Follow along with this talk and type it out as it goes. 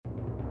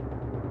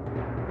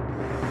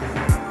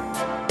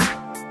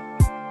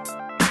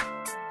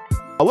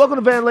Welcome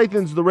to Van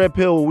Lathan's The Red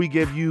Pill, where we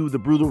give you the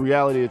brutal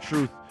reality of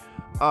truth.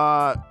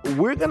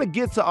 We're going to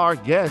get to our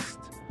guest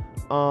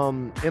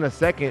in a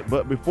second,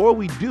 but before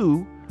we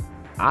do,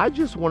 I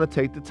just want to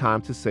take the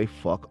time to say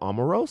fuck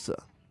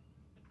Omarosa.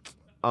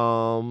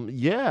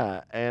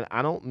 Yeah, and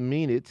I don't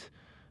mean it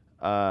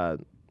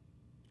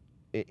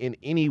in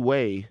any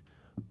way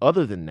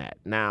other than that.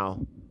 Now,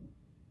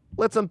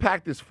 let's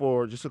unpack this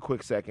for just a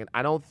quick second.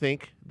 I don't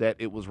think that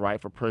it was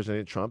right for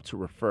President Trump to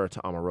refer to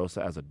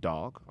Omarosa as a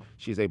dog.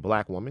 She's a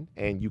black woman,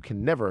 and you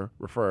can never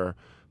refer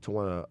to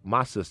one of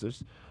my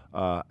sisters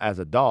as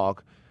a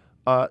dog.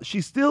 She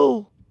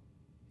still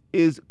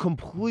is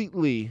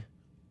completely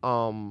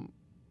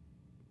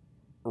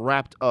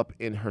wrapped up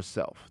in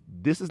herself.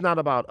 This is not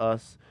about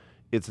us.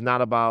 It's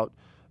not about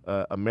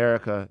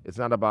America. It's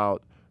not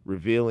about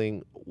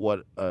revealing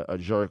what a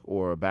jerk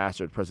or a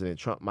bastard President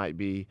Trump might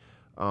be.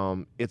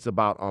 It's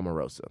about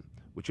Omarosa.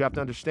 What you have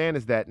to understand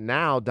is that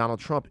now Donald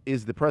Trump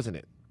is the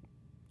president.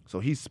 So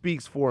he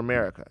speaks for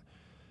America.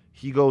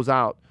 He goes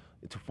out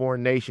to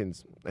foreign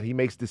nations and he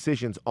makes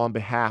decisions on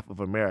behalf of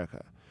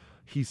America.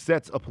 He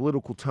sets a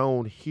political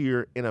tone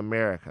here in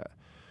America.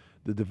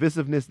 The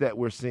divisiveness that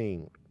we're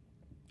seeing,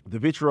 the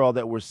vitriol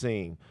that we're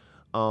seeing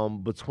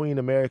between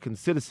American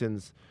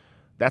citizens,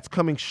 that's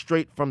coming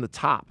straight from the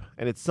top.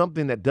 And it's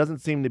something that doesn't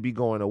seem to be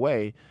going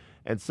away,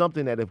 and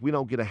something that if we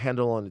don't get a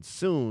handle on it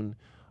soon,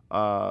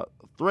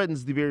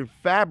 threatens the very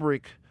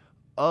fabric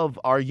of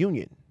our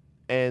union.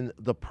 And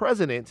the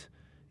president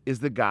is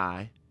the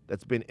guy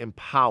that's been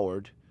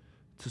empowered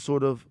to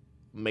sort of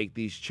make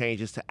these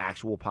changes to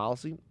actual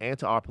policy and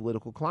to our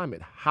political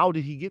climate. How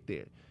did he get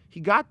there? He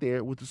got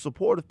there with the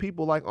support of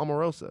people like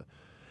Omarosa.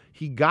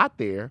 He got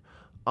there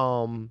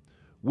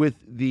with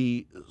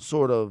the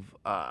sort of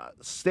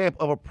stamp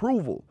of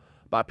approval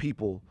by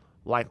people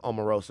like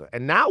Omarosa.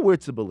 And now we're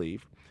to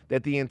believe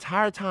that the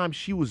entire time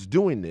she was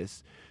doing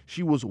this,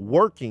 she was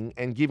working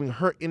and giving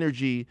her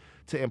energy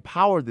to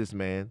empower this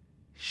man.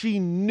 She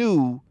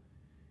knew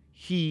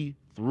he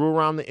threw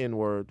around the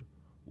N-word,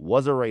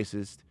 was a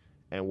racist,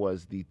 and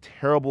was the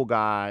terrible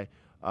guy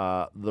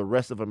the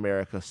rest of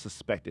America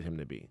suspected him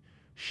to be.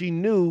 She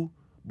knew,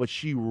 but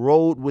she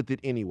rode with it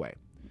anyway.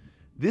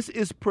 This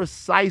is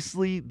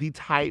precisely the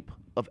type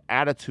of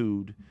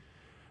attitude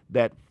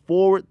that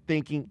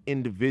forward-thinking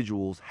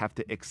individuals have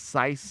to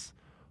excise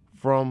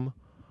from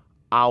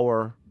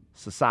our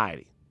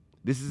society.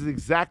 This is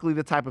exactly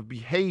the type of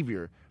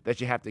behavior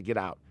that you have to get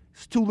out.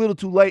 It's too little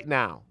too late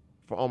now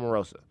for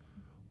Omarosa.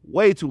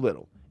 Way too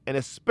little. And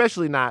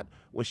especially not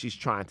when she's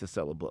trying to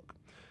sell a book.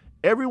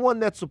 Everyone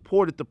that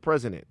supported the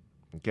president,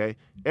 okay,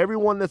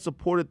 everyone that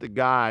supported the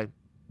guy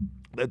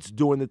that's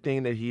doing the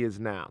thing that he is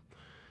now,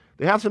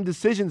 they have some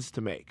decisions to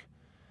make.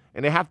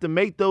 And they have to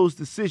make those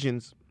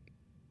decisions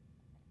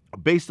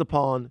based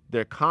upon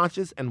their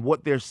conscience and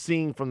what they're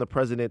seeing from the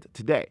president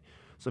today.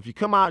 So if you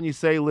come out and you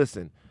say,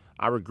 listen,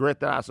 I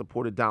regret that I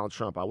supported Donald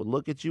Trump, I would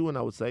look at you and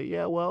I would say,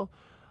 yeah, well,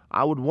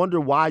 I would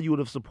wonder why you would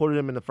have supported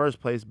him in the first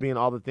place, being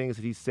all the things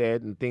that he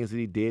said and things that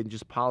he did and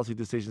just policy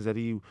decisions that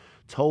he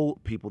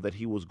told people that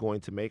he was going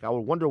to make. I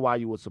would wonder why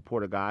you would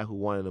support a guy who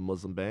wanted a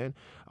Muslim ban.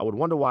 I would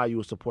wonder why you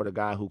would support a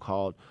guy who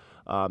called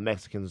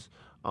Mexicans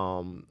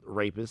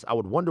rapists. I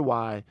would wonder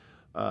why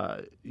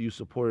you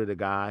supported a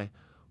guy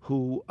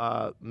who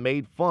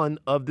made fun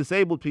of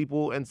disabled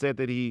people and said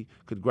that he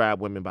could grab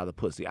women by the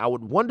pussy. I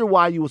would wonder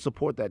why you would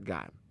support that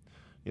guy,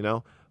 you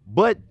know?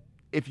 But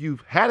if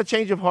you've had a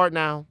change of heart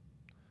now,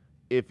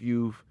 if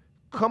you've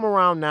come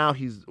around now,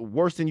 he's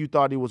worse than you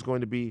thought he was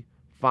going to be,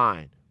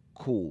 fine,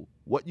 cool.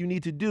 What you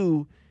need to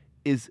do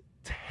is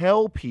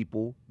tell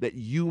people that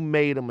you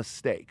made a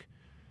mistake.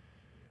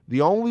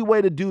 The only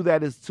way to do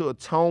that is to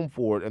atone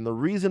for it. And the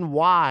reason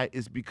why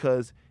is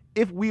because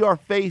if we are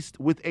faced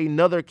with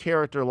another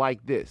character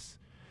like this,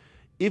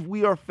 if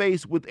we are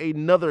faced with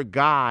another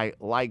guy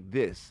like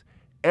this,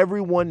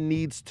 everyone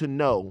needs to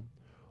know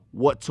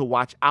what to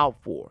watch out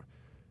for.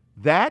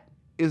 That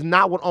is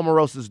not what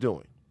Omarosa is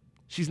doing.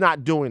 She's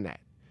not doing that.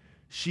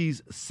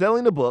 She's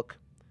selling the book,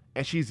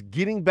 and she's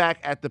getting back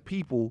at the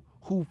people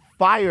who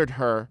fired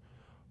her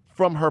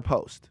from her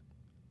post.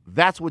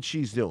 That's what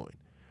she's doing.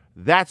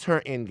 That's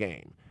her end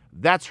game.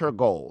 That's her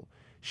goal.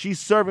 She's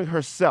serving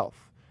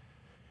herself.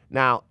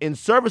 Now, in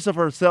service of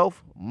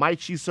herself, might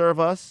she serve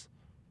us?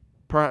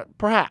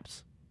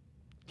 Perhaps.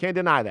 Can't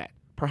deny that.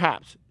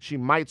 Perhaps. She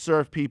might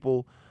serve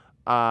people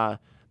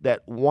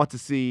that want to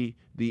see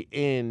the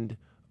end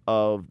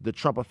of the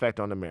Trump effect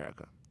on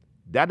America.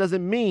 That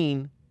doesn't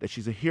mean that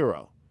she's a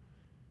hero.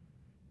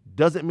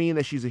 Doesn't mean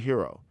that she's a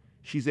hero.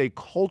 She's a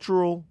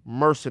cultural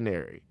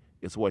mercenary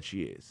is what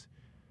she is.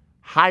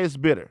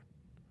 Highest bidder.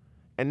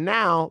 And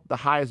now the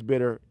highest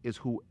bidder is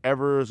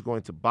whoever is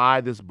going to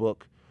buy this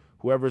book,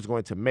 whoever is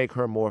going to make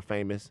her more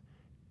famous,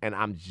 and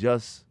I'm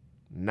just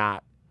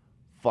not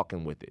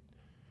fucking with it.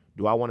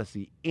 Do I want to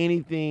see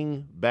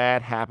anything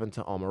bad happen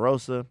to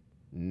Omarosa?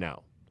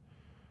 No.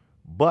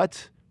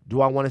 But do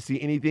I want to see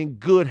anything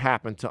good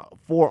happen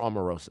for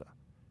Omarosa?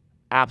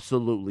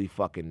 Absolutely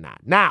fucking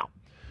not. Now,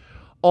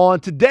 on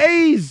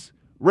today's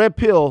Red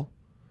Pill,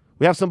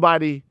 We have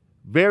somebody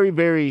very,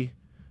 very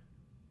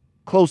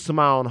close to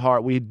my own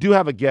heart. We do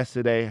have a guest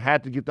today.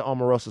 Had to get the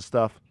Omarosa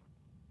stuff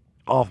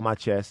off my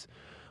chest.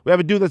 We have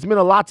a dude that's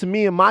meant a lot to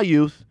me in my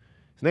youth.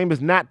 His name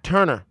is Nat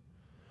Turnher.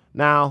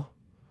 Now,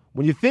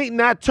 when you think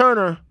Nat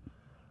Turnher,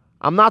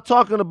 I'm not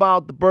talking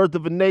about the birth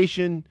of a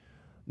nation,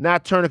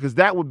 Nat Turnher, because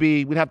that would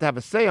be, we'd have to have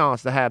a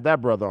seance to have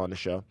that brother on the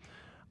show.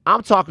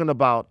 I'm talking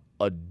about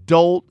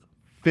adult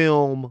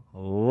film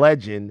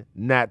legend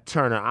Nat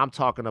Turnher. I'm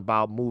talking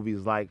about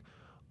movies like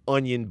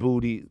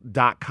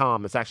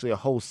onionbooty.com. It's actually a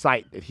whole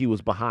site that he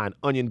was behind,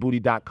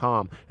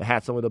 onionbooty.com. It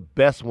had some of the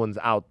best ones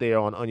out there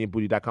on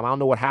onionbooty.com. I don't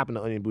know what happened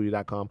to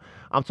onionbooty.com.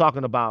 I'm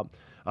talking about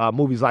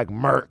movies like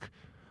Merc.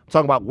 I'm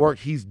talking about work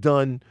he's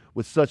done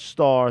with such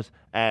stars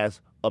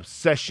as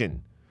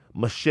Obsession,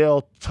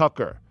 Michelle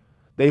Tucker.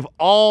 They've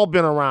all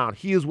been around.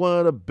 He is one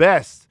of the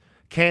best.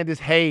 Candace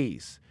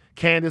Hayes,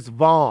 Candace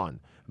Vaughn,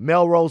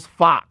 Melrose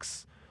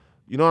Fox.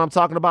 You know what I'm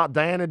talking about?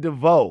 Diana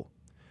DeVoe,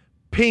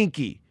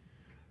 Pinky.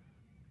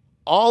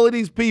 All of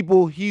these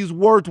people he's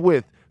worked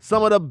with,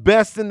 some of the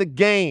best in the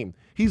game.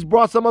 He's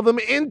brought some of them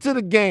into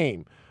the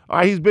game. All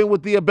right, he's been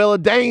with the Abella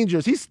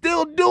Dangers. He's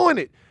still doing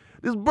it.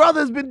 This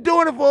brother's been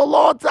doing it for a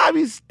long time.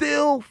 He's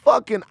still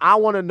fucking. I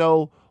want to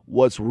know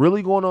what's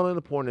really going on in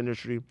the porn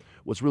industry,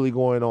 what's really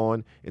going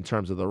on in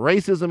terms of the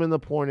racism in the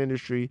porn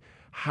industry,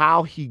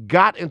 how he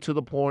got into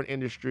the porn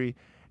industry,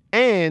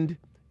 and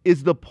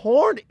is the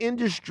porn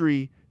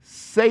industry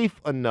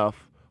safe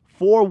enough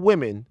for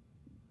women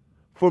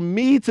for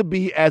me to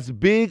be as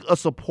big a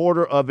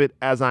supporter of it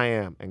as I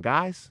am? And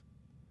guys,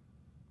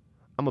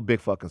 I'm a big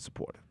fucking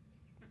supporter.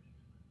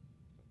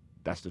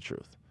 That's the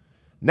truth.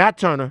 Nat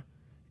Turnher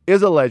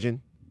is a legend.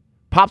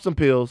 Pop some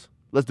pills.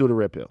 Let's do the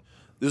red pill.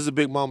 This is a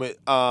big moment.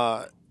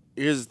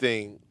 Here's the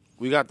thing.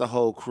 We got the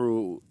whole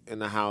crew in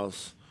the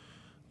house.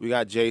 We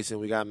got Jason.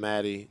 We got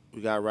Maddie.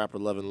 We got rapper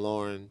Lovin'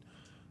 Lauren.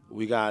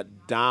 We got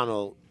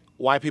Donald.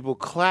 White people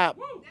clap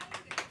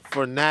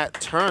for Nat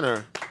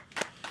Turnher.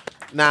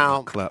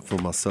 Now, clap for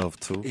myself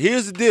too.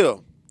 Here's the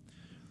deal.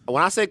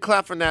 When I say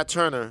clap for Nat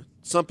Turnher,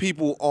 some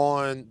people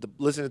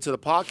listening to the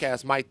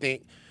podcast might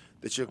think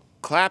that you're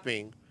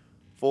clapping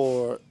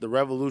for the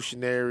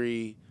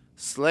revolutionary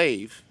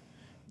slave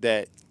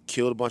that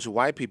killed a bunch of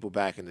white people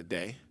back in the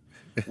day,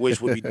 which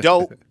would be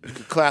dope. You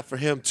could clap for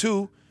him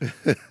too,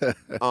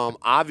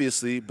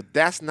 obviously, but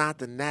that's not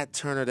the Nat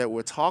Turnher that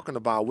we're talking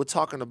about. We're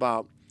talking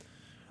about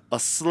a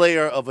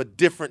slayer of a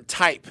different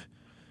type.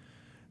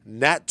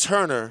 Nat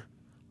Turnher,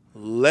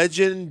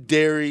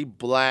 legendary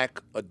black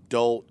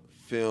adult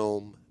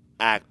film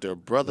actor,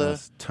 brother.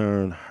 That's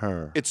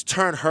Turnher. It's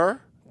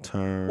Turnher?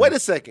 Turn. Wait a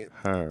second.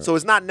 Her. So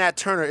it's not Nat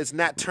Turnher, it's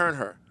Nat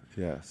Turnher.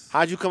 Yes.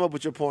 How'd you come up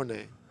with your porn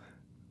name?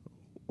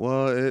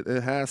 Well, it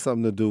has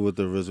something to do with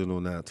the original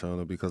Nat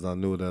Turnher because I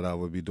knew that I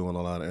would be doing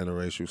a lot of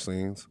interracial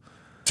scenes.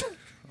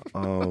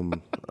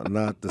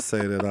 Not to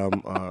say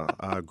that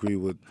I agree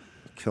with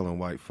killing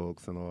white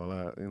folks and all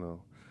that, you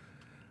know.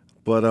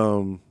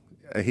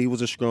 But he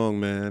was a strong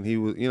man. He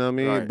was, you know what I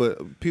mean? Right.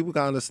 But people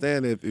gotta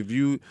understand if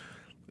you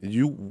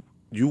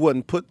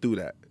wasn't put through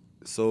that.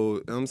 So,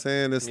 you know what I'm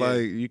saying? It's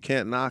like you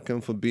can't knock him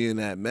for being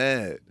that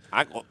mad.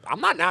 I'm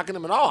not knocking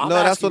him at all. No,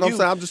 that's what I'm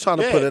saying. I'm just trying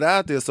to put it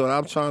out there. So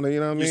I'm trying to, you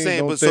know what I mean? You're saying,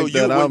 Don't but so think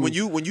that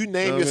when you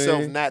name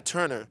yourself Nat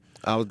Turnher,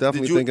 I was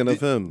definitely thinking of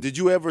him. Did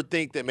you ever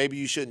think that maybe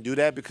you shouldn't do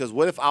that? Because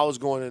what if I was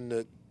going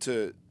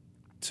into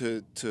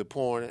to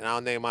porn and I'll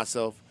name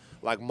myself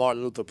like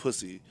Martin Luther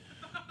Pussy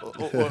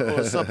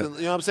or something?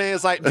 You know what I'm saying?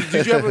 It's like,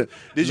 did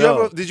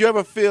you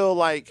ever feel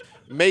like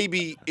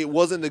maybe it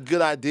wasn't a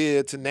good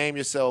idea to name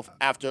yourself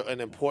after an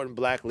important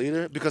black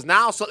leader? Because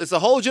now it's a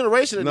whole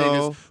generation of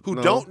niggas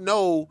who don't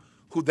know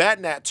who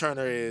that Nat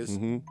Turnher is,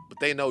 but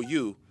they know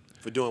you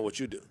for doing what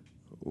you do.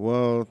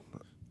 Well,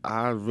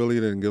 I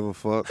really didn't give a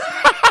fuck.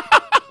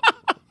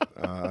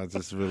 I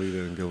just really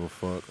didn't give a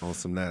fuck on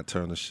some Nat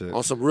Turnher shit.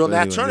 On some real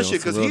Nat Turnher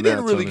shit, because he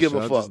didn't really give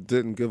a fuck. I just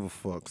didn't give a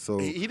fuck. So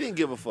he didn't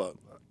give a fuck.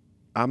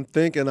 I'm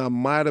thinking I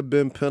might have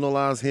been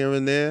penalized here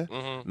and there.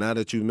 Now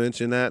that you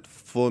mention that,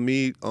 for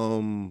me,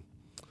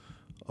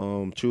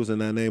 choosing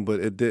that name, but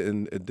it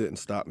didn't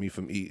stop me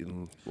from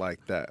eating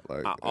like that.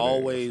 Like I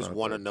always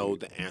want to know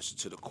the answer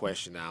to the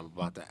question that I'm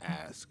about to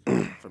ask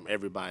from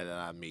everybody that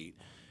I meet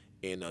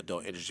in the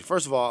adult industry.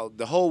 First of all,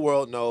 the whole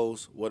world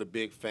knows what a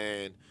big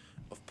fan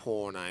of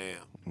porn I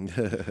am.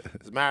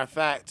 As a matter of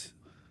fact,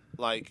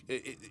 like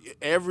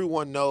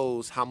everyone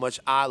knows how much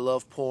I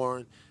love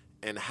porn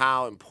and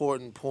how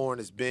important porn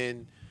has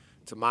been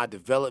to my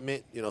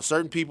development. You know,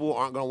 certain people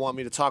aren't going to want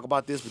me to talk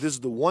about this, but this is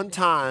the one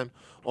time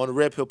on the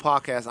Red Pill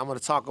Podcast I'm going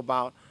to talk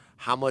about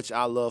how much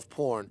I love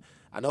porn.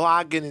 I know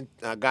I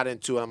got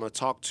into it. I'm going to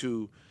talk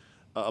to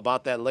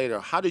about that later.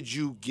 How did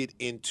you get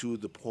into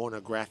the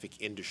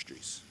pornographic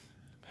industries?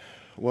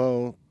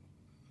 Well,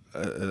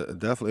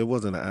 definitely it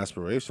wasn't an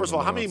aspiration. First of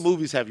all, how many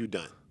movies have you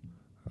done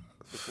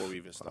before we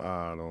even start?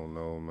 I don't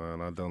know, man.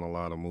 I've done a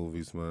lot of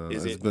movies, man.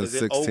 It's been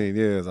 16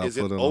 years. Is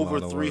it over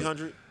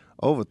 300?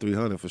 Over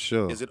 300 for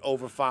sure. Is it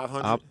over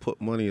 500? I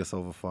put money. It's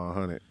over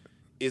 500.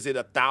 Is it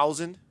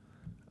 1,000?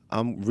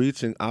 I'm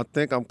reaching. I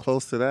think I'm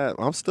close to that.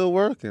 I'm still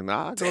working.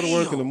 I go to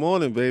work in the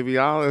morning, baby.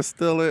 I'm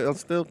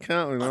still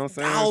counting. You know what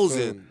I'm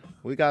saying? So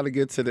we got to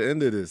get to the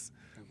end of this.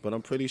 But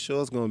I'm pretty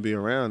sure it's going to be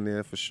around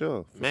there for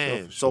sure.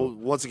 Man, for so sure.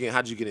 once again,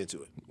 how did you get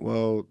into it?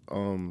 Well,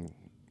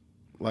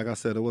 like I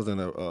said, it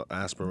wasn't an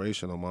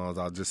aspiration of mine.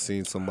 I just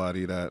seen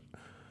somebody that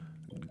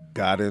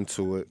got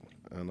into it.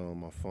 And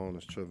my phone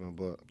is tripping,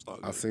 but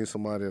I seen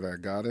somebody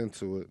that got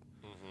into it.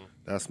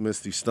 That's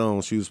Misty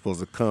Stone. She was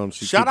supposed to come.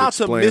 She Shout keep out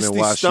to explaining Misty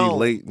why Stone. she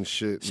late and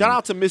shit. Shout and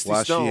out to Misty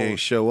why Stone. Why she ain't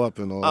show up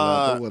and all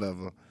that, but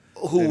whatever.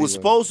 Who was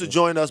supposed to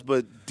join us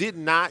but did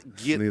not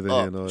get Neither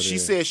up. here nor She there.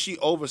 said she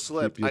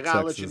overslept. Keep your I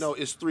gotta let you Texas. know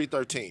it's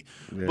 3:13.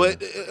 Yeah. But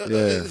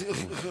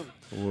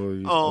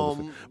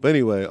But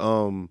anyway,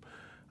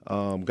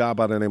 guy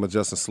by the name of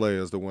Justin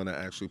Slayer is the one that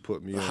actually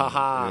put me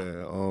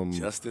on.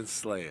 Justin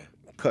Slayer.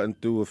 Cutting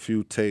through a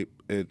few tape,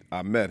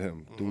 I met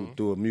him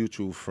through a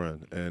mutual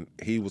friend, and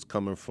he was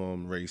coming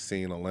from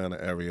Racine, Atlanta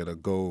area to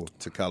go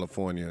to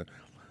California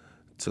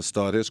to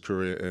start his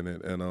career in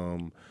it,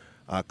 and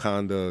I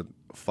kind of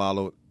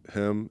followed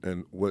him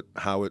and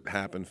how it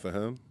happened for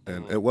him,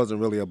 and it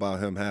wasn't really about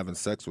him having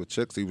sex with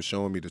chicks. He was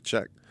showing me the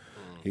check.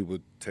 He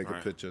would take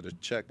a picture of the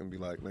check and be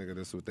like, "Nigga,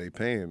 this is what they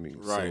paying me."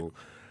 Right. So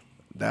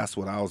that's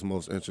what I was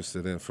most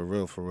interested in, for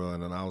real.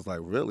 And then I was like,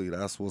 "Really?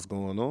 That's what's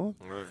going on?"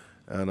 Right.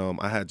 And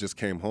I had just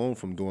came home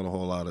from doing a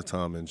whole lot of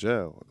time in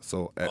jail.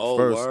 So at Oh,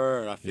 first,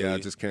 word. I feel I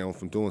you. just came home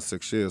from doing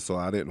 6 years. So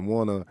I didn't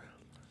want to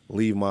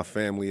leave my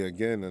family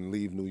again and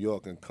leave New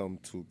York and come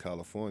to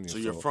California. So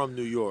you're from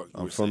New York.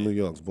 I'm from New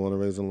York. I was born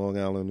and raised in Long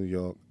Island, New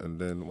York. And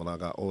then when I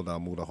got older, I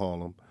moved to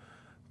Harlem.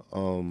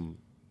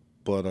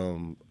 But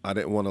I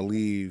didn't want to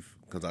leave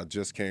because I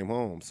just came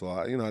home. So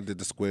I did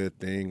the square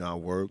thing. I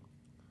worked,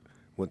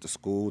 went to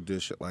school,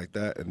 did shit like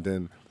that. And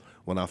then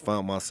when I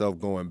found myself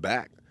going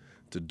back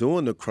to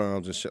doing the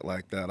crimes and shit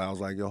like that, I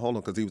was like, yo, hold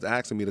on, because he was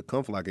asking me to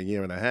come for like a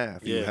year and a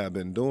half. Yeah. He had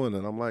been doing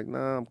it. I'm like,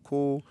 nah, I'm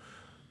cool.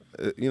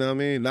 You know what I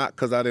mean? Not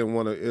because I didn't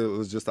want to. It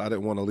was just I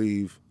didn't want to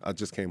leave. I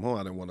just came home.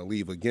 I didn't want to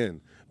leave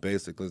again,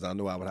 basically, because I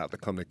knew I would have to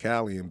come to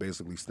Cali and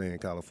basically stay in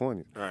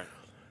California. Right.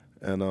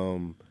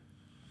 And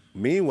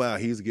meanwhile,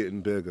 he's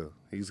getting bigger.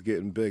 He's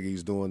getting big.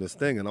 He's doing this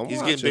thing, and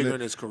He's getting bigger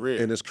in his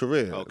career. In his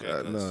career.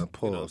 Okay. Nah,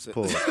 pause.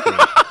 Pause.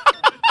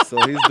 So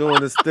he's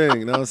doing this thing.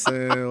 You know what I'm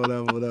saying?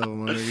 Whatever,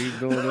 man. He's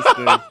doing this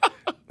thing,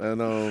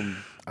 and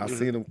I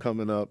seen him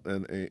coming up,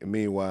 and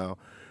meanwhile.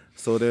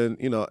 So then,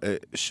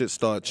 shit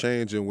started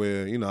changing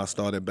where, I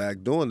started back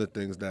doing the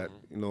things that,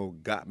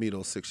 got me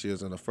those 6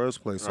 years in the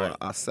first place. So Right.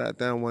 I sat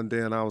down one day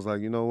and I was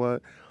like, you know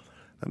what?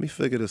 Let me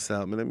figure this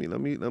out, man.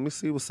 Let me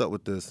see what's up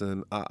with this.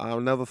 And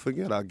I'll never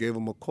forget. I gave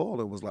him a call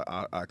and was like,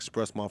 I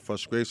expressed my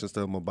frustrations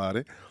to him about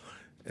it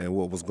and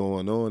what was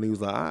going on. He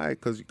was like, all right,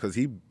 because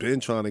he been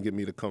trying to get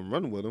me to come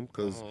run with him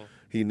because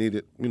he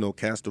needed,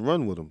 cats to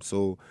run with him.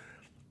 So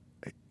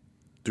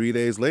 3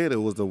 days later,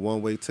 it was the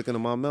one-way ticket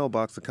in my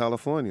mailbox to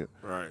California.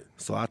 Right.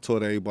 So I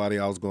told everybody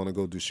I was going to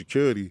go do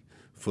security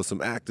for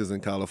some actors in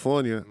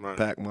California, Right.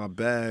 pack my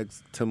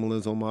bags,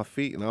 Timberlands on my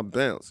feet, and I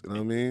bounced. You know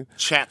what I mean?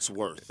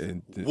 Chatsworth.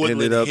 And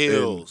Woodland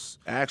Hills.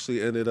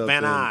 Ended up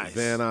Van in Nuys.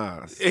 Van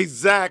Nuys.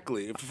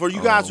 Exactly. For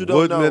you guys who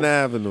don't know. Woodman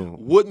Avenue.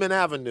 Woodman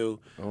Avenue.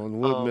 On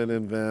Woodman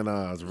and Van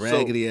Nuys.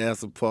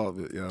 Raggedy-ass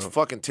apartment, yo. It's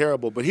fucking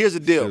terrible. But here's the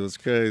deal. It was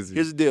crazy.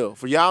 Here's the deal.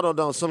 For y'all don't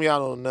know, some of y'all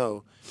don't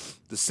know,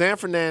 the San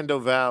Fernando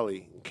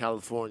Valley,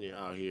 California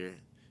out here,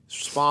 is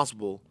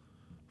responsible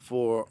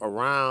for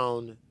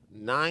around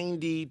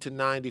 90 to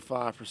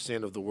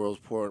 95% of the world's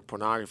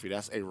pornography.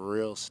 That's a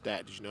real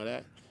stat. Did you know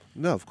that?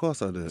 No, of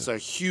course I did. It's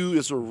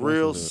a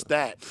real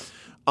stat.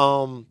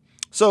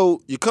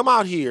 So you come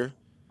out here,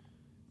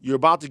 you're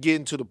about to get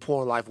into the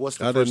porn life. What's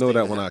the I first didn't know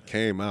thing that when I happens?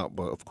 came out,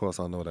 but of course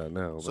I know that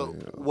now. So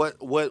but,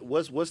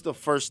 what's the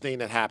first thing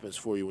that happens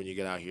for you when you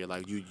get out here?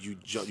 Like you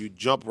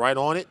jump right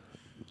on it?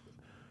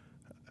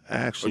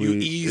 Actually, Or you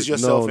ease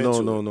yourself into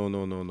it?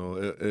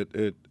 No.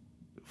 It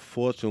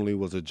fortunately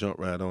was a jump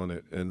right on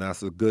it, and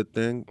that's a good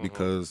thing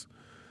because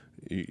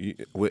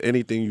with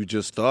anything you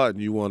just start,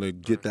 you want to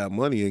get that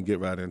money and get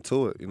right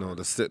into it.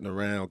 The sitting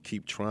around,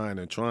 keep trying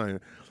and trying.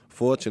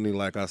 Fortunately,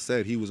 like I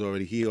said, he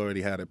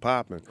already had it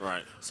popping.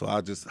 Right. So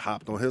I just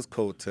hopped on his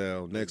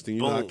coattail. Next thing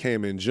you know, I Boom.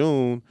 came in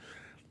June,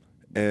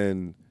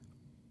 and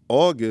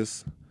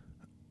August,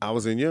 I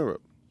was in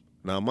Europe.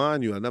 Now,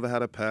 mind you, I never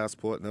had a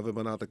passport, never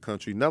been out the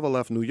country, never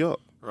left New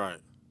York. Right.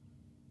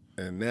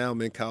 And now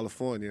I'm in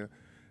California.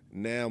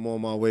 Now I'm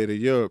on my way to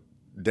Europe,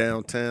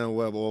 downtown,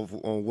 wherever,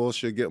 on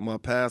Wilshire, getting my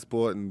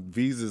passport and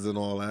visas and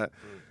all that.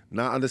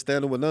 Not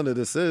understanding what none of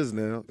this is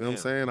now. You know what I'm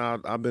saying?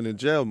 I've been in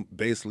jail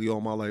basically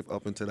all my life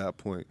up until that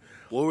point.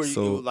 What were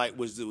So- you like?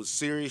 Was it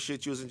serious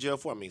shit you was in jail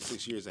for? I mean,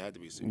 6 years. It had to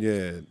be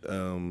serious.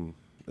 Yeah,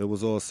 it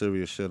was all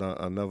serious shit.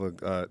 I never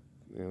got,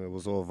 it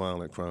was all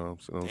violent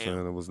crimes. You know what I'm Damn.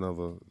 saying? It was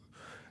never,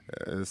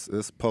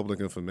 It's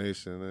public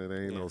information.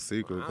 It ain't no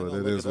secret, I'm but gonna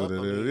it look is it what up. it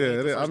I mean, is. you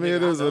ain't the Yeah, I first mean,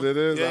 it nigga I is what know. it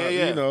is. Yeah,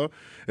 yeah. You know,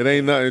 it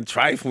ain't nothing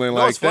trifling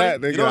what's like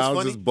that, funny? nigga. You know what's I was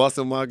funny? just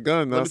busting my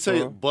gun. Let me That's tell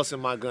you, all. busting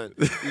my gun.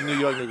 You New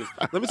York niggas.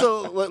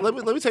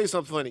 Let me tell you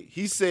something funny.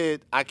 He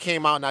said I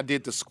came out and I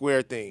did the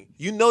square thing.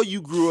 You know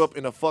you grew up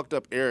in a fucked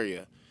up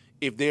area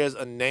if there's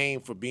a name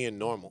for being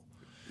normal.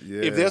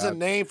 Yeah, If there's a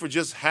name for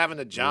just having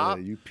a job,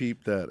 yeah, you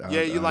peeped that.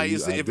 yeah, you like. I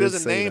If did there's a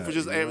say name for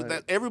just You're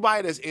right.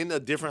 everybody that's in a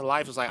different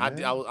life, it's like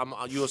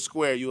you a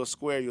square, you a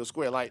square, you a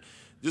square. Like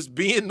just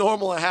being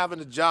normal and having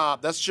a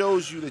job, that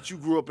shows you that you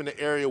grew up in the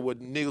area where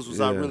niggas was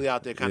out really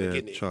out there kind of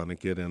getting it. Trying to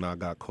get in. I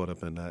got caught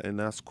up in that, and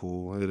that's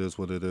cool. It is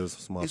what it is.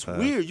 It's my It's path.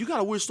 weird. You got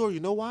a weird story. You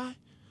know why?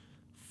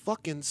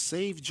 Fucking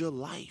saved your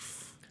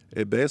life.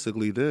 It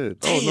basically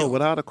did. Damn. Oh no,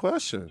 without a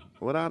question.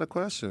 Without a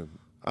question.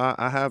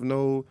 I have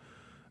no.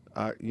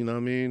 You know what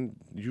I mean?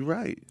 You're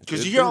right.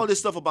 Because you hear all this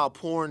stuff about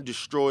porn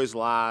destroys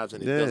lives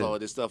and it does all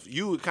of this stuff.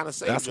 You would kind of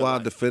say that's why I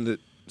defend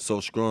it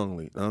so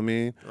strongly. You know what I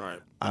mean? Right.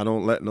 I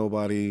don't let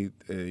nobody.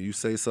 You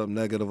say something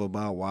negative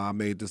about why I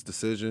made this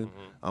decision,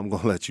 I'm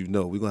gonna let you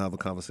know. We're gonna have a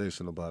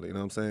conversation about it. You know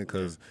what I'm saying?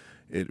 Because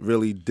it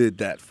really did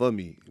that for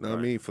me. You know what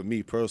I mean? For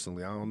me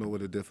personally, I don't know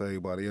what it did for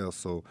everybody else.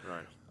 So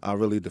I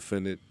really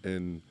defend it,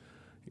 and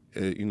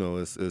you know,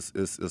 it's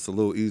a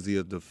little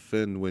easier to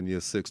defend when you're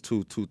 6'2",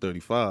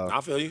 235.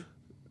 I feel you.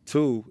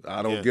 Too,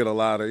 I don't get a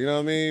lot of, you know what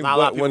I mean? Not a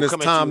lot of But when people it's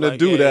come at time you to like,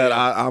 do that,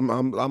 yeah.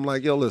 I'm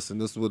like, yo, listen,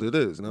 this is what it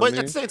is. You know But what I mean?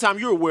 at the same time,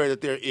 you're aware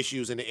that there are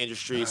issues in the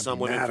industry. Some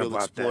women feel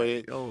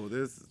exploited.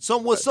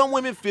 Some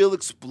women feel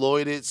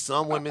exploited.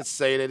 Some women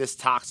say that it's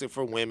toxic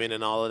for women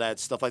and all of that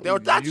stuff like that. Or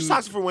not just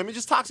toxic for women,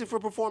 just toxic for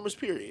performers,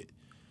 period.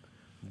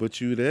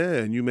 But you there,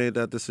 and you made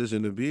that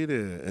decision to be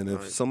there. And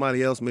if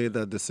somebody else made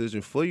that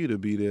decision for you to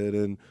be there,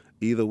 then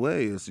either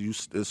way, it's you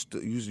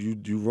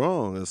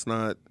wrong. It's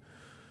not.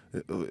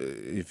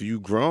 If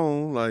you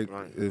grown, like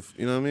if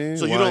you know what I mean,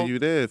 So why are you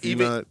there? If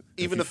even, you're not,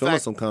 even if the you feeling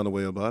fact, some kind of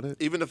way about it,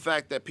 even the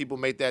fact that people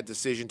make that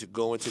decision to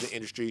go into the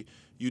industry,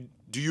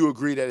 do you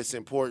agree that it's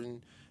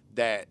important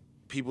that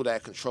people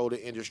that control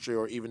the industry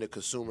or even the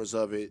consumers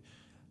of it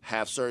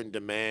have certain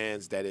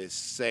demands that it's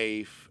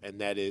safe and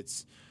that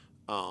it's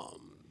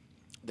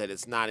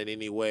not in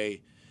any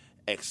way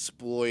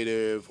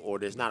exploitive, or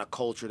there's not a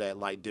culture that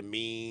like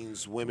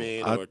demeans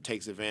women or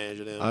takes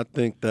advantage of them? I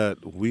think that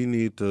we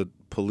need to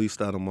police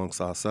that amongst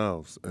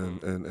ourselves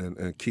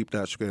and keep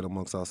that straight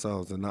amongst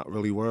ourselves and not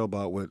really worry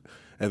about what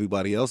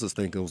everybody else is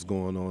thinking was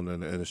going on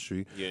in the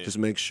industry. Yeah. Just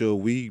make sure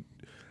we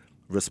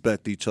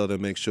respect each other,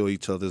 make sure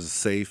each other's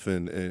safe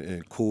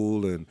and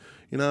cool, and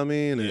you know what I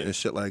mean, and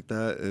shit like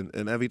that,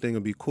 and everything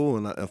will be cool.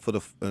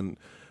 And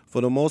for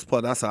the most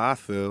part, that's how I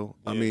feel.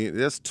 I mean,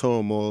 there's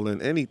turmoil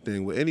in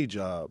anything, with any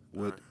job,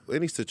 with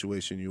any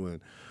situation you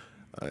in.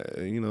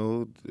 You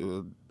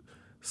know,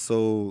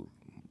 so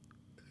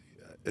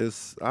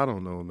it's, I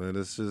don't know, man.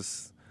 It's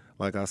just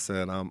like I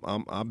said,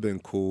 I've been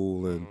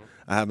cool, and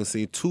I haven't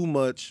seen too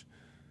much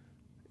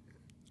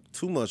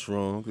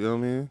wrong. You know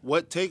what I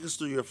mean? Take us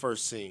through your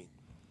first scene.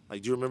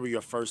 Like, do you remember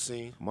your first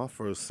scene? My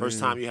first scene. First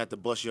time you had to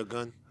bust your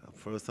gun?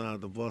 First time I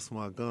had to bust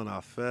my gun,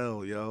 I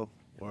fell, yo.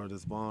 Word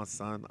is bond,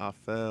 son. I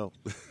fell.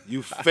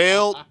 You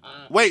failed?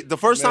 Wait, the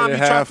first time you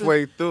tried to...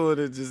 halfway through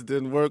it just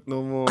didn't work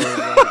no more.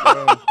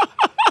 Like,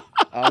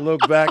 I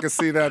look back and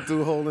see that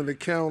dude holding the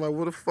camera, like,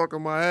 where the fuck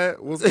am I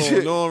at? What's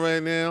going on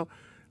right now?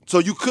 So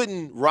you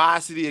couldn't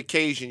rise to the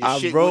occasion. Your I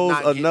shit rose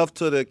would not enough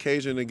to the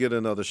occasion to get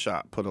another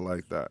shot. Put it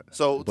like that.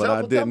 So, but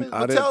I didn't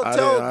knock it out the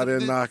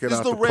park. This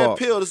is the Red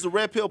Pill. This is the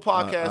Red Pill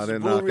podcast. I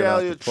didn't Brutal knock it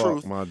reality out of the park,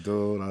 truth. my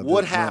dude. I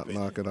What did happened?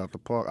 Not knock it out the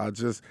park.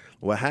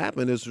 What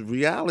happened is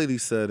reality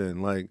set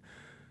in. Like,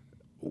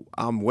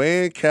 I'm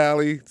way in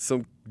Cali.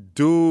 Some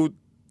dude,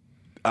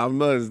 I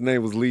remember his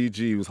name was Lee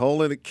G. He was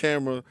holding the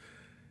camera,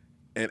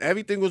 and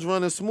everything was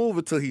running smooth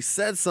until he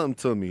said something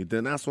to me.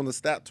 Then that's when it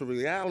stopped to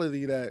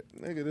reality that,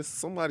 nigga,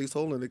 somebody's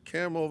holding the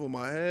camera over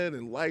my head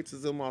and lights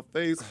is in my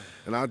face,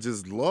 and I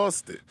just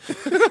lost it.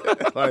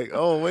 Like,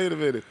 oh, wait a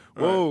minute.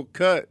 Whoa,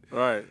 cut.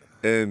 Right.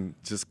 And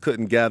just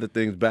couldn't gather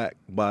things back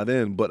by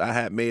then. But I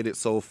had made it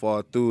so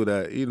far through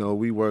that, you know,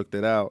 we worked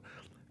it out.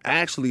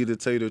 Actually, to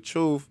tell you the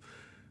truth,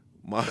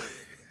 my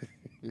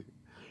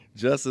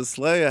Justice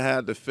Slayer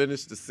had to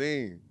finish the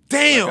scene.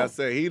 Damn. Like I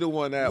said, he the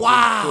one that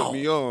put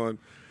me on.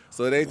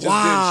 So they just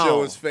didn't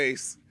show his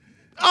face.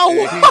 Oh, and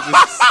he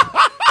just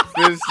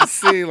finished the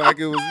scene like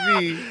it was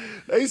me.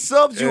 They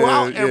subbed you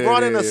out and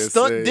brought in a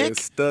stunt dick?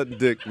 Stunt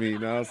dick me, you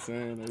know what I'm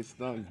saying? They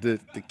stunt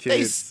dick the kid.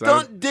 They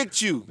stunt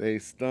dicked you. They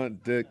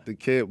stunt dick the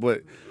kid.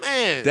 But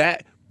man,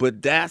 that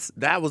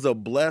was a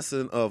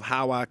blessing of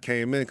how I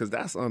came in, because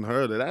that's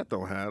unheard of. That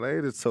don't happen.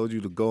 They just told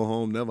you to go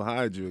home, never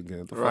hired you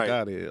again. Get the fuck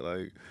out of here.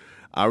 Like,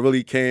 I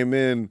really came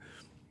in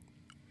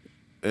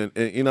and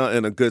you know,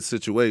 in a good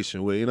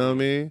situation where, you know what I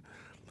mean?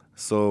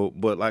 So,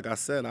 but like I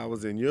said, I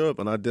was in Europe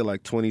and I did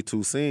like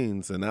 22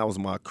 scenes, and that was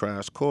my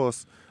crash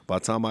course. By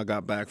the time I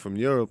got back from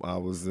Europe, I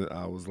was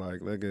like,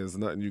 nigga, there's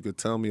nothing you could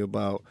tell me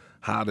about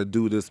how to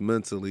do this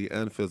mentally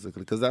and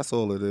physically, because that's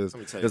all it is.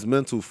 It's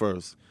mental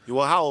first.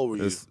 Well, how old were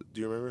you?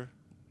 Do you remember?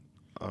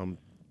 I'm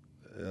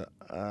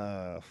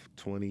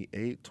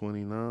 28,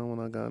 29 when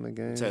I got in the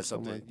game. Tell you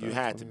something. Like you that,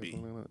 had to 28, be.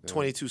 29, yeah.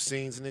 22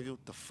 scenes, nigga.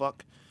 What the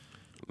fuck?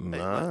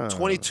 Nah.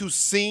 22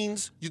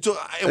 scenes. You took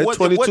And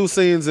 22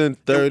 scenes in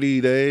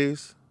 30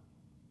 days.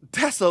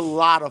 That's a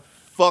lot of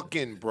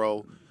fucking,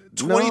 bro.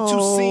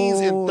 22 scenes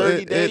in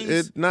 30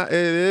 days. It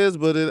is,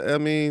 but I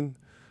mean,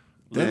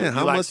 damn,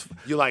 how much?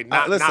 You like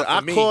not? Listen, not for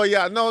I me. call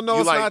y'all. No, You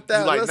it's like- not that.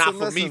 you like, listen, not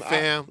for me, listen,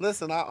 fam.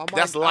 I might,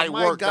 That's light I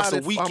might work. got That's a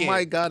it- weekend. I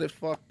might got it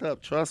fucked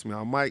up. Trust me,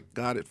 I might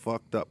got it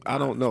fucked up. I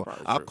don't know.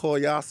 probably I true. call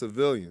y'all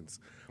civilians.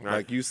 Right.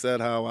 Like you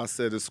said, how I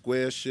said the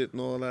square shit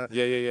and all that.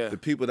 Yeah. The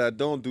people that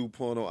don't do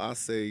porno, I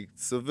say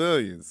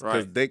civilians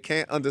because Right. they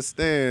can't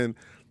understand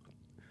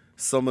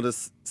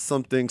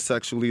some things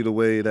sexually the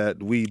way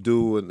that we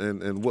do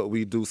and what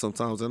we do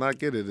sometimes. And I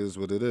get it is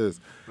what it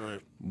is. Right.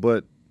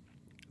 But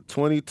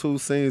 22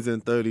 scenes in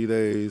 30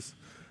 days,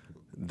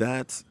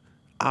 that's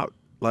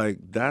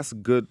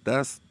good.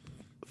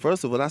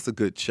 First of all, that's a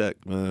good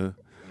check, man.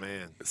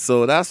 Man.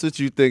 So that's what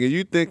you thinking.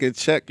 You thinking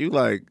check, you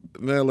like,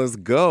 man, let's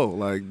go.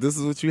 Like, this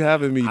is what you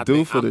having me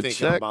do for I'm the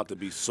thinking I'm check. about to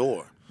be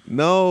sore.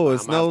 No,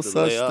 it's I'm about no to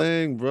such lay up.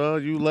 thing, bro.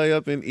 You lay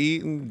up and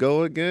eat and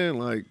go again.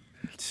 Like,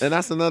 and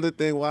that's another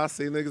thing why I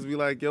see niggas be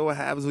like, yo, what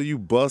happens when you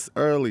bust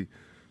early?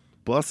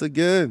 Bust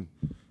again.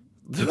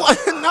 What?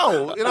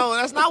 No,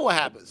 that's not what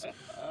happens.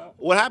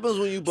 What happens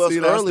when you bust See,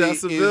 that's early that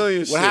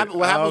civilian is shit. what happens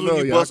I when don't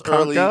know. you Y'all bust conk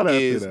early out after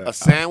is that. a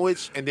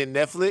sandwich and then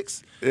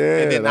Netflix, Yeah,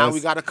 and then now that's- we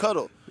got to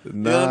cuddle. You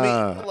Nah,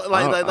 know what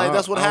I mean? Like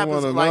that's what I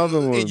happens. want Like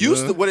another one, it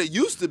used to. man. What it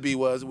used to be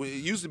was it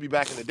used to be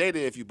back in the day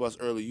that if you bust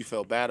early, you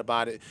felt bad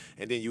about it,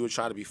 and then you would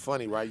try to be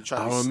funny, right? You try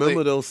to I be remember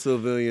slick. those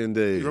civilian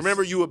days. You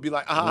remember you would be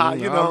like, you know I what I'm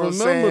remember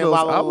saying? those.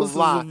 Blah, blah, I blah, was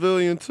blah. a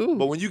civilian too.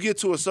 But when you get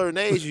to a certain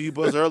age and you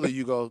buzz early,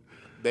 you go,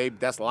 babe,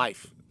 that's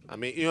life. I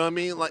mean, you know what I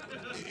mean? Like,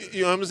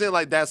 you know what I'm saying?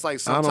 Like, that's like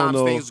sometimes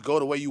know. things go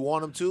the way you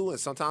want them to, and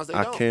sometimes they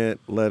I don't. can't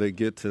let it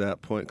get to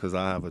that point because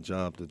I have a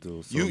job to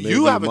do. So You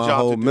maybe have a my job to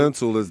whole do.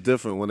 mental is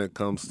different when it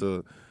comes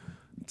to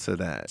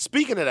that.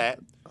 Speaking of that,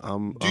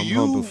 I'm do you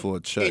hoping for a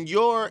check. in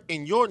your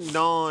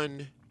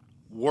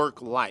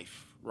non-work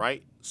life,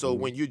 right? So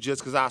Mm-hmm. when you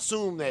just, because I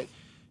assume that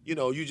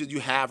you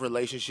have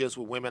relationships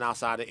with women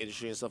outside the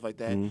industry and stuff like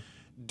that. Mm-hmm.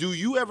 Do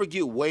you ever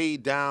get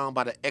weighed down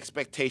by the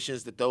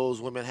expectations that those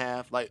women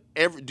have? Like,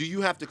 do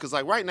you have to? Because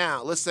like right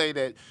now, let's say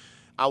that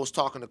I was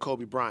talking to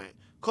Kobe Bryant.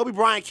 Kobe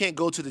Bryant can't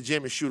go to the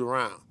gym and shoot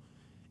around.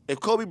 If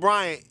Kobe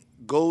Bryant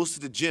goes to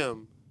the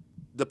gym,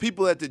 the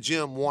people at the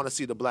gym want to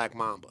see the Black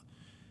Mamba.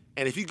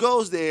 And if he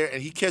goes there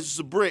and he catches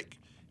a brick,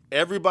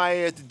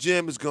 everybody at the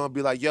gym is going to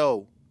be like,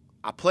 yo,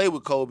 I played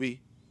with Kobe.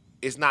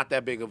 It's not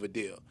that big of a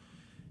deal.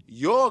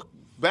 Your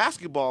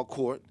basketball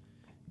court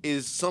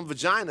is some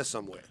vagina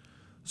somewhere.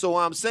 So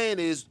what I'm saying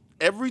is,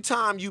 every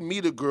time you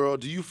meet a girl,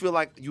 do you feel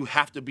like you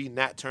have to be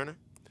Nat Turner?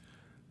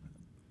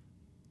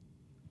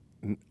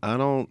 I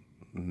don't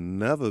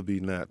never be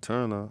Nat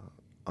Turner.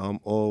 I'm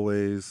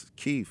always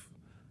Keith,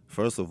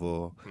 first of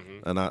all,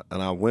 and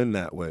I win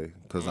that way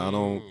because I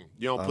don't.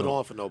 You don't put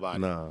on for nobody.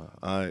 Nah,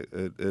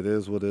 it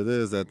is what it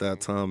is at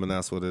that time, and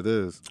that's what it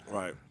is.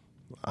 Right.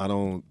 I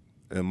don't.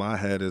 In my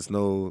head, it's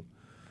no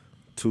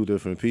two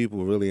different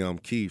people. Really, I'm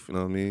Keith. You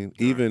know what I mean?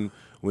 Even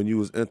when you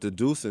was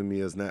introducing me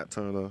as Nat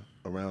Turner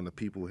around the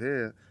people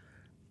here,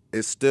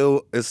 it's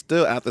still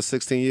after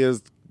 16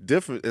 years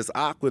different. It's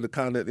awkward to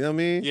kind of, you know what I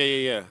mean?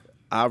 Yeah.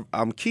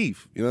 I'm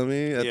Keith. You know what I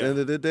mean? At Yeah. the end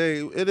of the day,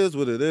 it is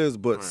what it is.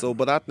 But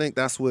but I think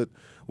that's what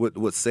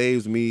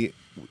saves me.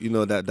 You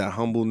know, that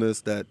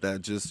humbleness, that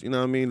just, you know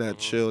what I mean? That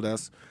chill.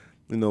 That's,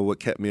 you know, what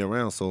kept me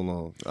around so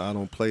long. I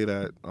don't play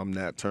that. I'm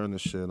Nat Turner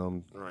shit.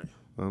 I'm. Right.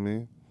 You know what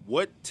I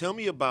mean? Tell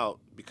me about,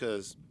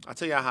 because I'll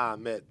tell you how I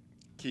met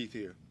Keith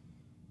here.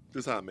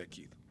 This is how I met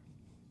Keith.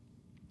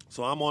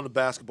 So I'm on the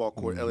basketball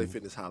court, LA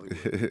Fitness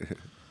Hollywood.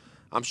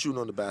 I'm shooting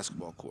on the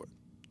basketball court.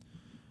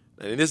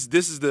 And this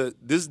is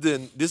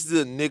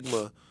the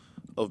enigma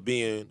of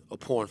being a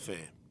porn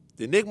fan.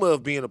 The enigma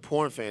of being a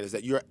porn fan is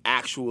that you're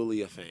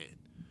actually a fan.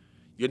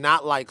 You're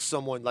not like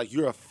someone, like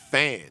you're a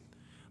fan.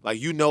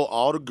 Like you know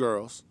all the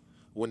girls.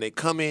 When they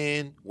come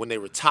in, when they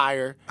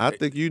retire. I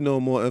think you know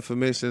more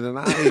information than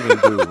I even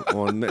do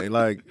on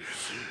like.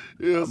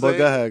 You know what I'm But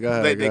saying? go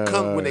ahead. They go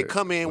come ahead. when they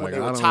come in, when Like, they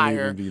I don't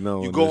retire. even be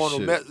knowing You go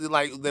this on shit.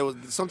 like there was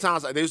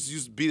sometimes there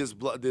used to be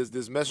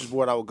this message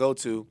board I would go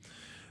to.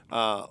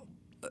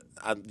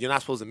 You're not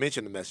supposed to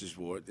mention the message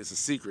board; it's a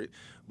secret.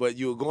 But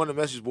you would go on the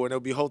message board, and there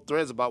would be whole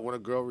threads about when a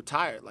girl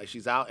retired, like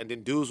she's out, and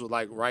then dudes would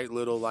like write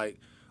little like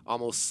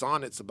almost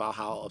sonnets about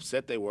how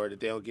upset they were that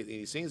they don't get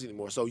any scenes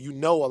anymore. So you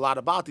know a lot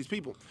about these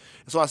people.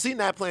 And so I seen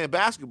Nat playing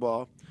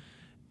basketball,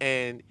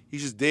 and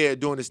he's just there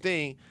doing his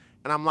thing,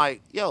 and I'm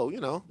like, yo,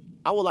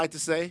 I would like to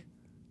say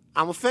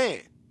I'm a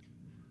fan.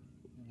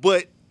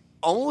 But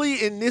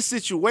only in this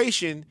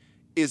situation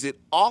is it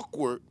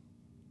awkward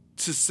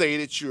to say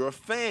that you're a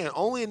fan.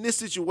 Only in this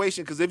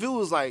situation, because if it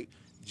was like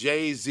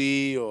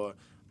Jay-Z or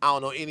I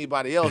don't know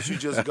anybody else, you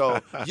just go,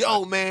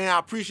 yo, man, I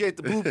appreciate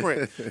the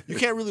blueprint. You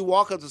can't really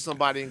walk up to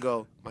somebody and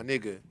go, my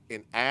nigga,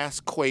 in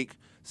ass-quake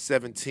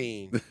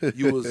 17,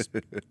 you was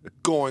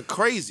going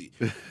crazy.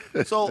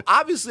 So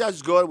obviously, I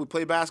just go out, we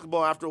play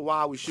basketball. After a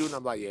while, we shoot, and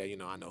I'm like, yeah, you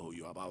know, I know who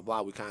you are, blah, blah,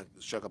 blah. We kind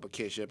of struck up a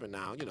kinship, and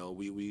now, you know,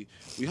 we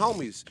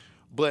homies.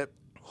 But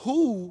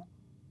who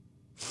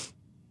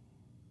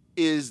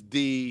is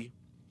the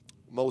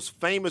most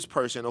famous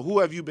person, or who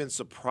have you been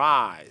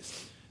surprised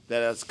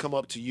that has come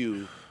up to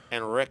you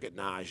and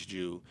recognized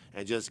you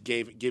and just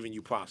giving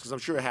you props? Because I'm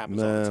sure it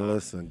happens all the time. Man,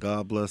 listen,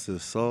 God bless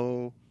his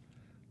soul.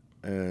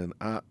 And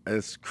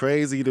it's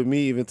crazy to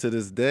me even to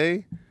this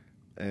day.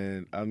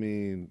 And I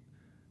mean,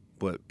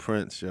 but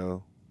Prince,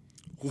 yo.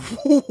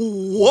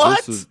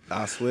 What?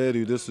 I swear to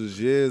you, this was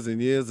years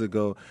and years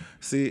ago.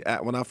 See,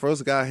 when I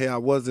first got here, I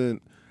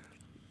wasn't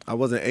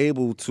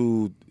able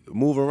to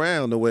move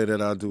around the way that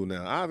I do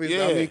now. Obviously,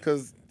 Yeah. I mean,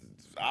 because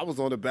I was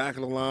on the back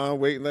of the line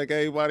waiting like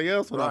everybody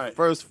else when I Right.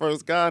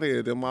 first got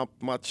here. Then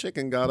my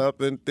chicken got up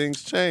and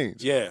things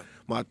changed. Yeah.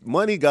 My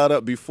money got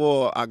up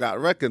before I got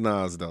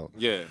recognized, though.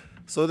 Yeah.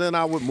 So then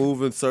I would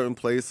move in certain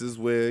places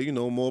where, you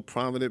know, more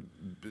prominent,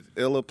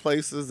 iller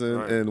places. And,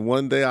 Right. and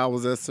one day I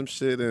was at some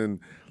shit and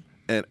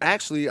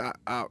actually I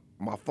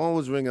my phone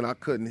was ringing. I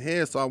couldn't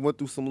hear. So I went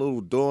through some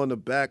little door in the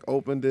back,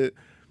 opened it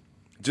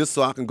just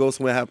so I can go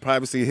somewhere, have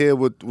privacy, hear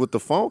what the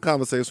phone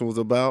conversation was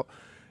about.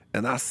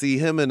 And I see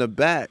him in the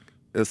back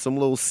in some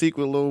little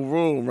secret little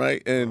room,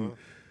 right? And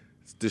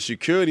the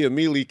security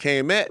immediately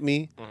came at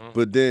me,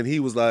 but then he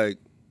was like,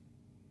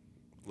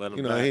 Let him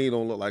you know, back. he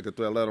don't look like a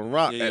threat. Let him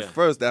rock. Yeah, At yeah.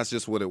 first, that's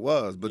just what it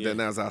was. But then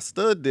Yeah. as I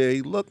stood there,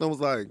 he looked and was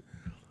like,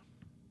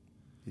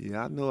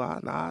 yeah, I know.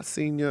 I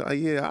seen you.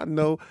 Yeah, I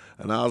know.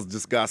 And I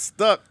just got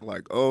stuck.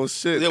 Like, oh,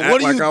 shit. Yeah, Act what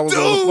do like you I was do?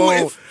 on the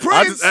phone. It's I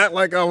Prince. just act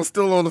like I was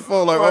still on the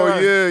phone. Like, Right, oh,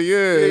 right. yeah.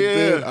 Yeah.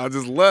 Then I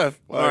just left.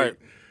 Like, Right.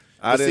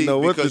 I But didn't see, know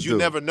what to do. because you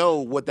never know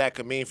what that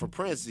could mean for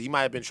Prince. He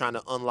might have been trying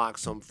to unlock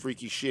some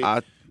freaky shit.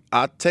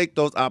 I take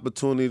those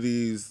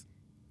opportunities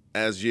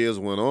as years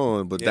went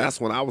on, but Yeah.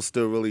 that's when I was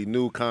still really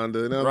new, kinda.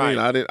 You know what Right.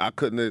 I mean? I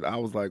couldn't. I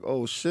was like,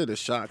 oh shit, it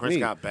shocked Prince me.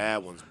 got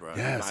bad ones, bro.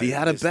 Yes, You he might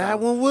had have a missed bad out.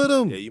 one with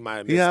him. Yeah, you might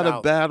have He missed had out.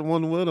 a bad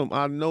one with him.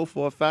 I know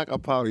for a fact I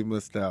probably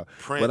missed out.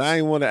 Prince. But I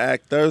didn't want to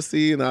act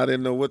thirsty, and I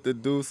didn't know what to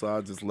do, so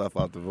I just left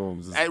out the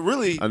room. I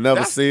really, I never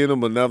that's- seen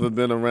him or never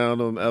been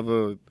around him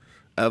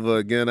ever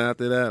again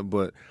after that.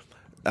 But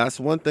that's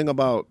one thing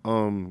about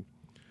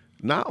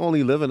not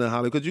only living in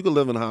Hollywood, because you can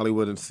live in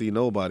Hollywood and see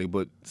nobody,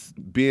 but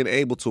being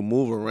able to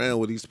move around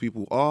where these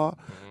people are,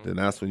 then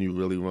that's when you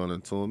really run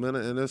into them.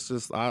 And it's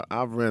just,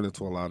 I've ran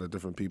into a lot of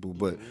different people,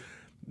 but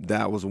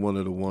that was one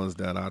of the ones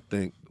that I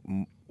think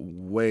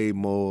way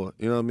more,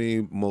 you know what I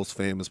mean, most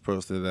famous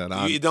person that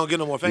I... You don't get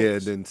no more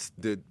famous. Yeah,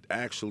 did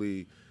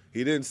actually...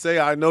 He didn't say,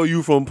 I know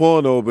you from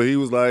porno, but he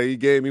was like, he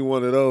gave me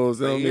one of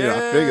those. You know what I mean?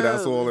 I figured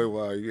that's all it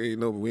was. You ain't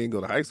know, we ain't go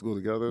to high school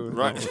together.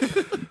 Right.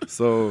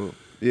 So,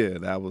 yeah,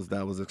 that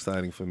was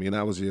exciting for me. And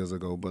that was years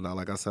ago. But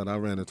like I said, I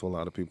ran into a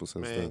lot of people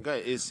since Man, then.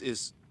 great.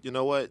 It's you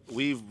know what?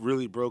 We've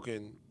really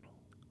broken,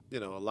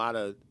 you know, a lot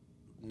of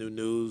new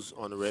news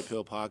on the Red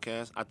Pill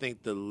podcast. I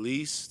think the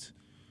least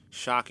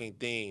shocking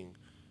thing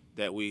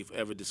that we've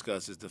ever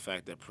discussed is the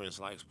fact that Prince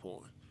likes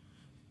porn.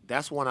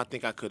 That's one I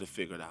think I could have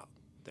figured out.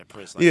 That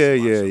Prince likes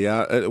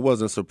Yeah. porn. It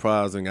wasn't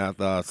surprising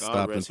after I stopped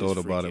and rest thought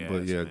his about it. freaky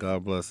But ass, yeah, man.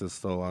 God bless his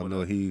soul. I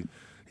know he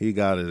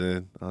got it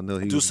in. I know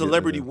he Do was getting it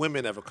celebrity in.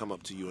 women ever come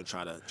up to you and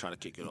try to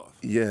kick it off?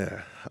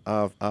 Yeah,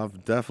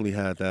 I've definitely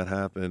had that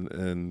happen,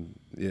 and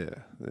yeah,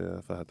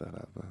 I've had that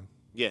happen.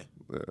 Yeah.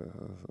 Yeah,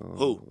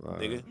 Who,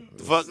 nigga?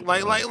 The fuck,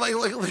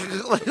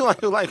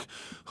 like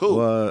who?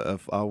 Well,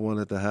 if I want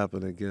it to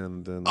happen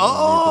again, then I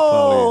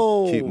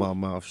Oh! need to probably keep my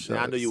mouth shut.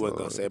 Yeah, I knew you weren't so,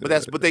 gonna say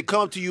it, but they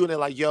come to you and they're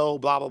like, "Yo,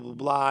 blah blah blah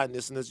blah," and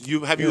this and this.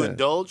 You Yeah.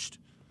 indulged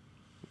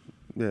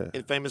yeah,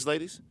 in famous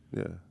ladies?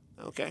 yeah.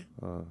 Okay.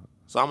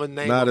 So I'm gonna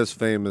name Not them. as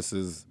famous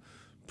as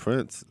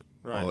Prince,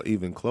 Right. or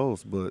even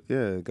close, but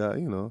yeah, got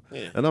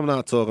Yeah. And I'm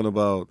not talking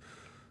about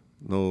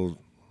no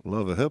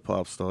love of hip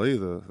hop star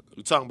either.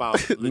 You're talking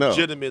about No.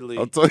 legitimately.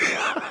 I'm talking.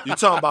 You're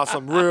talking about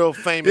some real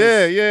famous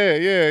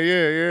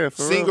yeah.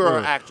 For singer real, or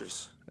real.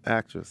 actress,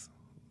 Actress.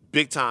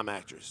 big time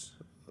actress.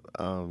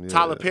 Yeah.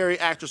 Tyler Perry,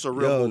 actress or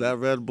real Yo, movie? that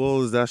Red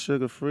Bull, is that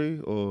sugar free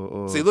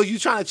or? See, look, you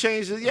trying to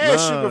change it? Yeah,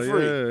 it's Nah, sugar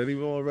free. Yeah, any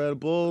more Red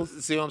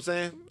Bulls? See what I'm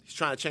saying? He's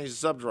trying to change the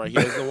subject right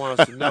here. He doesn't want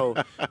us to know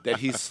that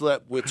he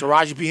slept with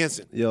Taraji P.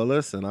 Henson. Yo,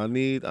 listen, I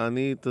need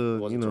to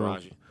Wasn't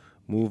Taraji.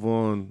 move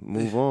on,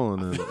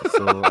 and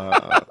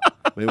so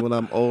maybe when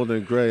I'm old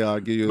and gray, I'll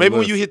give you. Maybe a when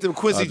list. you hit them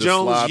Quincy I'll just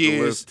Jones slide the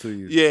years, list to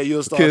you. yeah,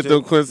 you'll start. Kid,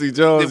 them Quincy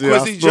Jones,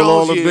 I spill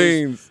all the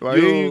beans. Like,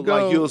 here you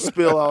go. Like you'll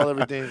spill all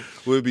everything.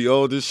 We'll be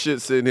old as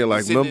shit sitting here.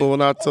 Like, Sitting remember there.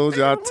 when I told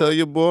you? I tell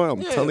you, boy,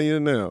 I'm Yeah. telling you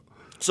now.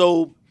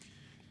 So,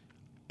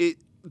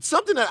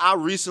 something that I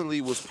recently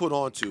was put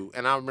onto,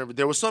 and I remember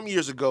there was some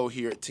years ago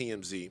here at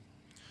TMZ,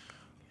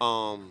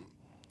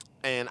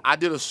 and I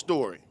did a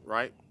story,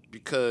 right?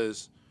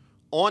 Because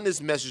on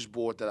this message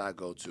board that I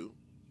go to,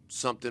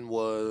 something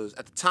was,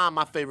 at the time,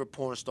 my favorite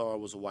porn star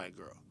was a white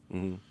girl.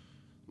 Mm-hmm.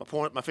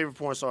 My favorite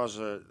porn stars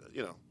are,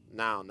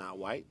 now not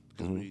white,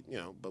 because we,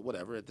 but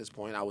whatever. At this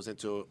point, I was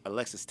into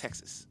Alexis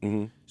Texas.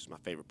 Mm-hmm. She's my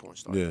favorite porn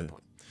star Yeah. at that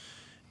point.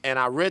 And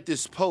I read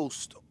this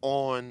post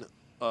on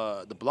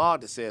the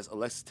blog that says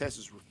Alexis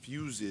Texas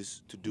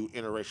refuses to do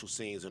interracial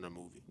scenes in her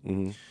movie.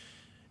 Mm-hmm.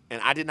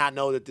 And I did not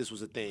know that this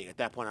was a thing. At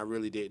that point, I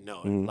really didn't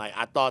know it. Mm-hmm. Like,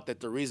 I thought that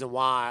the reason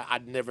why I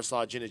never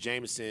saw Jenna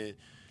Jameson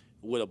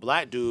with a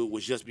black dude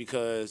was just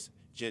because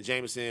Jenna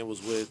Jameson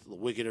was with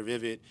Wicked or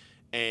Vivid,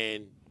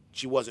 and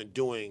she wasn't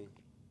doing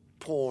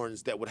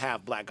porns that would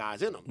have black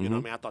guys in them. You know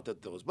what I mean? I thought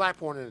that there was black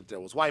porn and that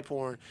there was white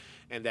porn,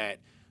 and that,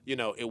 you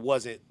know, it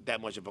wasn't that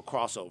much of a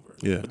crossover.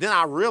 Yeah. But then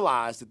I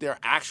realized that there are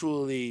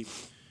actually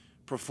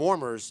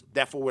performers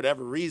that, for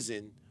whatever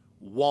reason,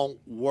 won't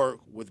work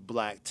with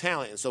black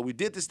talent. And so we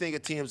did this thing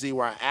at TMZ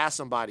where I asked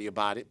somebody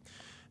about it,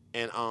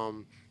 and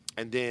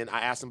then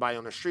I asked somebody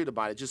on the street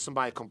about it, just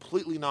somebody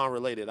completely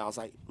non-related. I was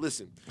like,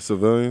 listen.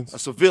 Civilians? A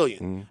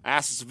civilian. I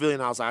asked a civilian,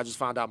 I was like, I just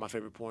found out my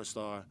favorite porn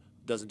star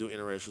doesn't do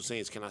interracial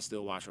scenes. Can I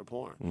still watch her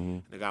porn?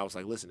 And the guy was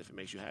like, listen, if it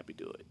makes you happy,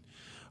 do it.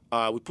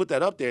 We put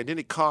that up there, and then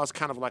it caused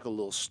kind of like a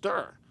little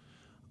stir,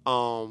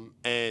 and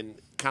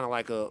kind of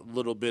like a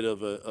little bit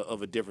of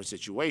a different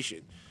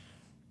situation.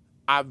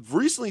 I've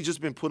recently just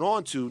been put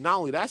on to not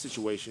only that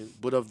situation,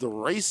 but of the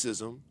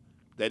racism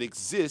that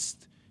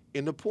exists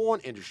in the porn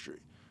industry.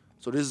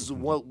 So this is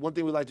one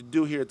thing we like to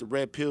do here at the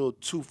Red Pill,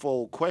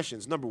 twofold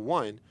questions. Number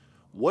one,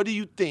 what do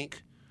you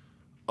think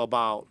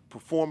about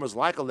performers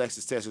like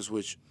Alexis Texas,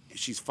 which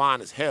she's fine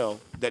as hell,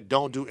 that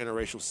don't do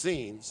interracial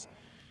scenes?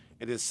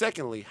 And then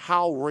secondly,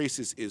 how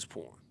racist is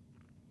porn?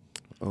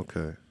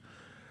 Okay.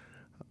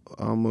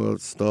 I'm gonna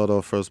start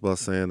off first by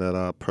saying that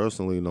I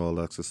personally know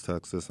Alexis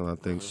Texas, and I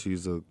think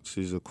she's a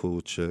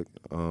cool chick.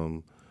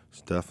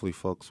 She definitely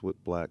fucks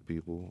with black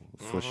people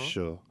for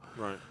sure.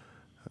 Right.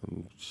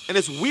 And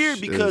it's weird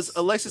because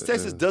Alexis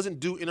Texas doesn't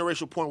do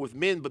interracial porn with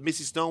men, but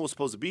Missy Stone was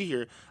supposed to be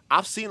here.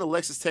 I've seen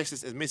Alexis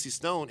Texas and Missy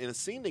Stone in a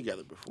scene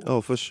together before.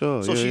 Oh, for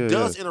sure. So she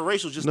does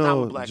interracial, just not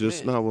with black men.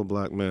 Just not with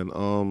black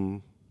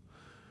men.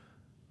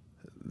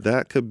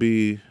 That could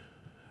be.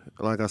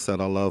 Like I said,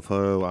 I love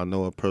her. I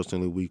know her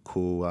personally. We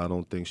cool. I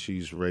don't think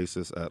she's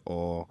racist at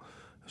all.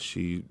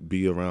 She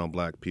be around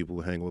black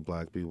people, hang with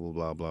black people,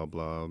 blah, blah,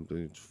 blah.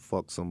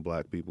 Fuck some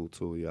black people,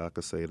 too. Yeah, I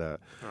could say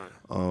that.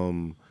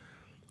 Right.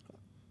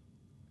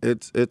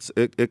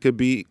 It could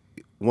be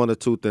one of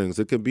two things.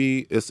 It could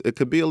be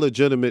a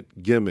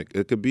legitimate gimmick.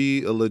 It could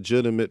be a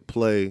legitimate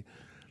play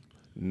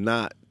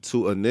not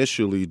to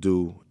initially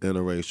do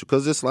interracial.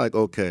 Because it's like,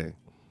 okay,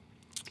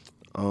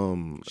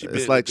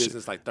 it's like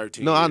business like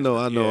 13 years. I know.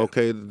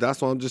 Okay, that's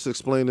why I'm just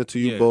explaining to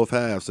you both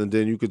halves, and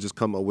then you could just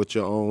come up with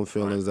your own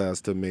feelings as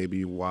to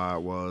maybe why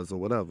it was or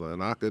whatever.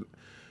 And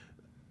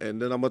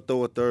then I'm gonna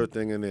throw a third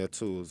thing in there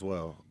too as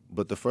well.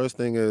 But the first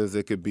thing is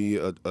it could be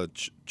a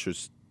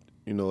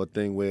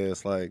thing where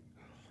it's like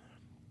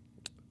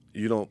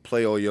you don't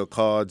play all your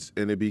cards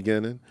in the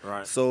beginning.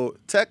 Right. So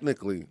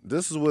technically,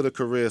 this is what a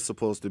career is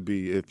supposed to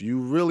be. If you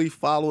really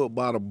follow it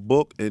by the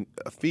book, and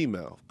a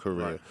female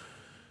career. Right.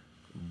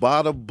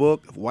 By the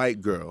book,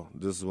 white girl.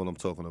 This is what I'm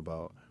talking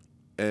about.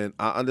 And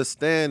I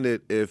understand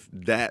it if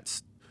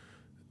that's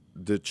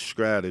the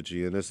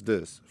strategy, and it's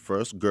this.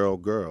 First, girl,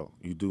 girl.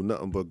 You do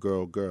nothing but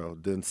girl, girl.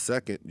 Then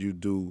second, you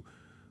do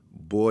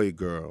boy,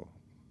 girl.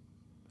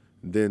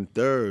 Then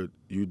third,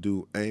 you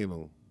do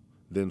anal.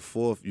 Then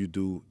fourth, you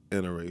do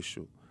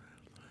interracial.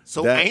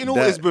 So anal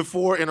is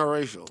before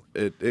interracial.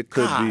 It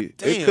could be.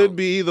 Damn. It could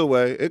be either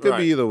way. It could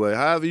be either way.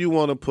 However you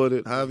want to put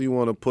it.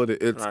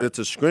 It's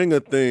a string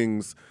of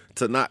things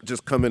to not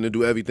just come in and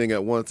do everything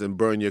at once and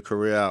burn your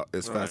career out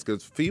as fast.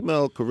 Because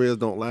female careers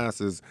don't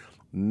last as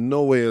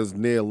nowhere as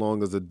near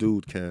long as a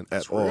dude can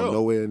at all.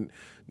 Nowhere,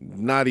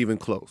 not even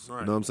close.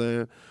 Right. You know what I'm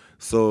saying?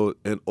 So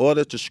in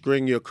order to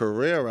string your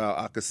career out,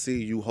 I could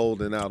see you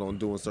holding out on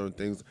doing certain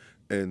things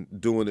and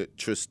doing it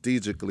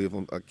strategically.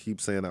 I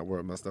keep saying that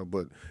word messed up,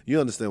 but you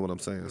understand what I'm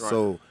saying. Right.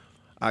 So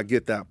I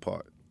get that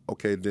part.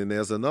 Okay, then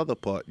there's another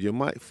part. You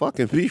might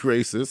fucking be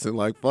racist and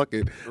like, fuck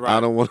it, I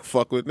don't want to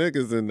fuck with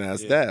niggas, and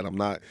that's that. I'm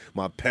not,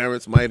 my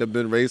parents might have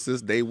been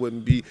racist.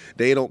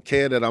 They don't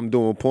care that I'm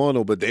doing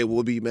porno, but they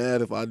will be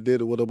mad if I did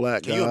it with a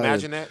black guy. Can you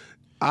imagine that?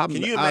 Can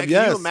you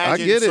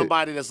imagine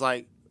somebody that's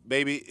like,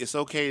 baby, it's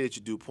okay that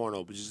you do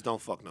porno, but just don't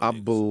fuck no niggas. I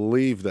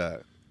believe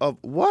that.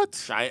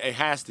 What? It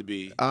has to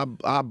be. I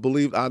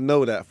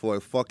know that for a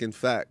fucking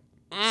fact.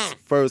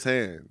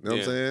 Firsthand. You know what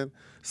I'm saying?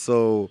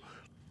 So,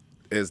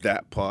 is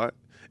that part.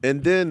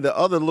 And then the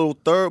other little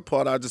third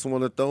part I just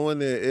want to throw in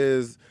there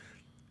is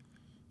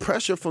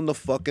pressure from the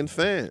fucking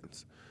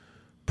fans.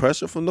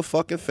 Pressure from the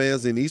fucking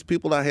fans and these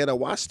people out here that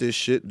watch this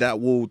shit that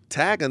will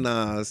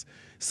antagonize,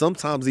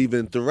 sometimes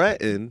even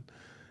threaten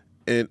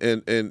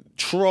and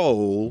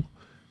troll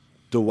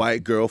the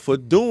white girl for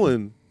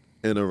doing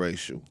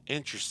interracial.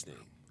 Interesting.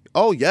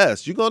 Oh,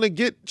 yes. You're going to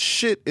get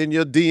shit in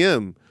your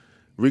DM,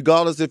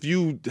 regardless if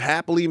you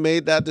happily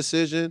made that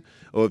decision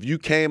or if you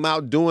came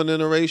out doing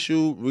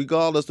interracial,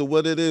 regardless of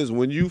what it is.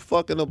 When you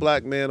fucking a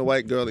black man, a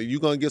white girl, you're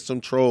going to get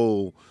some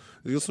trolling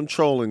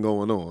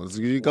going on.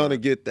 So you're going to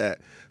get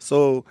that.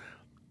 So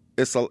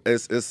it's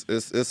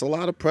a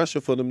lot of pressure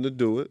for them to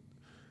do it.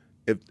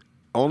 If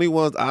only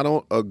ones I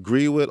don't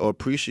agree with or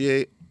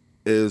appreciate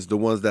is the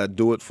ones that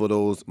do it for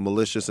those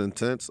malicious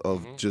intents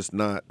of just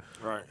not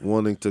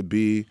wanting to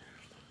be,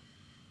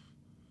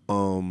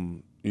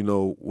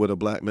 with a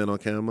black man on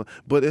camera.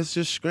 But it's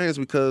just strange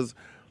because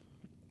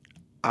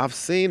I've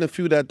seen a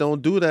few that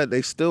don't do that.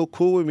 They still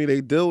cool with me.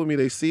 They deal with me.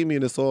 They see me,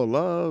 and it's all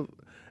love.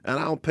 And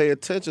I don't pay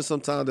attention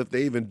sometimes if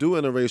they even do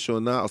interracial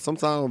or not. Or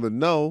sometimes I don't even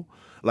know.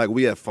 Like,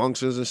 we have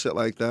functions and shit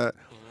like that.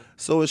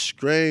 So it's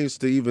strange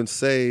to even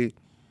say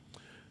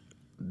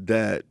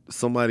that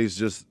somebody's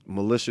just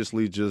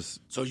maliciously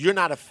just... So you're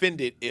not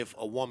offended if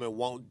a woman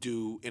won't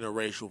do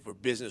interracial for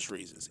business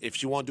reasons. If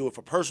she won't do it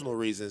for personal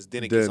reasons,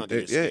 then it gets under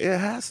your skin. It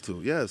has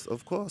to. Yes,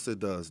 of course it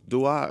does.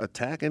 Do I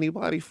attack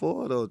anybody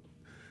for it or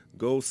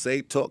go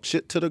talk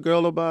shit to the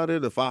girl about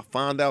it? If I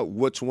find out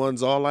which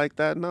ones are like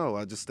that, no.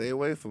 I just stay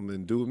away from it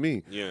and do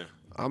me. Yeah.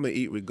 I'm going to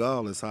eat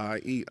regardless how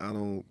I eat. I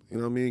don't,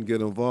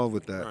 get involved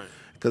with that.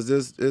 Because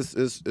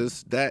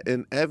it's that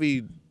in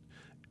every...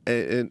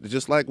 And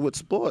just like with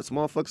sports,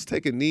 motherfuckers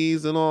taking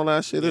knees and all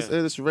that shit. Yeah.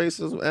 It's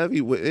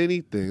racism with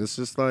anything. It's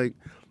just like,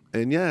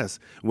 and yes,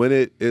 when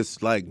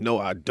it's like, no,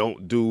 I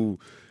don't do,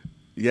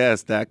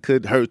 yes, that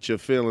could hurt your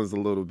feelings a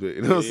little bit.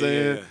 You know what I'm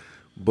saying?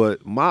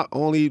 But my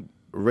only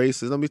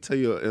racist, let me tell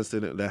you an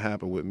incident that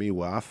happened with me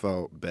where I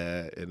felt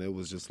bad, and it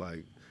was just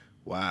like,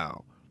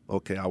 wow.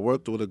 Okay, I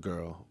worked with a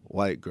girl,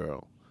 white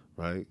girl,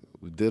 right?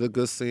 We did a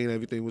good scene.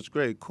 Everything was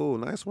great. Cool.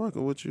 Nice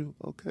working with you.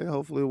 Okay,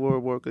 hopefully we'll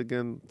work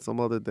again some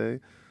other day.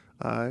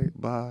 All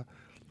right, bye.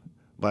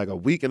 Like a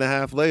week and a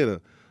half later,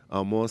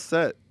 I'm on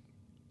set.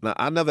 Now,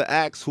 I never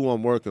ask who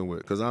I'm working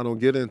with because I don't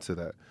get into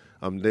that.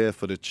 I'm there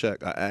for the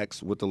check. I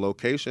ask what the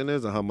location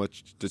is and how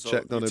much the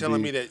check gonna be. So you're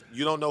telling me that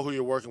you don't know who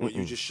you're working with.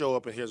 You just show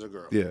up and here's a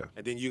girl. Yeah.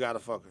 And then you got to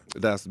fuck her.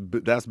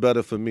 That's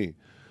better for me.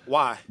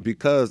 Why?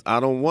 Because I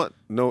don't want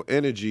no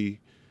energy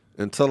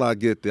until I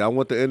get there. I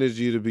want the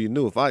energy to be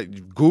new. If I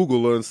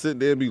Google her and sit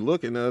there and be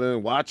looking at her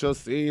and watch her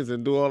scenes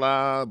and do all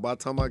that, by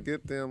the time I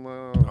get there, I'm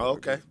like,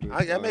 okay.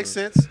 That makes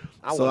sense.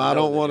 I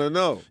don't want to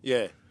know.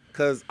 Yeah.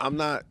 Because I'm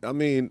not,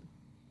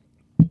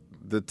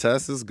 the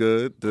test is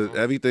good.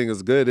 Everything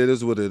is good. It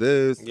is what it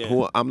is.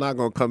 Yeah. I'm not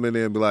going to come in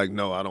there and be like,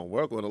 no, I don't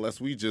work with her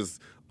unless we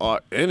just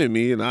are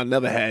enemy, and I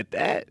never had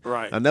that.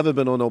 Right. I never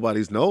been on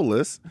nobody's no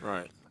list.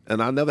 Right.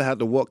 And I never had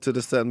to walk to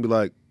the set and be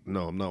like,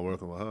 no, I'm not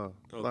working with her.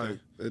 Okay. Like,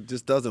 it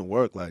just doesn't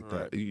work like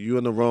that. You're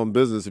in the wrong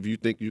business if you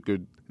think you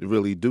could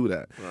really do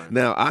that. Right.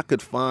 Now, I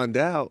could find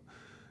out.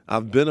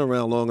 I've been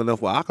around long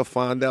enough where I could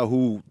find out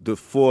who the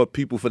 4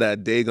 people for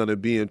that day going to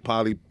be and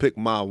probably pick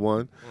my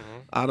one.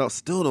 I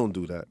still don't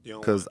do that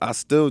because I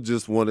still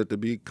just want it to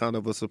be kind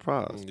of a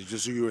surprise.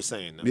 Just what you were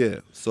saying. No?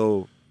 Yeah.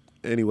 So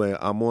anyway,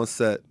 I'm on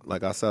set.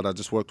 Like I said, I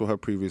just worked with her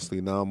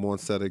previously. Now I'm on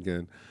set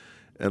again.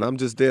 And I'm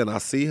just there and I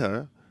see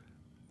her.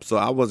 So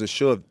I wasn't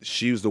sure if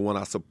she was the one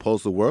I was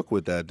supposed to work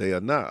with that day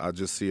or not. I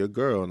just see a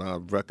girl, and I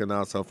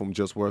recognize her from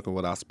just working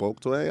with her. I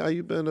spoke to her. Hey, how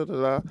you been?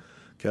 Da-da-da.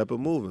 Kept it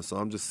moving. So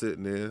I'm just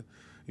sitting there,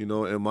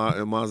 in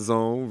my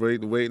zone,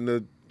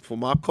 waiting for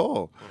my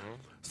call.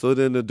 So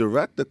then the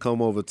director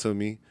come over to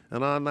me,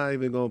 and I'm not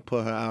even going to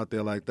put her out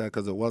there like that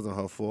because it wasn't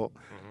her fault.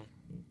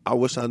 I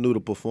wish I knew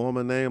the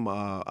performer name.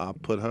 I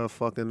put her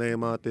fucking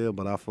name out there,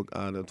 but I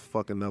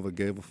fucking never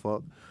gave a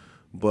fuck.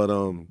 But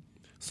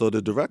so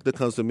the director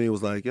comes to me and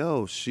was like,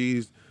 yo,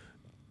 she's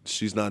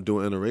not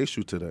doing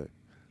interracial today.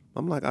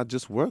 I'm like, I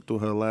just worked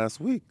with her last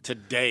week.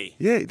 Today.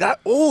 Yeah,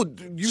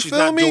 She's feel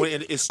not me? Doing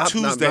it. It's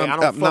Tuesday. I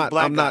don't fuck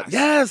black guys.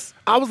 Yes.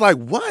 I was like,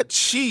 what?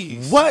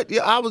 Jeez. What?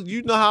 Yeah, I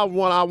how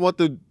I want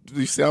to,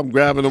 you see, I'm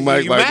grabbing the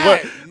mic You like,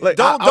 mad. what? Like,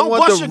 Don't I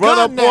want bust to your run gun,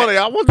 up on Nat. it.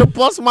 I want to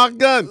bust my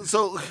gun.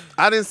 So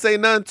I didn't say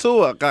nothing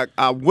to her.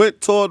 I went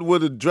toward where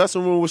the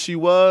dressing room where she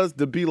was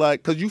to be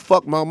like, because you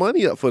fucked my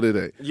money up for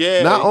today.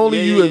 Yeah. Not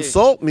only you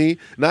insult me,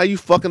 now you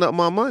fucking up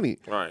my money.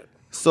 Right.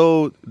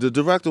 So the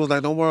director was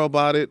like, don't worry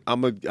about it.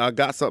 I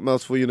got something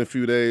else for you in a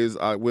few days.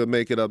 We'll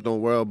make it up.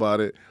 Don't worry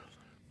about it.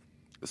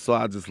 So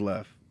I just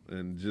left.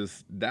 And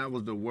that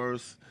was the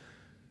worst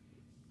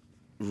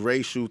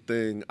racial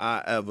thing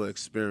I ever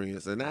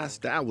experienced. And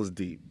that was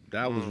deep.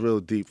 That was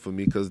real deep for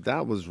me because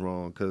that was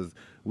wrong because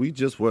we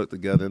just worked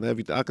together and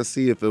everything. I could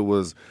see if it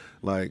was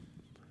like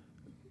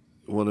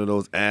one of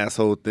those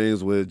asshole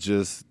things where it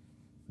just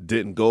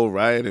didn't go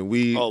right and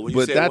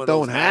but that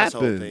don't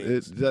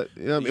happen.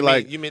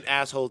 You mean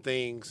asshole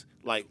things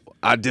like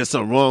I did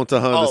something wrong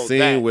to her in the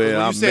scene where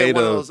I made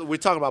her. We're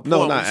talking about no,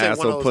 porn. not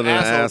asshole, putting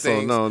an asshole.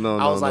 Things. No.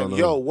 I was like,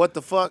 yo, what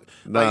the fuck?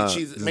 Nah,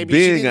 like maybe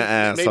being she an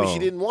asshole. Maybe she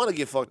didn't want to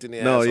get fucked in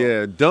the no, asshole.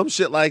 Yeah, dumb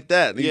shit like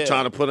that. You Yeah.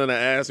 trying to put in an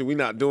ass and we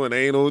not doing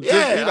anal. Yeah,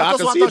 I can what I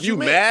see thought if you you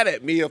meant. mad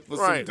at me for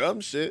Right. some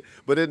dumb shit,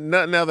 but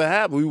nothing ever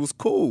happened. We was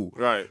cool.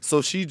 Right.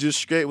 So she just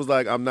straight was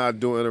like, I'm not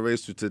doing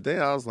interracial today.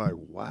 I was like,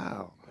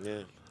 wow.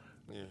 Yeah.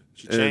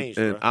 She changed,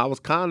 and bro. I was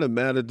kind of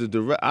mad at the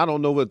director. I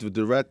don't know if the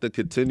director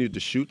continued to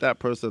shoot that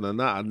person or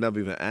not. I never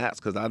even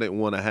asked because I didn't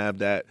want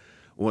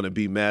to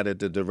be mad at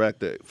the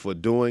director for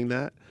doing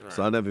that. Right.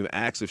 So I never even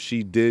asked if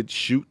she did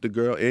shoot the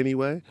girl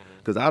anyway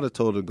because I'd have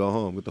told her to go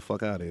home, get the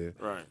fuck out of here.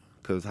 Right.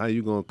 Because how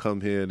you gonna come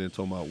here and then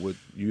talk about what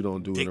you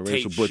don't do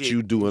Dictate interracial, but shit.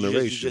 you do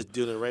interracial? You just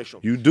do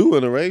interracial. You do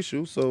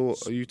interracial, so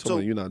you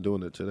told me you're not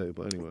doing it today.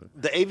 But anyway,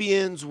 The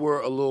AVNs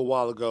were a little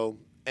while ago,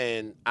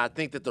 and I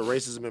think that the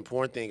racism and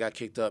porn thing got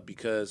kicked up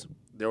because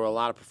there were a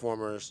lot of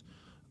performers,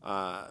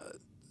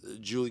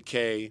 Julie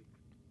Kay,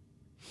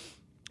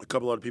 a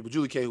couple other people.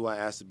 Julie Kay, who I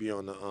asked to be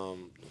on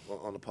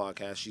the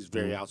podcast, she's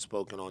very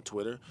outspoken on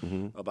Twitter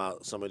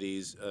about some of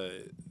these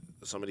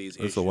issues.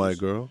 it's a white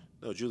girl.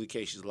 No, Julie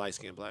Kay, she's a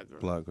light-skinned black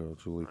girl. Black girl,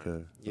 Julie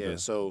Kay. Yeah, Okay.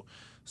 so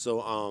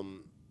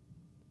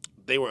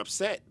they were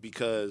upset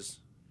because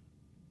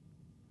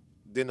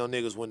then no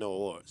niggas win no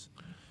awards.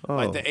 Oh.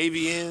 Like the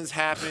AVNs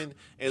happened,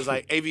 and it's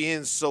like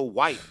AVNs so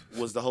white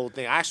was the whole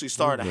thing. I actually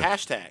started a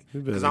hashtag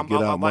because I'm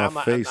an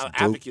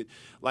advocate.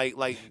 Like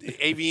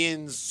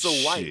AVNs so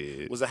white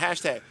Shit. was a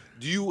hashtag.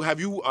 Have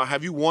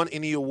you won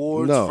any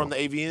awards No. from the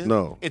AVNs?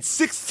 No. In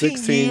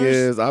 16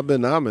 years, I've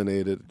been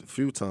nominated a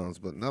few times,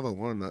 but never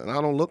won nothing.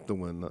 I don't look to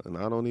win nothing.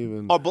 I don't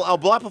even. Are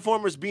black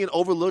performers being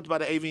overlooked by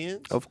the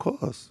AVNs? Of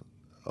course.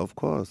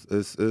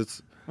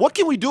 It's. What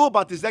can we do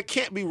about this? That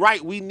can't be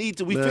right. We need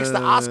to. We fix the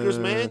Oscars,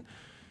 man.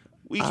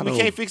 We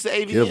can't fix the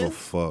AVNs. Give a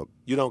fuck.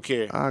 You don't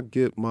care. I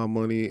get my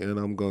money, and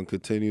I'm gonna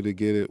continue to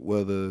get it,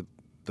 whether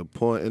the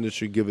porn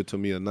industry give it to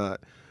me or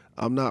not.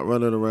 I'm not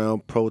running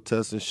around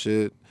protesting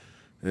shit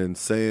and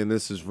saying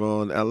this is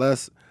wrong.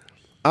 Unless,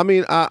 I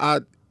mean,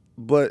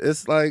 but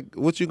it's like,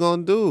 what you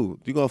gonna do?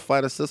 You gonna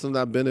fight a system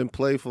that's been in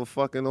play for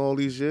fucking all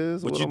these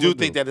years? But What you I'm do gonna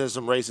think that there's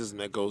some racism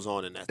that goes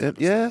on in that type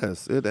of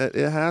stuff. Yes, it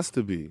has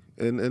to be,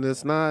 and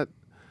it's not.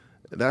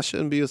 That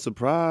shouldn't be a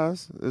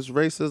surprise. It's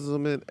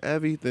racism in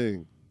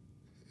everything.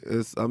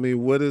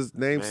 What is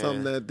name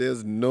something that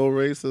there's no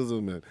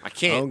racism in? I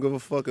can't. I don't give a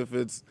fuck if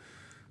it's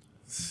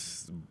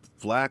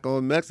black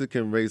on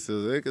Mexican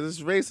racism.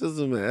 It's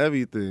racism in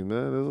everything,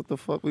 man. That's what the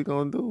fuck we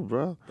gonna do,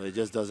 bro? But it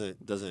just doesn't.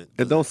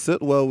 It don't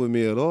sit well with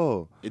me at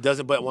all. It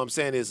doesn't. But what I'm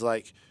saying is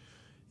like,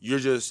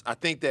 I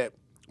think that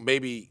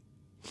maybe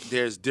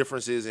there's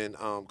differences in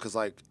because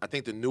like I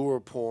think the newer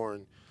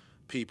porn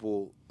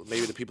people,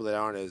 maybe the people that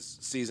aren't as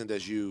seasoned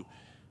as you,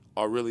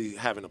 are really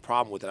having a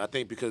problem with it. I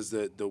think because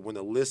when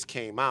the list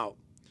came out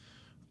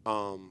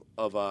of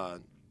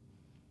the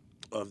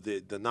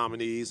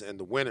nominees and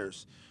the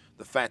winners,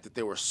 the fact that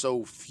there were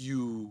so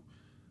few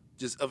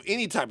just of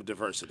any type of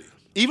diversity.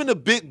 Even the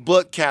big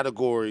butt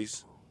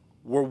categories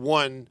were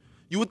won.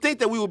 You would think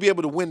that we would be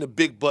able to win the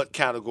big butt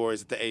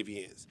categories at the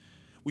AVNs.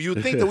 You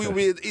would think that we would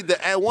be either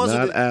at once.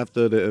 Not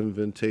after the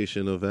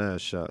inventation of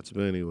ass shots,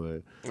 but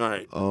anyway. All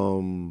right.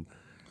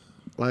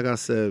 Like I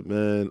said,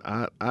 man,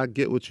 I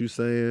get what you're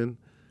saying,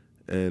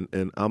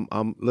 and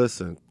I'm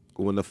listen.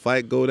 When the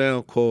fight go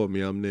down, call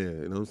me. I'm there.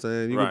 You know what I'm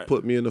saying? You can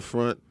put me in the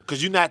front.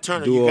 Because you're Nat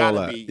Turnher. Do You all gotta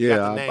that. be. You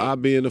got the name. I'll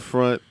be in the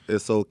front.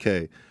 It's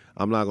okay.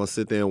 I'm not gonna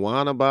sit there and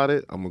whine about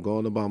it. I'm gonna go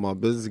on about my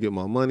business, get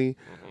my money.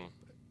 Mm-hmm.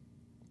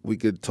 We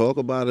could talk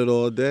about it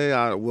all day.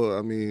 We've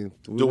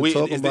been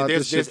talking about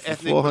this shit for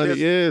 400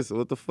 years.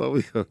 What the fuck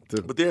we gonna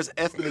do? But there's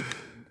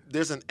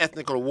an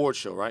ethnic award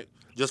show, right?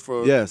 Just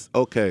for yes.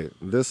 Okay.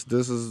 This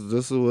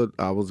is what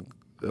I was.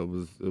 It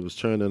was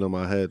churning in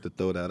my head to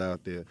throw that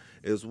out there.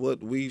 Is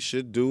what we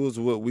should do. Is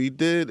what we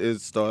did.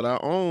 Is start our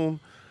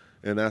own,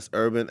 and that's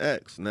Urban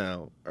X.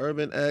 Now,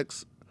 Urban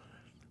X,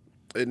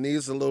 it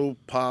needs a little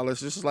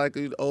polish, just like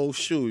an old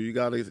shoe. You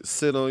gotta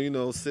sit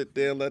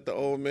there and let the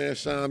old man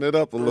shine it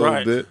up a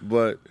little bit.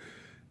 But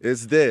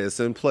it's there. It's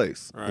in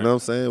place. Right. You know what I'm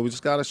saying? We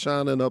just gotta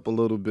shine it up a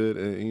little bit,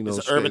 and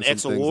It's the Urban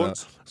X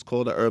Awards. It's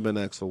called the Urban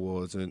X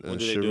Awards,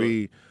 and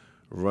Cherie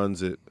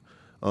runs it.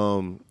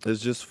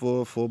 It's just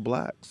for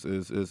blacks.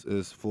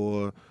 It's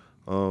for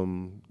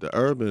the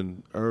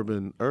urban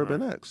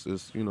X.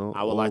 It's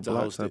I would like to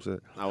host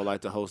it. I would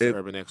like to host the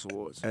Urban X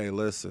Awards. Hey,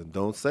 listen,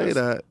 don't say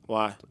that.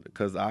 Why?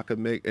 Because I could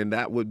and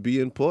that would be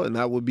important.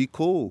 That would be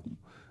cool.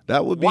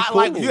 That would be cool.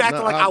 Like you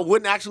acting like I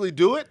wouldn't actually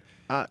do it?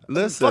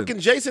 Listen, fucking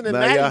Jason and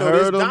Maddie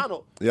know this.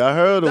 Donald. Yeah, I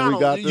heard him. Donald, we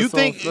got this. You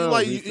think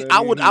I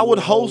would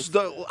host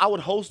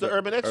the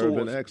Urban X Awards.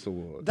 Urban X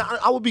Awards.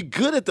 I would be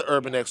good at the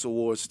Urban X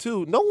Awards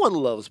too. No one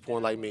loves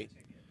porn like me.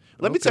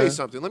 Let me tell you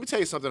something. Let me tell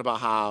you something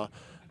about how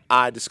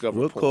I discovered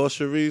porn. We'll call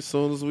Cherie as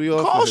soon as we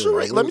offer. Call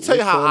Cherie. Let me tell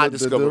you how I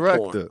discovered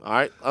porn. All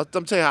right,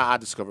 I'm tell you how I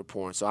discovered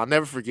porn. So I'll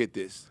never forget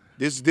this.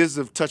 This is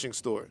a touching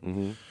story.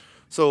 Mm-hmm.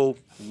 So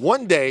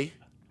one day,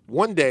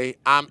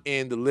 I'm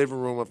in the living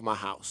room of my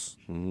house.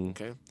 Mm-hmm.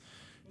 Okay.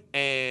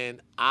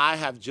 And I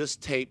have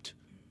just taped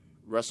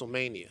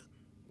WrestleMania.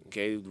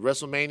 Okay,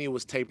 WrestleMania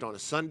was taped on a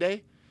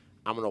Sunday.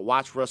 I'm gonna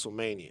watch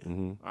WrestleMania.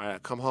 Mm-hmm. All right, I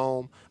come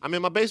home. I'm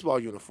in my baseball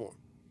uniform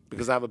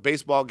because I have a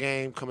baseball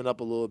game coming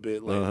up a little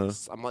bit later.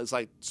 Uh-huh. It's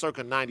like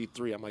circa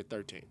 '93. I'm like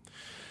 13,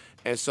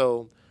 and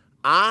so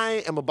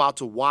I am about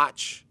to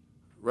watch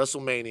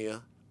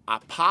WrestleMania. I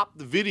pop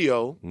the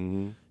video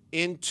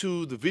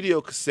into the video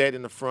cassette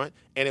in the front,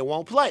 and it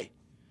won't play.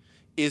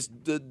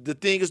 The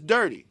thing is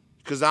dirty.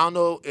 Because I don't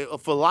know,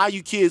 for a lot of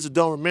you kids who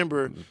don't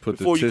remember,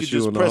 before you could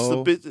just press the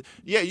bit.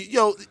 Yeah,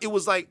 it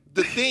was like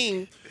the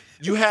thing,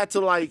 you had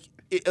to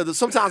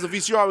sometimes the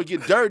VCR would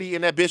get dirty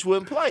and that bitch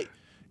wouldn't play.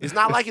 It's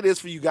not like it is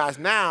for you guys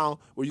now,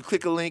 where you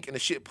click a link and the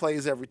shit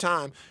plays every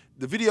time.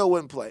 The video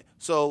wouldn't play.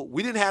 So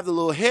we didn't have the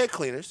little head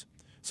cleaners.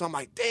 So I'm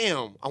like,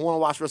 damn, I want to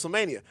watch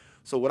WrestleMania.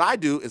 So what I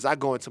do is I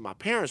go into my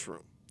parents'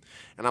 room.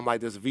 And I'm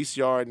like, there's a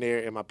VCR in there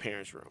in my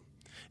parents' room.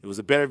 It was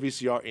a better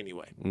VCR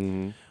anyway.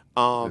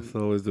 It's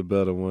always the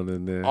better one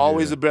in there.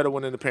 Always a better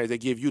one than the parents. They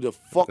give you the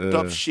fucked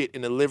up shit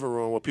in the living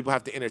room where people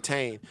have to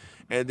entertain.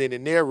 And then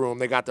in their room,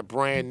 they got the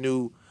brand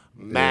new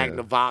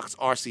Magnavox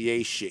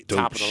RCA shit, Dope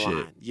top of the shit.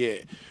 line. Yeah.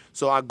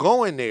 So I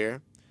go in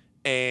there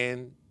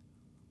and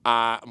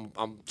I'm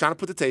trying to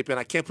put the tape in.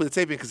 I can't put the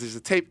tape in because there's a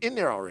tape in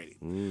there already.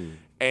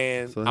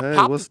 And So I hey,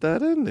 popped what's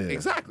that in there?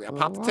 Exactly. I Well,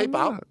 popped the why tape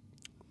out, not?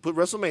 put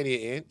WrestleMania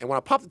in, and when I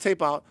popped the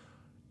tape out,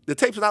 the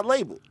tape's not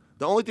labeled.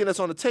 The only thing that's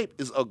on the tape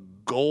is a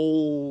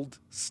gold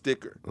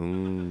sticker. So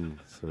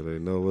they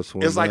know which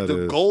one It's like that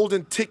the is.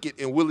 golden ticket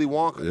in Willy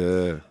Wonka.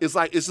 Yeah. It's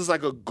just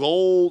like a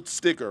gold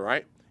sticker,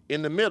 right?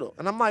 In the middle.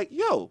 And I'm like,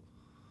 yo,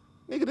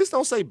 nigga, this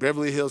don't say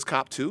Beverly Hills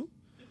Cop 2.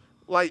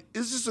 Like,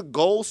 it's just a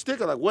gold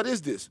sticker. Like, what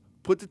is this?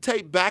 Put the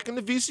tape back in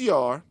the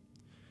VCR,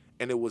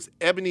 and it was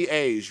Ebony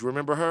Age. You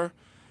remember her?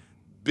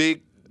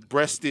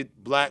 Big-breasted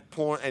black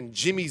porn, and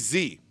Jimmy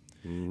Z.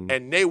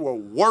 And they were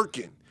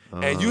working.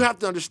 And you have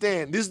to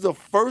understand, this is the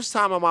first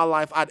time in my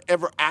life I'd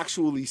ever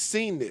actually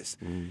seen this.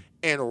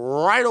 And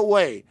right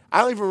away,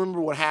 I don't even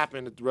remember what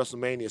happened at the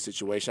WrestleMania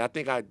situation. I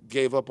think I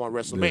gave up on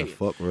WrestleMania. Yeah,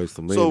 fuck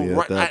WrestleMania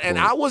So at that and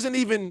point.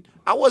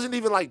 I wasn't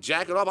even like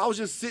jacking up. I was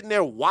just sitting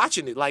there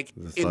watching it, like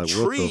It's like, what the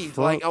intrigued.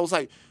 fuck? Like I was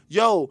like,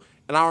 yo.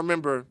 And I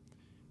remember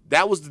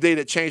that was the day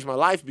that changed my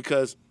life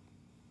because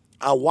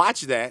I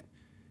watched that,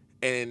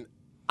 and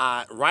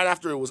right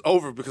after it was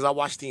over, because I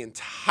watched the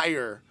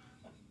entire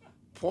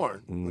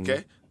porn,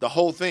 okay, the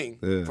whole thing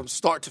from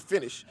start to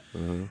finish.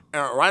 And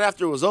right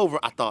after it was over,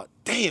 I thought,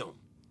 damn,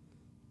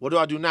 what do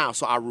I do now?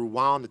 So I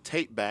rewound the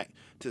tape back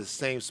to the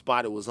same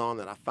spot it was on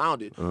that I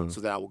found it, so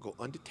that I would go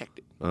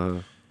undetected.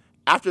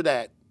 After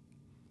that,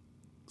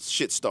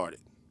 shit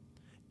started,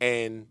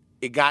 and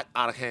it got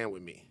out of hand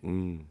with me.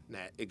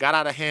 Nat. It got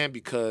out of hand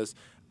because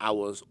I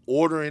was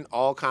ordering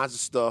all kinds of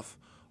stuff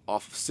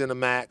off of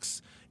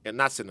Cinemax, and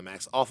not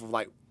Cinemax, off of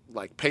like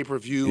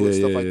pay-per-view and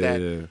stuff like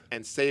that,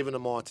 and saving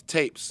them onto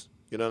tapes.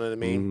 You know what I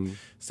mean?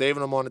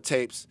 Saving them on the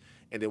tapes.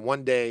 And then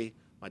one day,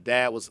 we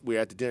were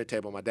at the dinner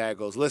table, and my dad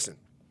goes, listen,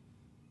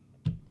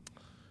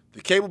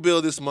 the cable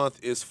bill this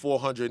month is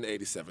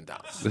 $487.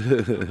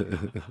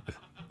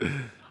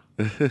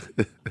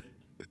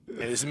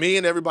 And it's me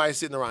and everybody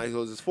sitting around. He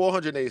goes, it's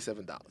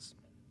 $487.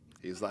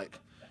 He's like,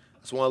 I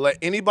just want to let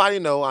anybody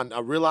know, I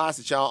realize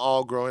that y'all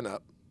all growing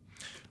up,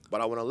 but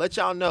I want to let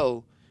y'all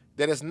know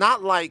that it's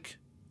not like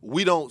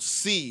we don't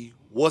see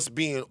what's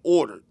being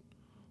ordered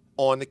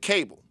on the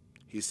cable.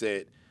 He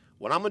said,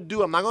 what I'm going to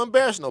do, I'm not going to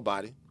embarrass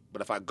nobody,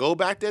 but if I go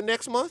back there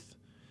next month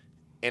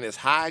and it's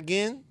high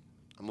again,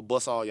 I'm going to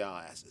bust all y'all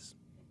asses.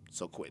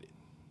 So quit it,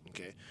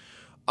 okay?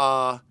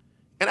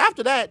 And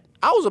after that,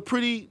 I was a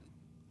pretty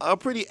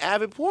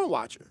avid porn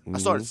watcher. I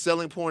started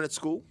selling porn at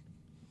school.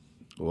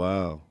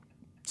 Wow.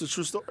 It's a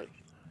true story.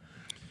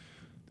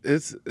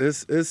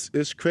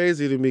 It's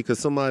crazy to me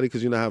because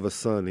you know I have a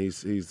son.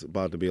 He's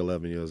about to be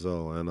 11 years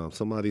old, and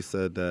somebody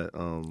said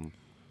that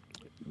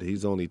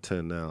he's only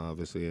 10 now,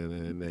 obviously,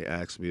 and they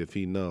asked me if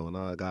he know, and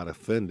I got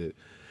offended.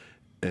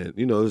 And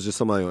it was just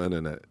somebody on the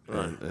internet,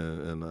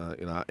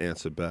 and I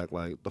answered back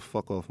like, "The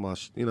fuck off my,"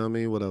 you know what I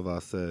mean? Whatever I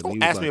said.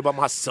 Don't ask me about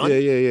my son.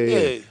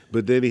 Yeah.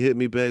 But then he hit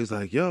me back. He's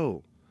like,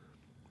 "Yo,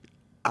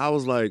 I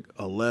was like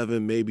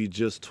 11, maybe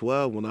just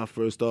 12 when I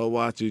first started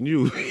watching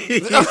you." He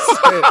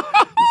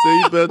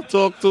said, you better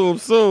talk to him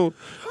soon.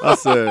 I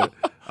said,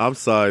 I'm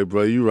sorry,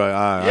 bro. You right.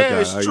 All right, Yeah,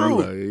 it's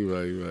true. You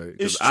right.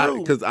 It's true.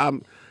 Because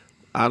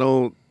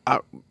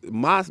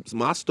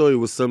my story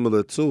was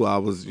similar too. I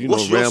was,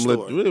 What's your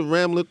story? really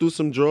rambling through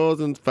some drawers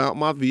and found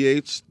my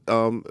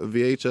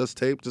VHS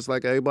tape just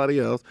like everybody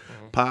else.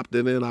 Popped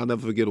it in. I'll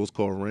never forget. It was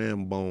called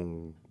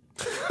Rambone.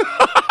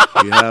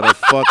 He had a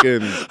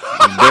fucking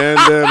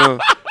bandana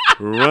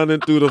running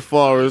through the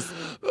forest.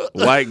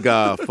 White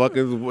guy,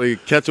 fucking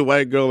catch a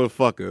white girl and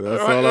fuck her.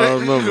 That's all I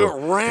remember.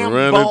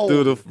 Running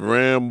through the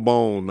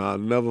Rambone. I'll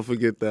never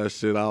forget that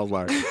shit. I was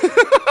like,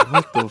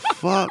 what the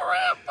fuck?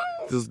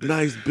 This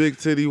nice big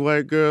titty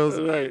white girls.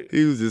 Right.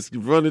 He was just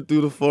running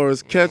through the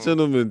forest, catching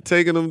them and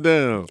taking them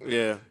down.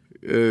 Yeah.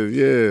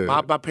 Yeah.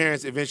 My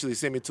parents eventually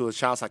sent me to a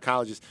child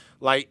psychologist.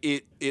 Like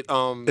it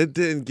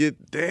didn't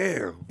get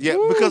damn. Yeah,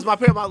 Woo. because my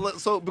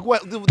parents. So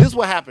this is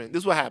what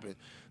happened.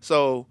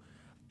 So,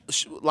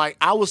 like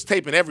I was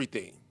taping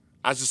everything.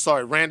 I just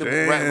started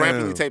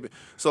randomly taping.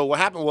 So what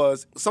happened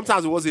was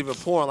sometimes it wasn't even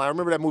porn. Like I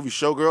remember that movie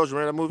Showgirls. You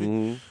remember that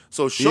movie?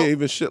 So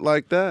Even shit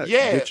like that.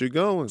 Yeah. Get you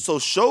going. So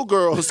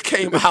Showgirls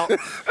came out.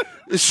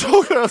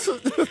 Showgirls.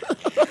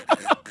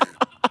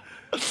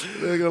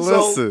 Nigga,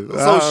 listen.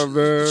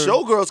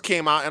 Showgirls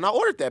came out, and I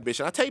ordered that bitch,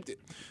 and I taped it.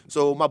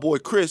 So my boy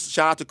Chris,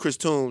 shout out to Chris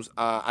Toombs.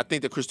 I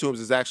think that Chris Toombs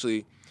is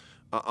actually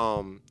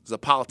is a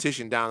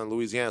politician down in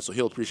Louisiana, so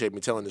he'll appreciate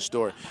me telling this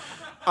story.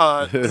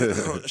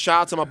 Shout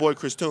out to my boy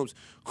Chris Toombs.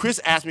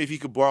 Chris asked me if he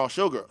could borrow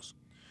Showgirls,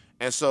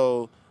 And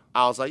so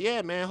I was like,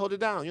 yeah, man, hold it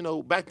down. You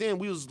know, back then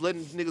we was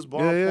letting niggas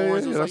borrow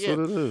porns. It was that's like,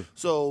 what it is.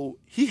 So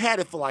he had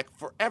it for like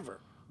forever.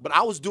 But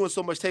I was doing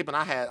so much taping.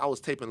 I was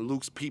taping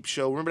Luke's Peep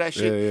Show. Remember that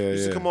shit?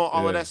 Used to come on,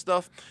 all of that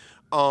stuff.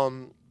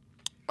 And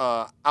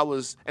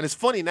it's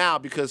funny now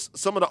because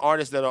some of the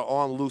artists that are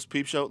on Luke's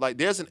Peep Show, like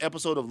there's an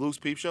episode of Luke's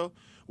Peep Show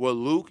where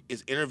Luke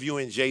is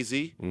interviewing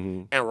Jay-Z,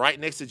 and right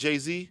next to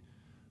Jay-Z,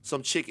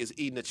 some chick is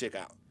eating a chick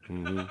out.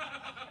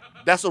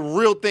 That's a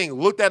real thing.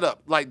 Look that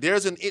up. Like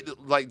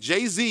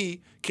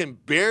Jay-Z can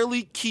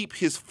barely keep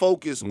his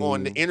focus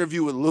on the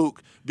interview with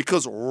Luke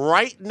because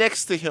right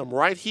next to him,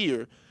 right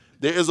here,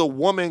 there is a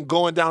woman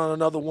going down on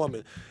another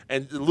woman.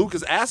 And Luke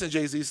is asking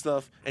Jay-Z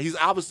stuff, and he's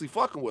obviously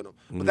fucking with him.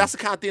 But that's the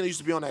kind of thing that used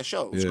to be on that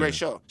show. It's a great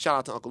show. Shout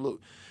out to Uncle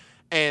Luke.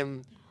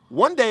 And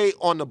one day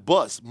on the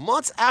bus,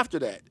 months after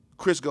that,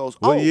 Chris goes,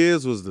 What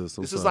years was this?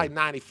 This is like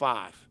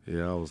 95.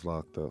 Yeah, I was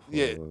locked up.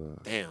 Yeah.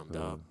 Damn,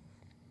 dog.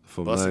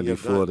 From Busting your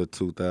 94 gun. to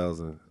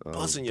 2000.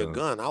 Busting your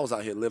gun. I was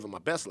out here living my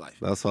best life.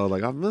 That's all.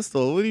 Like, I missed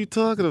all. What are you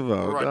talking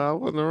about? Right. I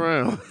wasn't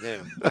around.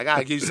 Damn. I got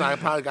to give you some. I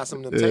probably got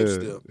some of them tapes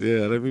still.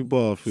 Yeah, let me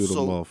borrow a few of them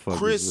So motherfuckers.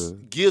 Chris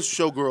man. gives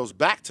Showgirls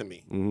back to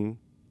me,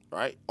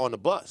 right, on the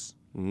bus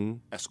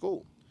at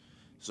school.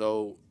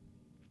 So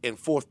in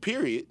fourth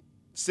period,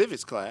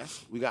 civics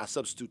class, we got a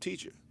substitute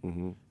teacher.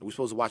 And we're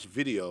supposed to watch a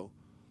video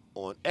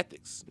on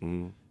ethics.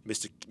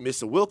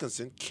 Mr.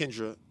 Wilkinson,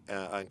 Kendra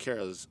and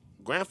Kara's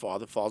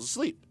grandfather, falls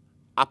asleep.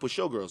 I put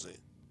Showgirls in.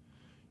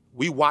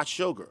 We watch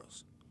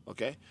Showgirls,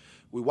 okay?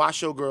 We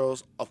watch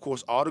Showgirls. Of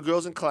course, all the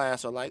girls in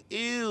class are like,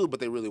 ew, but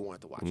they really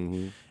wanted to watch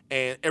it.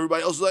 And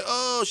everybody else is like,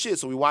 oh, shit.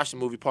 So we watched the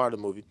movie, part of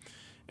the movie.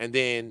 And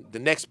then the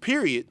next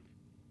period,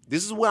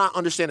 this is when I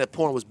understand that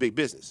porn was big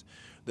business.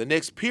 The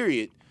next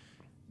period,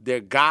 there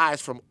are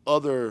guys from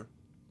other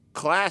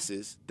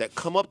classes that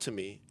come up to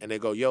me and they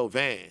go, yo,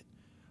 Van,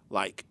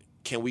 like,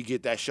 can we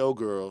get that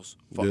Showgirls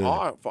for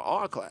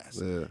our class?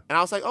 Yeah. And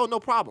I was like, oh, no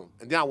problem.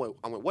 And then I went,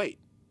 wait,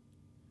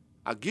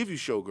 I'll give you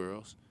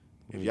Showgirls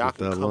if y'all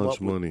can come up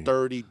with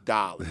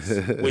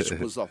 $30, which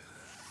was a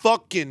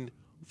fucking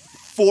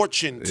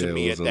fortune to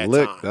me at that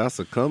time. That's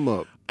a come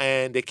up.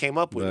 And they came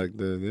up with Back it.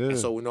 then, yeah. And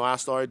so, you know what I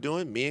started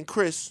doing? Me and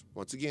Chris,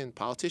 once again,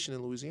 politician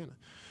in Louisiana,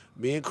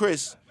 me and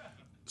Chris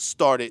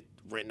started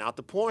renting out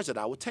the porns that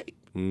I would tape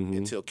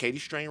until Katie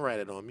Strain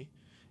ratted on me.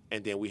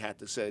 And then we had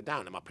to set it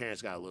down. And my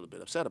parents got a little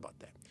bit upset about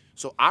that.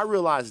 So I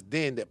realized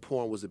then that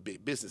porn was a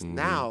big business.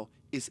 Now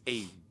it's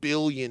 $1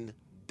 billion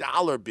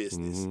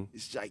business.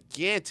 It's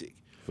gigantic.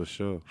 For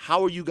sure.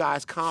 How are you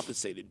guys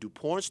compensated? Do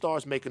porn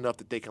stars make enough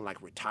that they can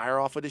like retire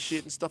off of this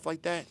shit and stuff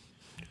like that?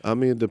 I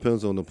mean, it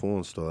depends on the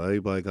porn star.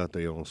 Everybody got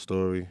their own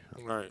story.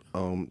 Right.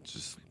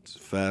 Just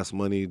fast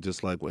money,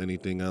 just like with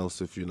anything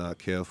else. If you're not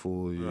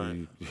careful,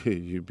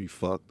 you'd be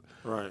fucked.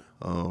 Right.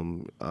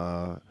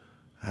 I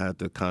had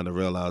to kind of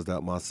realize that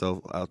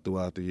myself out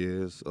throughout the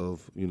years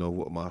of, you know,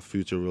 what my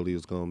future really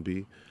is going to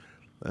be,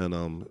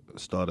 and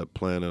started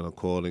planning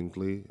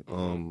accordingly.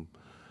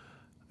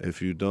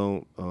 If you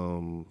don't,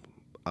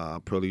 I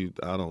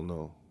don't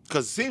know.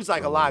 Because it seems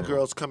like a lot of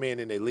girls come in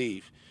and they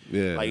leave.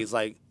 Yeah. Like it's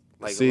like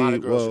a lot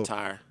of girls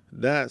retire.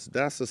 That's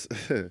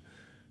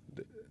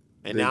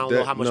And now I don't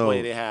know how much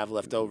money they have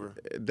left over.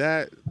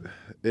 That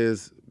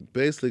is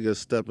basically a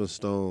stepping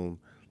stone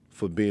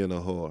for being a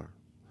whore.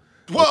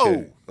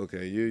 Whoa!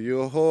 Okay.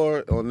 You're a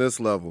whore on this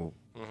level.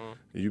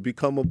 You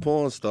become a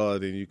porn star,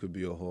 then you could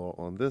be a whore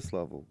on this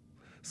level.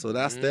 So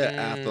that's their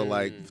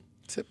afterlife,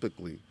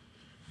 typically.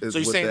 So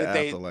you're saying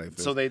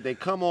that they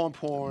come on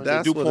porn,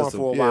 that's they do porn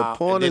for a while.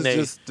 Porn and then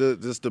is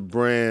just the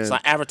brand. It's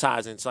like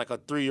advertising. It's like a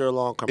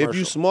 3-year-long commercial. If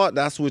you smart,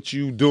 that's what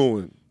you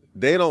doing.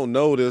 They don't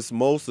know this.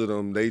 Most of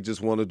them, they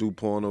just want to do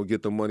porno,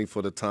 get the money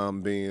for the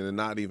time being, and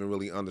not even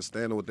really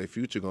understanding what their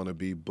future going to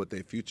be. But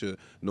their future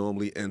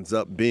normally ends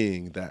up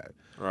being that.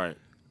 Right.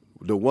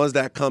 The ones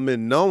that come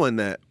in knowing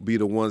that be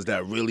the ones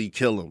that really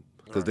kill them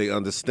because they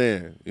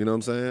understand. You know what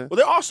I'm saying? Well,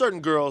 there are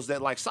certain girls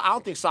that like. I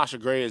don't think Sasha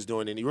Grey is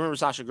doing any. You remember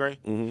Sasha Grey?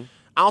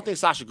 I don't think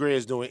Sasha Grey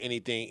is doing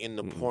anything in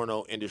the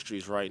porno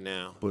industries right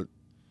now. But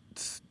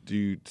do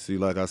you see,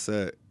 like I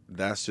said,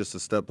 that's just a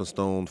stepping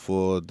stone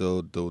for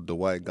the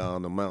white guy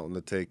on the mountain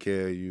to take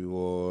care of you,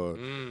 or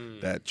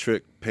that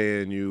trick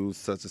paying you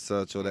such and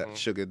such, or that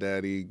sugar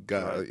daddy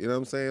guy. Right. You know what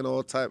I'm saying?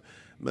 All type,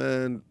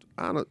 man.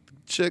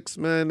 Chicks,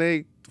 man.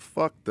 They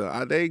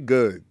they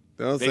good.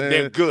 You know what I'm saying?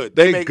 They're good.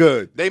 They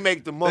good. They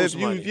make the most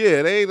money.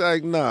 Yeah, they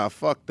like, nah,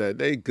 fuck that.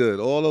 They good.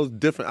 All those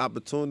different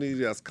opportunities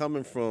that's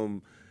coming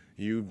from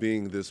you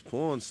being this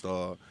porn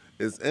star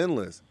is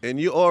endless. And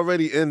you're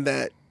already in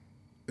that.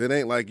 It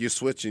ain't like you're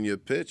switching your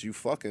pitch. You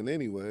fucking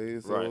anyway.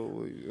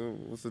 So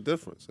what's the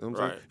difference? You know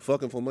what I'm saying?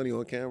 Fucking for money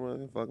on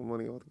camera, fucking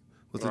money on.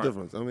 What's the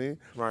difference? I mean,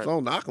 so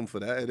don't knock them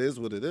for that. It is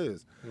what it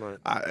is. Right.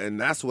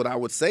 And that's what I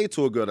would say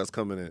to a girl that's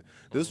coming in.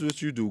 This is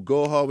what you do.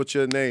 Go hard with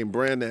your name.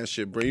 Brand that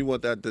shit. You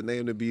want the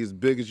name to be as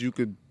big as you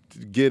could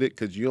get it,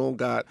 because you don't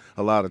got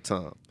a lot of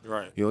time.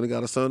 Right. You only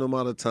got a certain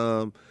amount of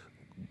time.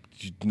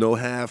 You know,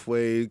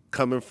 halfway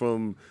coming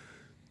from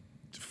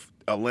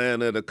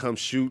Atlanta to come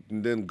shoot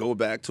and then go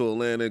back to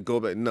Atlanta and go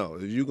back. No,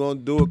 if you're gonna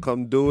do it,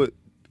 come do it.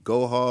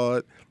 Go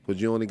hard, but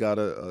you only got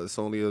it's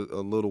only a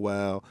little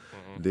while.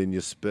 Then you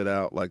spit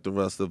out like the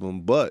rest of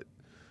them. But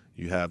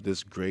you have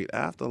this great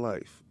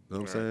afterlife. You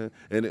know what I'm saying?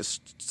 And it's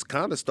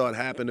kind of start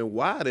happening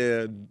while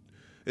they're.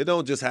 It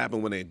don't just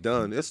happen when they're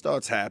done. It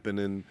starts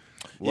happening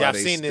while I've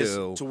they seen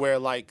still. this to where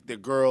like the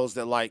girls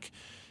that like,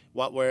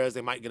 whereas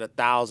they might get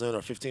 1,000 or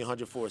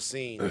 1,500 for a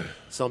scene,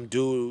 some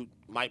dude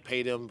might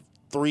pay them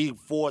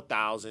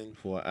 3,000-4,000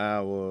 for an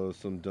hour or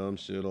some dumb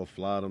shit, or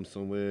fly them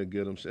somewhere,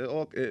 get them shit.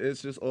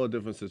 It's just all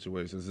different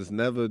situations. It's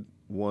never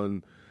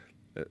one.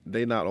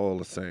 They not all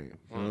the same.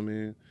 You know what I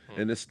mean?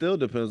 And it still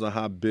depends on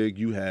how big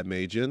you had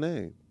made your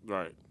name.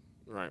 Right.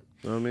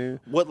 You know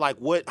what I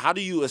mean? How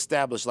do you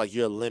establish like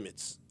your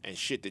limits and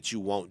shit that you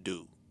won't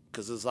do?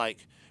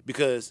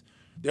 Because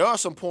there are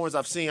some porns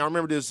I've seen. I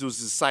remember this was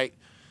this site,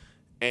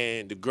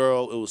 and the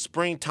girl, it was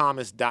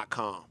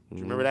springthomas.com. Do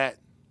you remember that?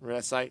 Remember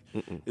that site?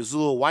 It was a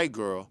little white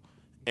girl,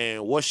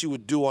 and what she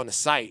would do on the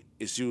site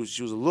is she was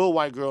a little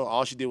white girl.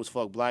 All she did was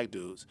fuck black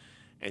dudes,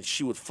 and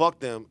she would fuck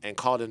them and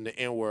call them the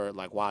N-word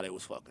like while they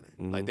was fucking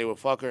her. Like they would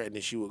fuck her, and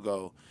then she would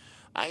go,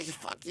 "I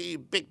fuck you,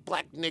 big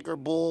black nigger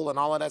bull," and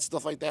all of that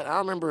stuff like that. I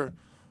remember,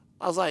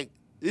 I was like,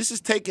 this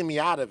is taking me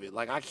out of it.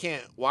 Like I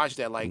can't watch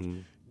that. Like,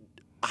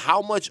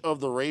 how much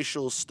of the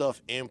racial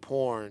stuff in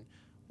porn?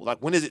 Like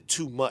when is it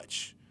too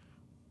much?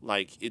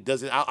 Like it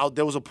doesn't.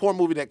 There was a porn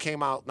movie that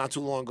came out not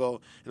too long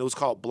ago, and it was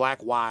called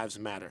Black Wives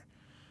Matter,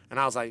 and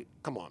I was like,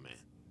 come on, man.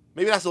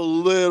 Maybe that's a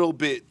little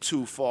bit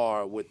too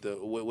far with the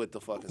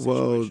fucking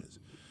situations.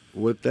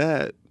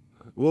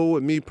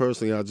 With me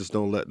personally, I just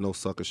don't let no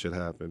sucker shit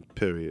happen.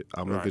 Period.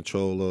 I'm in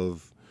control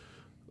of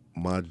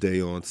my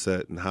day on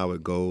set and how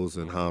it goes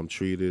and how I'm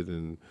treated,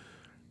 and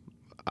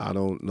I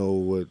don't know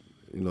what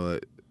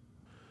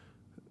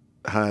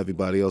how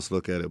everybody else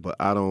look at it, but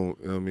I don't.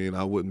 I mean,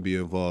 I wouldn't be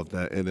involved in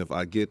that. And if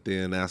I get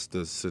there and that's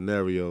the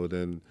scenario,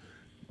 then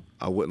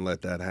I wouldn't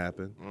let that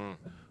happen.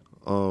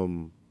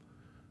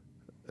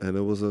 And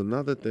it was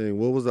another thing.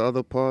 What was the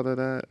other part of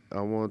that?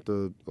 I want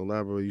to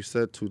elaborate. You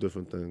said two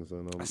different things.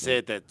 I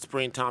said that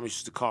Spring Thomas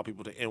used to call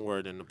people the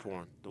N-word in the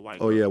porn, the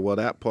white Oh, girl. yeah. Well,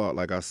 that part,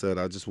 like I said,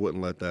 I just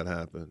wouldn't let that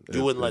happen.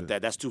 You wouldn't let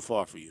that. That's too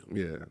far for you.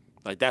 Yeah.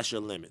 Like, that's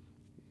your limit.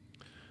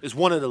 It's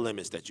one of the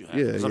limits that you have.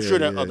 Yeah, 'Cause I'm sure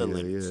there are other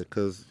limits. Yeah,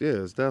 because,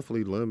 it's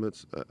definitely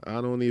limits.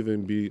 I don't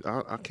even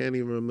I can't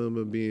even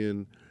remember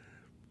being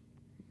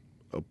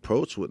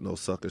approached with no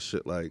sucker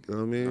shit like, you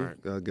know what I mean?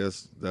 Right. I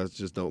guess that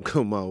just don't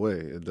come my way.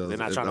 It doesn't. They're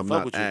not trying to I'm fuck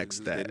not with you.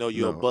 asked that. They know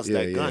you'll bust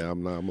that gun. Yeah,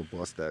 I'm gonna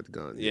bust that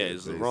gun. Yeah,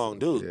 it's the wrong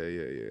dude.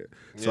 Yeah.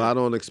 So I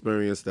don't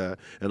experience that.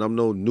 And I'm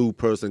no new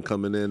person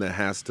coming in that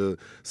has to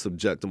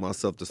subject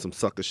myself to some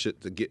sucker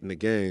shit to get in the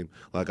game.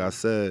 Like I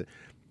said,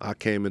 I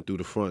came in through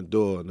the front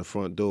door, and the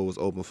front door was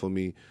open for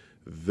me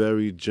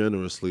very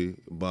generously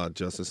by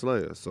Justin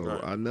Slayer. So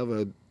I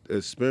never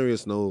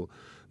experienced no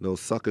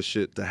sucker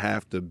shit to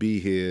have to be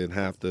here and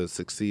have to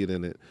succeed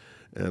in it.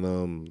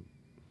 And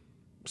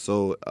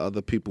so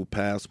other people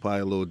pass probably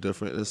a little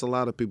different. There's a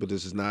lot of people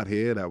that's just not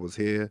here that was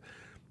here.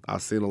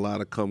 I've seen a lot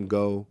of come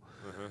go.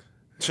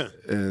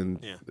 And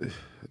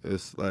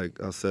it's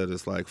like I said,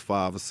 it's like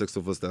 5 or 6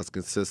 of us that's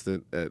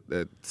consistent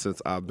at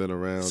since I've been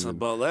around. Some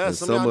and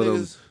some of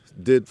them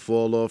did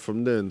fall off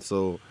from then.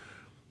 So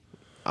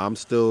I'm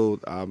still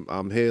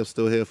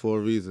here for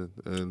a reason.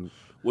 And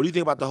what do you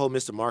think about the whole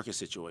Mr. Marcus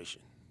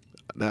situation?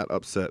 That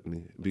upset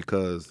me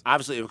because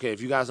obviously, okay,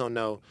 if you guys don't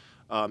know,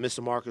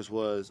 Mr. Marcus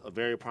was a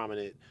very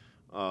prominent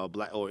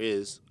black, or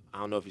is, I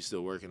don't know if he's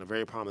still working, a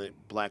very prominent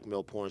black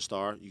male porn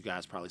star. You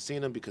guys probably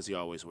seen him because he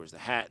always wears the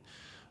hat.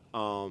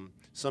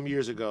 Some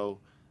years ago,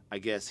 I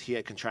guess he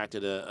had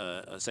contracted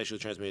a sexually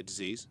transmitted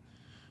disease,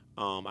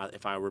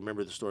 if I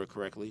remember the story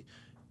correctly.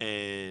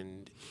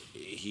 And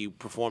he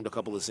performed a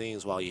couple of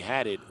scenes while he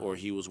had it, or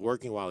he was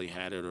working while he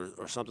had it,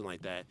 or something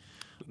like that.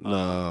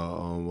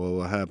 Well,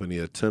 what happened? He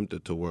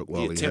attempted to work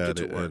while he had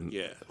it and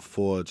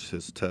forged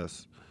his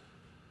test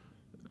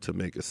to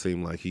make it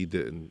seem like he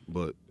didn't,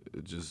 but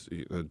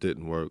it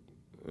didn't work,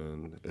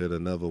 and it'll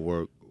never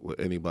work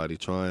with anybody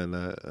trying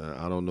that.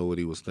 I don't know what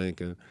he was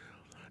thinking.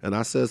 And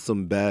I said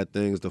some bad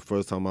things the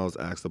first time I was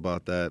asked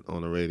about that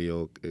on the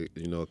radio. It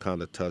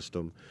kind of touched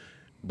him.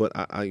 But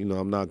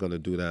I'm not gonna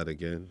do that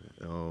again.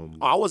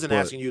 I wasn't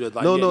asking you to.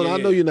 Like, I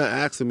know you're not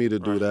asking me to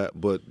do that,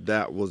 but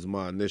that was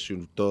my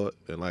initial thought,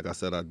 and like I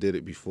said, I did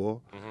it before,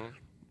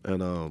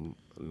 and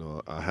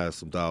I had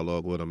some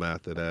dialogue with him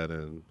after that,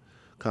 and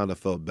kind of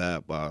felt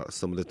bad by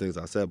some of the things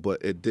I said,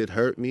 but it did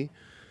hurt me.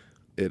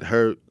 It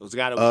hurt was the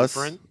guy that us was a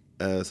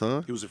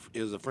friend? He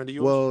was a friend of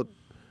yours. Well,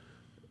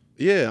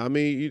 yeah, I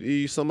mean,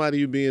 you somebody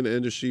you be in the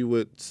industry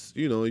with,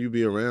 you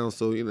be around,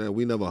 so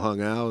we never hung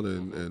out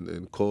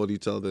and called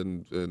each other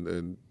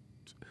and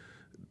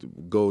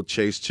go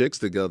chase chicks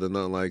together,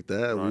 nothing like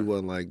that. Right. We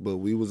wasn't but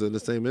we was in the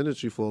same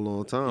industry for a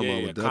long time.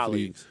 I would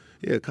definitely,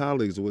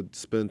 colleagues would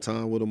spend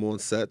time with him on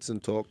sets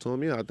and talk to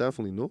him. Yeah, I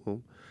definitely knew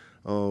him.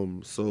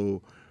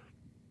 So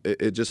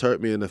it just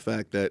hurt me in the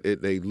fact that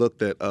they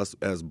looked at us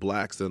as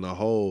blacks in a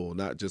whole,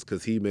 not just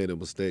because he made a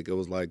mistake. It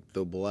was like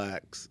the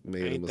blacks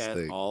made a Ain't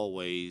mistake. that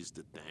always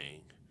the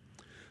thing?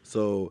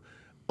 So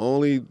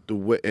only the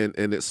way,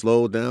 and it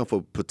slowed down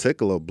for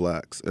particular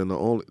blacks, and the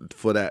only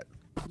for that,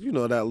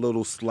 that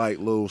little slight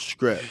little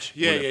stretch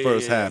when it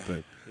first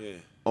happened. Yeah.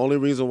 Only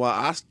reason why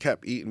I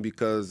kept eating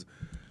because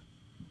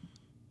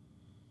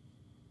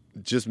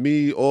just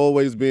me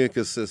always being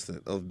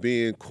consistent of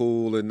being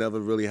cool and never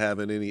really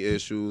having any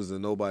issues,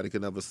 and nobody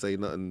could ever say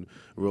nothing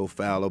real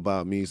foul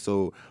about me.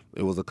 So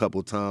it was a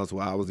couple of times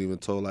where I was even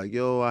told like,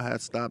 yo, I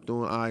had stopped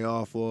doing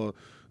IR for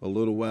a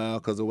little while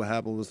because of what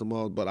happened with some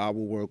others, but I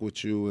will work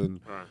with you. And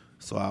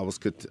so I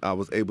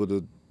was able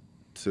to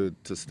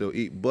still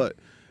eat. But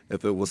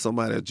if it was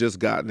somebody that just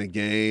got in the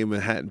game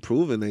and hadn't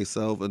proven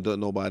themselves and didn't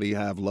nobody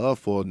have love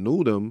for,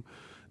 knew them,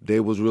 they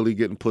was really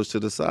getting pushed to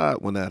the side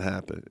when that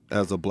happened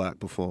as a black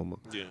performer.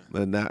 Yeah.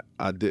 And that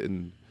I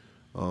didn't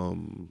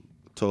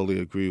totally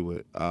agree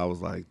with. I was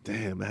like,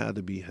 damn, it had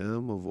to be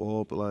him of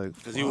all, but like,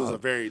 because he was a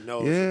very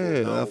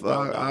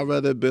I'd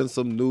rather have been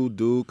some new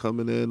dude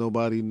coming in,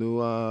 nobody knew.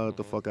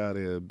 The fuck out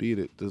of here, beat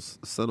it,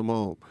 just send him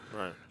home.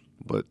 Right.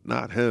 But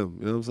not him.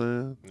 You know what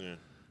I'm saying? Yeah.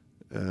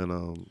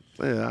 And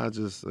that's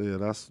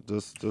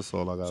just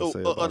all I gotta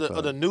say about that.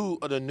 So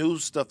the new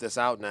stuff that's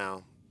out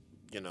now,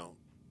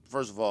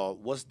 first of all,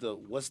 what's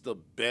the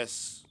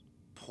best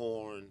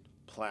porn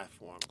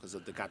platform? Because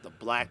they got the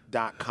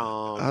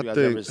black.com. I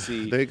think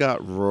they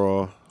got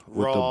Raw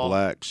with the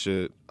black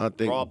shit. I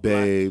think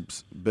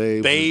Babes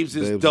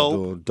is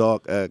dope.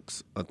 Dark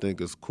X, I think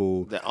is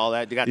cool. All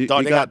that they got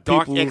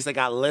Dark X, they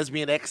got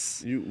Lesbian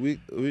X.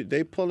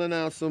 They pulling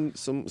out some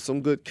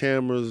good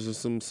cameras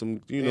and some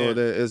that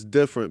it's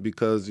different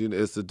because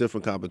it's a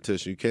different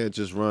competition. You can't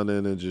just run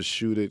in and just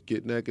shoot it,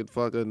 get naked,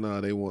 fucker. Nah,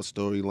 they want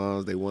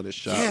storylines. They want it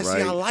shot right.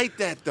 See, I like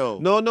that though.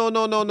 No.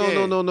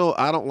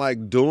 I don't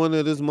like doing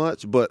it as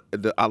much, but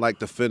I like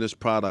the finished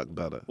product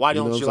better. Why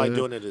don't you like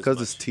doing it as much?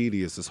 Because it's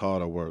tedious. It's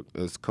harder work.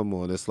 Come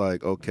on. It's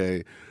like,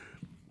 okay,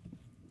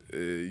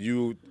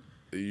 you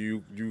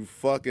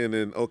fucking,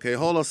 and okay,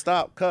 hold on,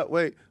 stop, cut,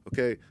 wait,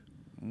 okay,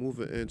 move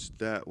an inch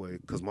that way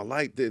because my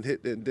light didn't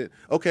hit.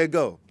 Okay,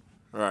 go.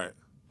 All right.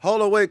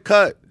 Hold on, wait,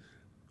 cut.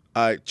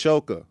 All right,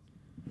 choker.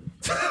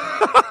 All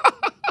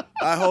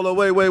right, hold on,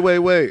 wait.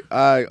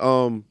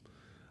 All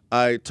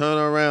right, turn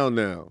around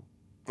now.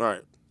 All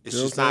right. It's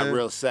just not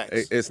real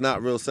sex. It's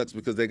not real sex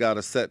because they got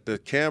to set the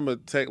camera,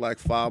 take like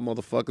 5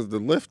 motherfuckers to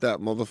lift that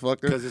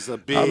motherfucker. Because it's a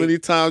big... How many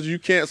times you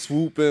can't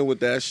swoop in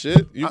with that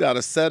shit? You got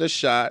to set a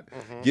shot,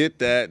 get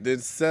that, then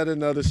set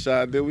another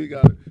shot, then we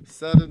got to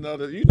set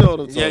another... You know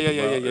what I'm talking about.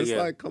 Yeah. It's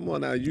like, come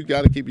on now, you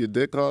got to keep your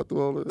dick hard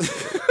through all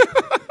this.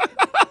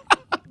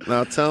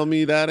 Now tell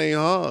me that ain't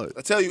hard.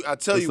 I tell you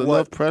it's what...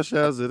 enough pressure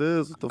as it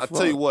is. What the fuck?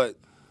 Tell you what,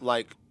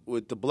 like...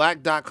 With the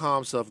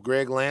black.com stuff,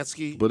 Greg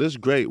Lansky. But it's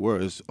great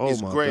work. It's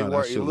great God,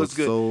 work. It looks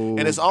good. So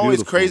and it's always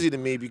beautiful. Crazy to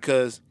me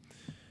because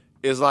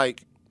it's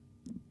like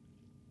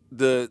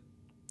the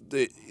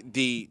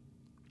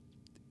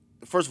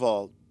first of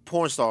all,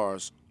 porn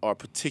stars are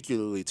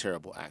particularly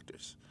terrible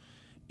actors.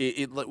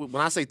 When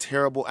I say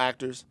terrible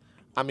actors,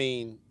 I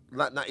mean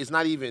it's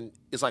not even.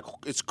 It's like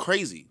it's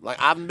crazy. Like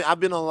I've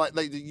been on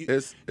you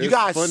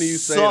guys funny you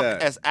suck say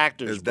that. as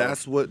actors.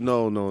 That's what.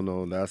 No.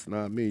 That's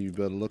not me. You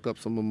better look up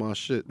some of my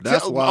shit.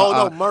 That's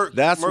Merc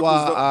why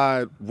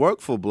I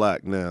work for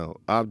Black now.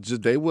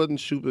 They wasn't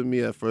shooting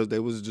me at first. They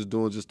was just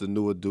doing just the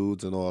newer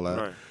dudes and all that.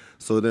 Right.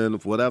 So then,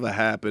 if whatever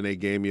happened, they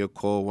gave me a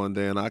call one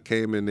day, and I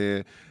came in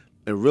there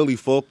and really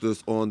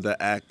focused on the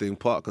acting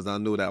part because I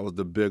knew that was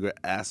the bigger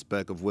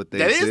aspect of what they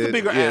did. That is the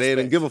bigger aspect. They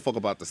didn't give a fuck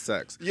about the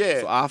sex.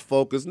 Yeah. So I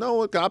focused.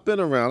 No, I've been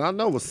around. I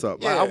know what's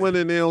up. Yeah. Like, I went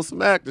in there on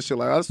some acting shit.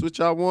 Like, that's what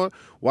y'all want.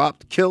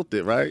 Whopped, killed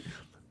it, right?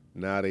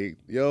 Now they,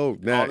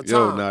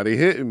 now they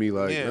hitting me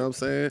like, you know what I'm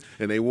saying?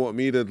 And they want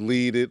me to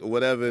lead it or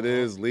whatever it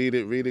is, lead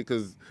it, read it,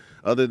 because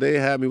other day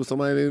had me with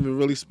somebody that didn't even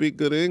really speak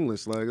good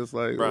English. Like, it's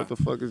like, what the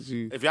fuck is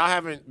you? If y'all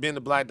haven't been to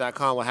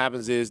black.com, what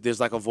happens is there's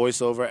like a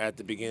voiceover at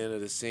the beginning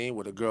of the scene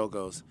where the girl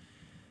goes,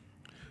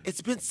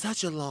 "It's been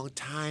such a long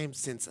time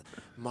since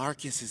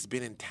Marcus has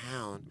been in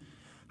town.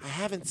 I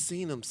haven't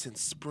seen him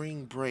since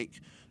spring break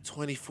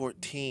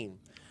 2014.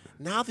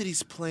 Now that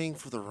he's playing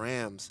for the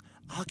Rams,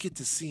 I'll get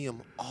to see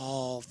him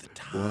all the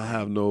time." Well,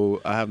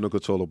 I have no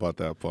control about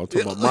that part.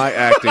 I'm talking about my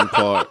acting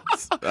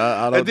parts.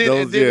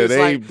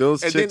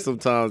 Those chicks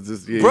sometimes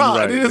just bro.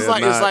 Right.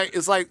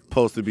 It's like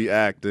supposed to be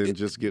acting,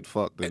 just get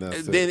fucked and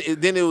that's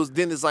it. Then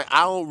it's like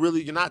I don't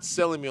really. You're not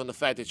selling me on the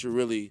fact that you're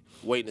really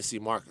waiting to see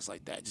Marcus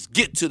like that. Just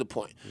get to the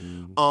point.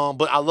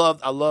 But I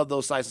love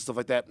those sites and stuff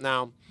like that.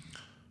 Now,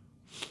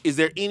 is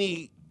there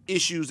any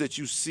issues that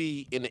you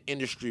see in the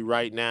industry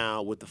right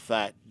now with the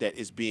fact that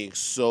it's being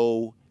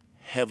so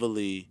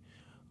heavily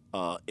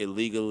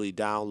illegally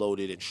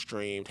downloaded and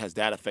streamed? Has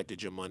that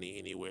affected your money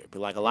anywhere? But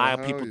like a lot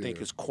of people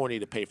think it's corny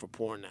to pay for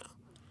porn now.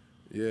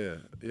 Yeah,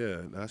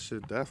 that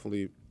shit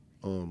definitely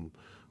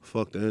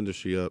fucked the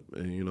industry up,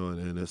 and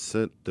and it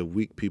sent the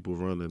weak people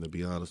running. To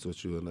be honest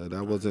with you, and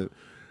that wasn't.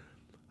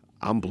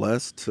 I'm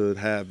blessed to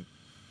have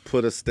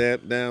put a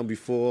stamp down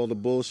before all the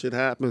bullshit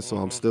happened, so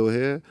I'm still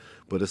here.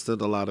 But it's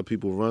still a lot of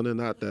people running.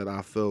 Not that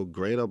I feel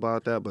great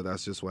about that, but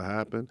that's just what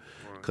happened.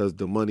 Because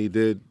the money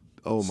did,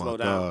 oh my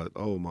God,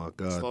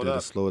 did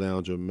it slow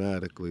down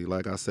dramatically.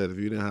 Like I said, if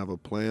you didn't have a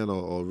plan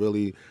or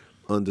really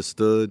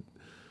understood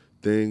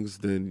things,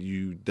 then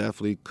you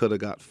definitely could have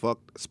got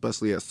fucked,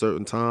 especially at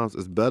certain times.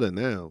 It's better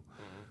now.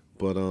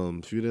 But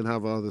if you didn't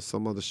have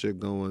some other shit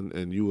going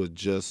and you were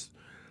just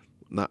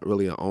not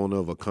really an owner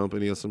of a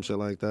company or some shit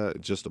like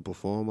that, just a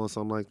performer or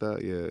something like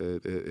that, yeah,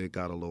 it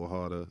got a little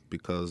harder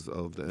because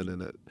of the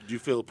internet. Do you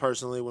feel it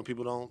personally when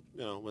people don't,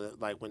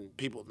 when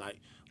people, I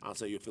don't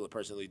say you feel it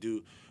personally,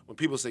 when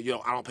people say,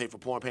 I don't pay for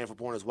porn, paying for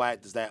porn is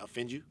whack, does that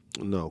offend you?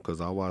 No,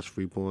 because I watch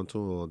free porn too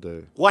all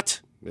day.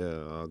 What? Yeah,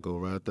 I'll go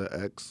right to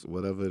X,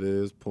 whatever it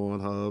is,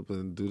 Pornhub,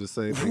 and do the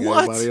same thing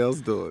What? everybody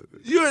else doing.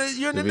 You're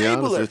an To be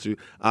honest enabler. with you,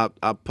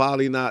 I'm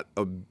probably not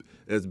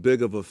as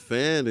big of a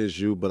fan as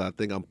you, but I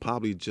think I'm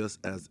probably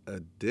just as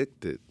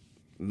addicted.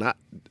 Not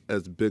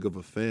as big of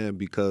a fan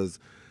because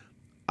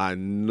I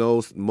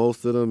know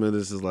most of them, and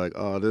it's just like,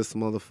 oh, this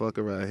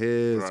motherfucker right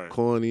here is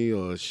corny,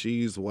 or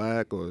she's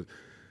whack, or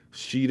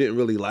she didn't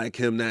really like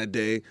him that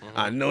day.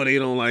 I know they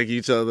don't like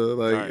each other.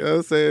 Like, you know what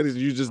I'm saying?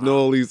 You just know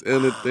all these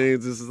inner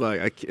things. This is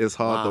like, it's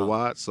hard to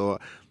watch, so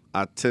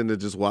I tend to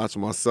just watch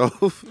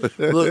myself.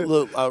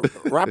 Look,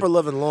 rapper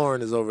Lovin'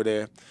 Lauren is over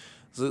there.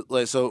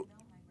 So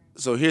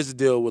here's the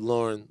deal with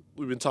Lauren.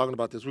 We've been talking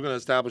about this. We're going to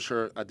establish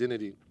her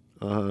identity.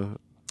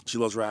 She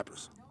loves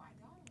rappers.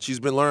 She's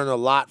been learning a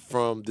lot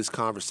from this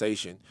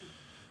conversation.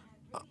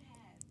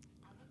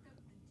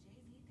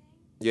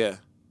 Yeah.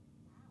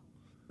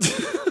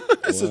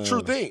 It's a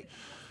true thing.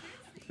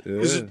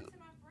 Yeah.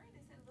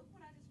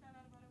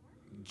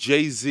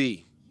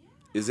 Jay-Z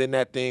is in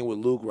that thing with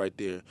Luke right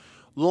there.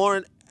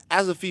 Lauren,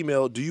 as a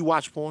female, do you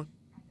watch porn?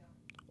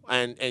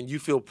 And you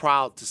feel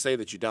proud to say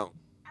that you don't?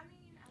 I mean,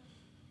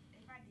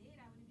 if I did,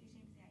 I wouldn't be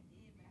ashamed to say I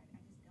did, but I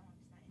just don't. I'm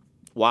just not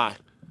into it. Why? It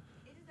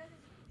just doesn't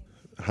do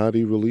anything. How do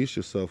you release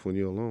yourself when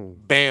you're alone?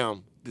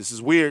 Bam. This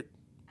is weird.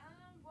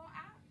 Well,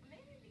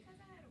 maybe because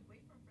I had a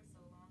boyfriend for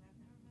so long,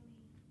 I've never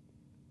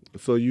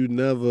really. So you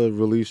never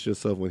released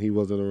yourself when he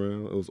wasn't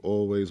around? It was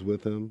always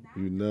with him?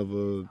 You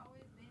never... It's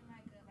always been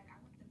like I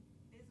want the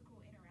physical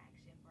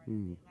interaction part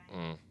of it.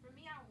 Like, for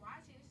me, I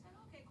watch it, it's like,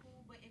 okay,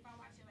 cool, but if I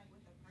watch it like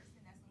with a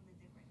person, that's a little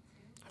bit different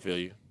too. I feel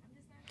you. I'm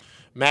just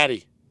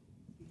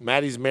not.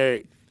 Maddie's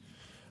married.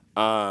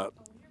 When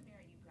you're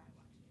married, you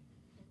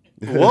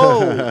gotta watch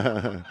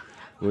Whoa. it.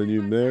 When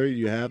you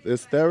married,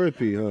 it's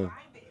therapy, huh? Like, girl,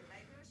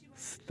 she was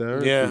It's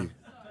therapy. Yeah.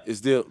 It's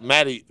still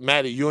Maddie,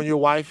 you and your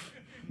wife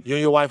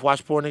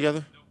watch porn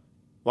together?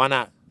 Why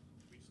not?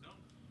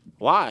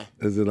 Why?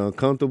 Is it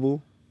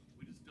uncomfortable?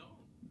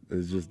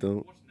 It just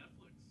don't.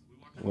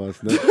 Watch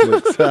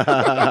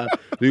Netflix.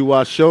 Do you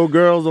watch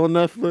Showgirls on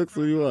Netflix?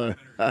 Or you watch?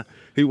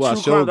 He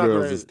watched True crime Showgirls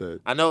documentary. instead.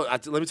 I know.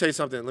 Let me tell you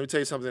something. Let me tell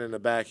you something in the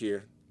back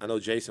here. I know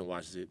Jason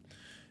watches it.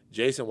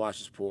 Jason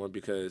watches porn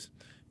because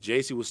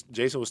Jason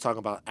was talking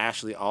about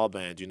Ashley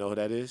Alban. Do you know who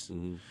that is?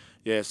 Mm-hmm.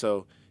 Yeah.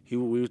 So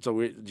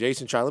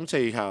Jason tried. Let me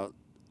tell you how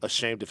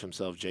ashamed of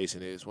himself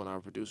Jason is. One of our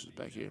producers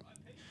back here.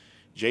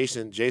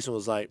 Jason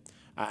was like,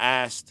 I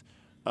asked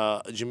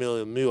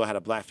Jamila Mule. I had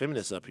a black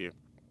feminist up here.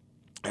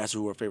 I asked her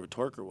who her favorite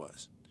twerker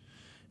was.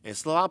 And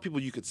it's a lot of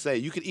people you could say.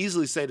 You could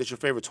easily say that your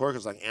favorite twerker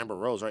is like Amber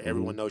Rose, right?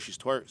 Everyone knows she's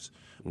twerks.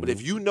 But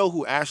if you know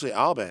who Ashley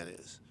Alban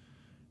is,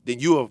 then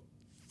you a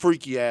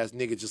freaky ass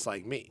nigga just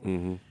like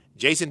me.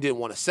 Jason didn't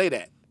want to say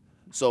that.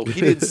 So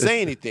he didn't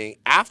say anything.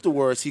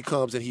 Afterwards, he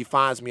comes and he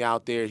finds me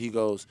out there. He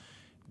goes,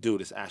 dude,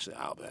 it's Ashley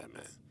Alban,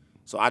 man.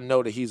 So I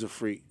know that he's a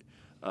freak,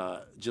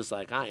 just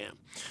like I am.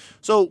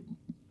 So,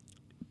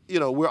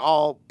 we're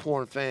all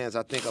porn fans.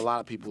 I think a lot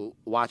of people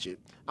watch it.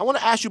 I want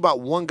to ask you about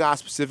one guy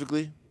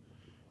specifically.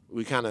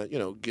 We kind of,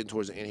 getting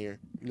towards the end here.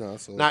 No,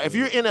 so Now, if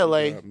you're in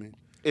LA,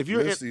 if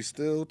you're Misty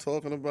still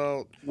talking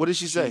about what did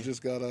she say? She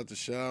just got out the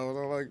shower. And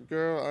I'm like,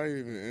 girl, I ain't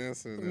even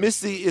answering that.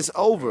 Misty is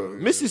over.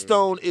 Misty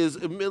Stone is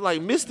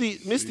like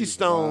Misty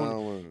Stone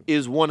wildin'.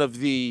 is one of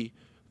the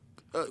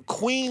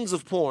queens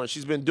of porn.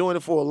 She's been doing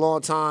it for a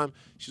long time.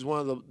 She's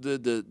one of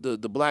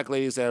the black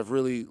ladies that have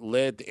really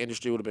led the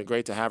industry. It would have been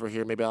great to have her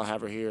here. Maybe I'll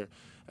have her here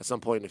at some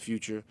point in the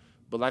future.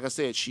 But like I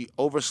said, she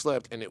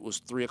overslept and it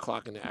was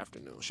 3:00 in the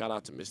afternoon. Shout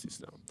out to Misty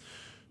Stone.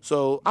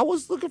 So I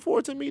was looking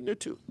forward to meeting her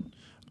too.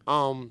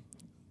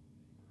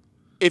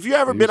 If you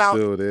ever been out,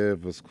 still there?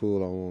 If it's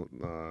cool, I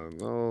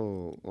won't.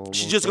 No.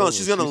 she's gonna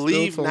still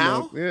leave talking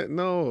now? about- yeah,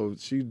 no.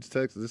 She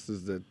texted. This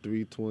is at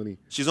 3:20.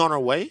 she's on her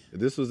way.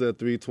 This was at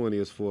 3:20.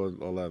 It's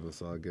 4:11.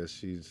 So I guess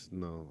she's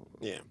no.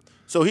 Yeah.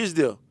 So here's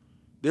the deal.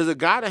 There's a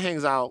guy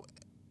that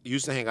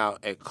used to hang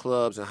out at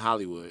clubs in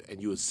Hollywood, and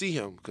you would see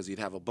him because he'd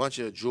have a bunch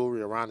of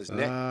jewelry around his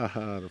neck.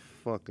 The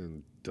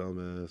fucking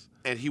dumbass.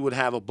 And he would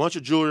have a bunch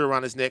of jewelry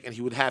around his neck, and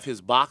he would have his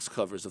box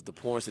covers of the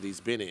porns that he's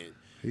been in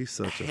He's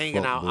such a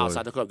hanging out fuckboy.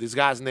 outside the club. This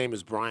guy's name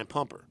is Brian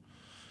Pumper.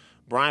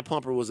 Brian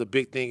Pumper was a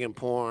big thing in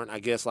porn, I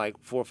guess, like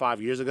 4 or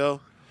 5 years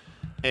ago.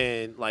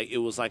 and like it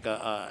was like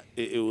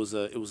it was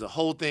a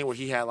whole thing where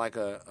he had like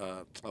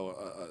a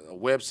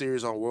web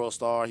series on World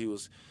Star. He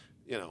was,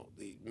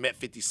 he met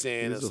 50 Cent.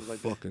 He's and a stuff like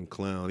fucking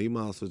clown. He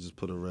might as well just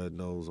put a red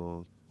nose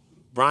on.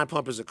 Brian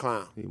Pumper's a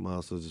clown. He might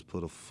as well just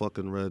put a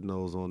fucking red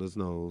nose on his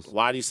nose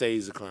Why do you say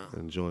he's a clown?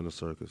 and join the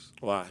circus.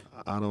 Why?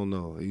 I don't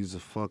know. He's a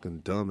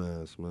fucking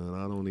dumbass, man.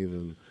 I don't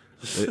even.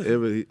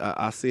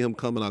 I see him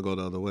coming, I go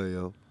the other way,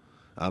 yo.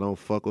 I don't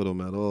fuck with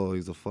him at all.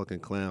 He's a fucking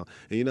clown.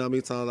 And you know how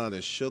many times I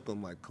done shook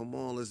him, like, come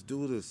on, let's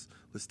do this.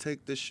 Let's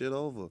take this shit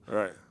over.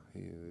 Right.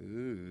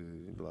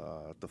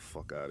 Get the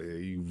fuck out of here,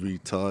 you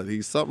retard.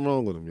 He's something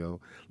wrong with him, yo.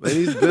 And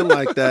he's been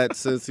like that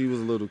since he was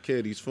a little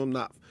kid. He's from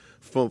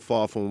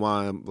far from where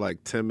I'm,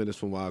 like 10 minutes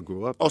from where I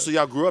grew up. Oh, so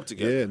y'all grew up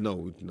together? Yeah,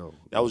 no.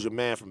 That was your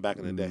man from back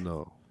in the day?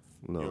 No.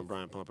 You and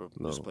Brian Pumper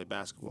used to play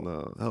basketball?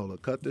 No, hold on,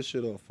 cut this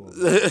shit off for me.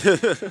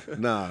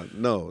 Nah,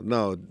 no,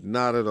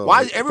 not at all.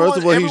 Why, First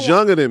of all, he's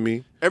younger than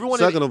me.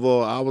 Second of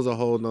all, I was a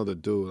whole nother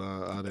dude.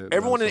 I didn't.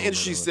 Everyone in the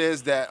industry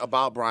says that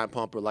about Brian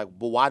Pumper. Like,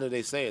 but why do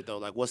they say it though?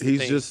 Like, what's the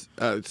thing? He's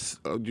just.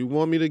 You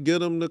want me to get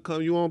him to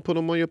come? You want to put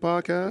him on your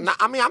podcast? Nah,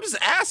 I mean, I'm just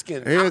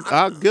asking.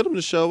 I'll get him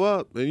to show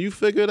up, and you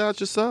figure it out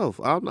yourself.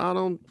 I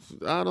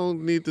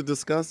don't need to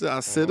discuss it.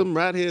 I sit him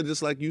right here,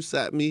 just like you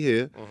sat me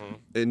here,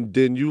 and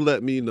then you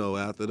let me know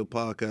after the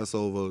podcast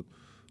over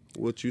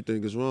what you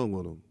think is wrong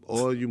with him,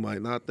 or you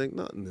might not think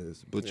nothing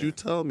is. But you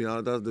tell me,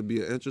 that'd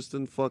be an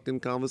interesting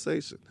fucking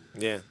conversation.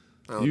 Yeah.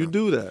 You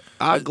do that.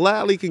 I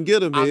gladly can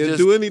get him here and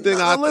do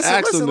anything I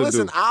ask him to do. He's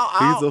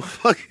a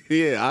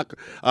fucking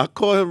I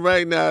call him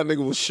right now. Nigga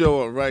will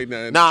show up right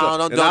now. No,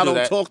 don't I do don't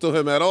that. talk to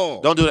him at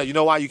all. Don't do that. You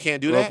know why you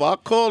can't do that? If I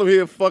call him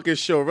here, fucking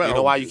show right. You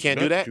know why you can't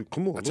do that?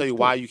 Come on. I'll tell you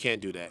why you can't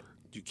do that.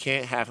 You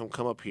can't have him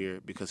come up here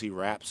because he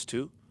raps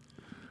too,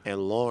 and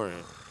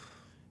Lauren,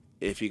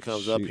 if he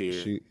comes up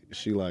here,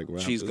 she like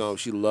rappers.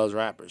 She loves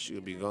rappers.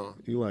 She'll be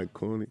gone. You like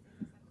corny?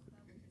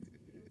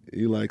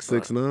 You like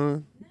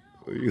 6ix9ine?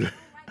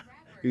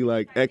 You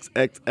like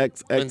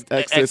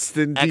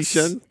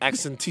accentation?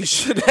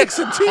 Accentation.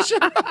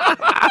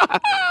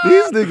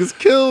 These niggas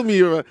kill me,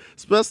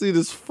 especially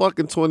this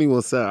fucking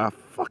 21 Savage. I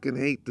fucking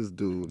hate this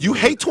dude. You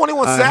hate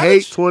 21 Savage? I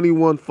hate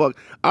 21 fuck.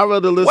 I'd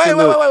rather listen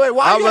wait.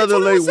 Why you hate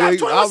 21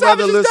 Savage? I'd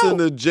rather listen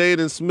to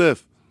Jaden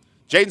Smith.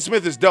 Jaden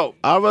Smith is dope.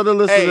 I'd rather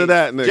listen to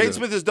that nigga. Jaden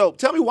Smith is dope.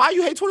 Tell me why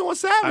you hate 21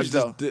 Savage,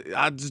 though.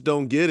 I just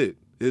don't get it.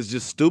 It's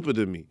just stupid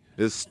to me.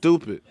 It's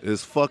stupid.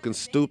 It's fucking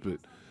stupid.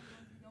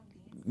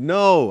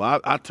 No,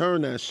 I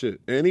turn that shit.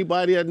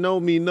 Anybody that know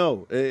me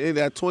know. And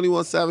that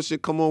 21 Savage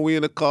shit, come on, we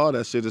in the car,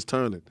 that shit is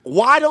turning.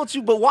 Why don't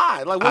you? But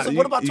why? Like,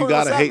 what about 21 Savage? You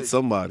gotta hate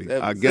somebody,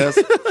 I guess,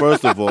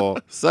 first of all.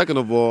 Second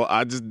of all,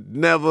 I just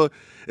never,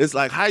 it's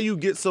like, how you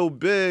get so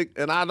big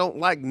and I don't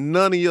like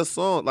none of your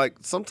songs. Like,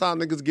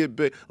 sometimes niggas get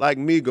big, like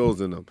Migos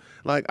in them.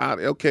 Like,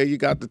 okay, you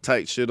got the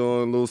tight shit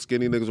on, little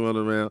skinny niggas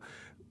running around.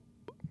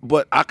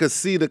 But I could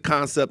see the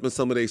concept in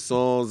some of their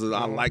songs, and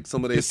I like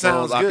some of their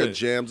songs. I could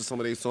jam to some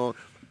of their songs.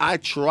 I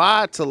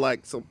tried to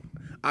like some.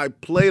 I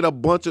played a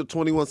bunch of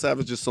 21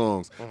 Savage's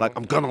songs. Like,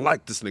 I'm gonna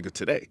like this nigga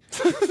today.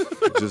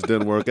 It just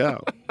didn't work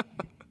out.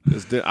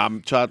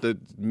 I'm trying to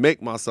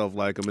make myself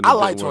like him. And I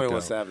like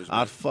 21 Savage. Man.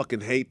 I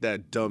fucking hate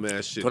that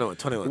dumbass shit.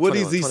 21. What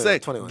does he say?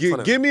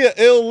 21. Give me an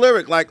ill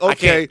lyric. Like,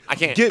 okay, I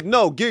can't.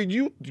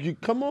 You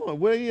come on.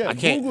 Where you at? I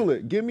can't. Google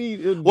it. Give me.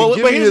 Well,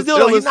 give but me here's the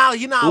deal. lyric.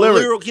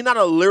 He's not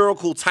a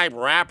lyrical type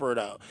rapper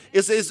though.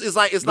 It's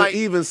like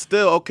even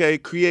still, okay,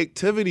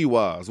 creativity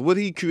wise, what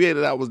he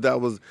created that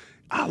was.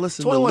 I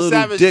listen to Little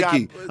Savage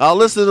Dicky. I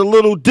listen to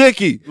Little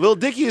Dicky. Little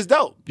Dicky is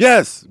dope.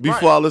 Yes,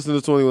 before I listen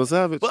to 21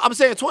 Savage. But I'm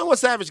saying 21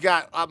 Savage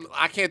got.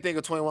 I can't think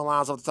of 21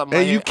 lines off the top of my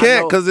head. And you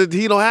can't because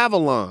he don't have a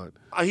line.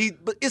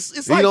 But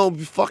it's he like, don't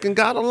fucking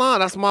got a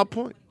line. That's my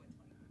point.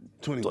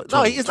 21.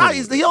 No, it's not.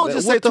 He don't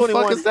just say 21.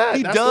 What the fuck is that?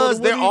 He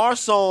does. There are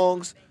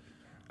songs.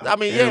 I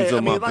mean, yeah. Hands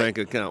on my bank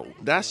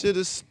account. That shit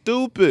is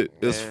stupid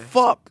as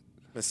fuck.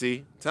 But see,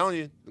 I'm telling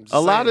you. A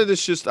lot of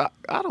this shit, I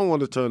don't want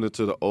to turn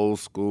into the old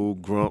school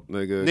grump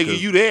nigga. Nigga,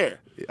 you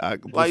there?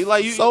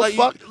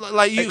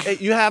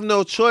 You have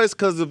no choice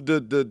because of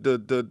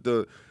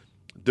the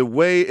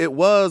way it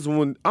was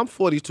when I'm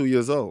 42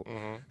 years old.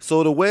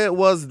 So the way it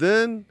was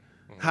then,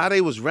 how they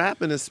was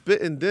rapping and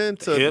spitting then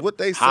to what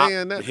they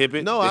saying now.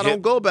 No, I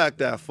don't go back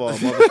that far,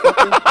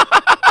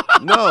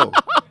 motherfucker. No.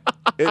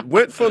 It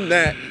went from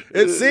that.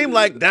 It seemed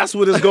like that's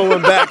what it's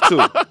going back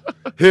to.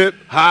 Hip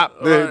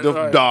hop,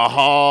 the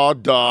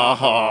hard.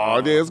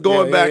 It's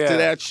going back to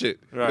that shit.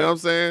 Right. You know what I'm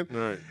saying?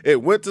 Right.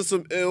 It went to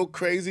some ill,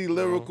 crazy,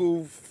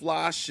 lyrical,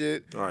 fly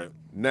shit. Right.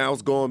 Now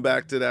it's going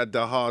back to that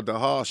the hard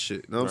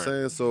shit. You know what I'm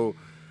saying? So,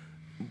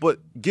 but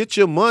get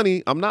your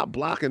money. I'm not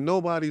blocking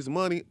nobody's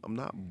money. I'm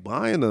not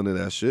buying none of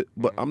that shit.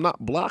 But I'm not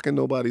blocking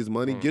nobody's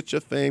money. Get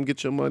your fame,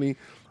 get your money.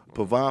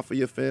 Provide for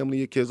your family,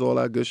 your kids, all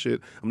that good shit.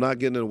 I'm not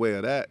getting in the way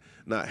of that.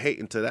 Not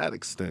hating to that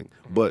extent.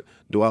 But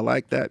do I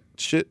like that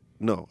shit?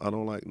 No, I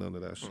don't like none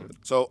of that shit.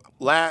 So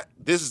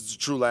this is the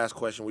true last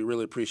question. We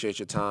really appreciate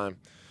your time.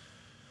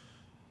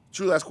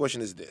 True last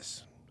question is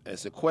this.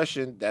 It's a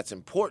question that's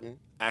important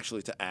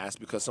actually to ask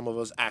because some of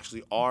us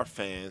actually are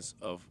fans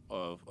of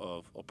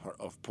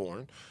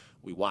porn.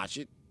 We watch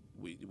it,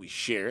 we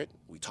share it,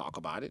 we talk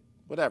about it,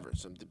 whatever.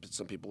 Some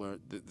people are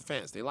the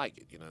fans. They like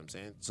it. You know what I'm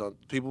saying? Some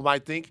people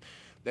might think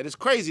that it's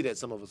crazy that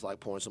some of us like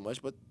porn so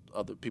much, but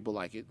other people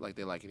like it like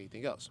they like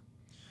anything else.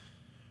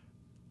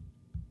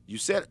 You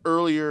said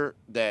earlier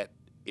that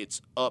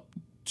it's up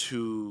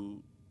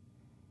to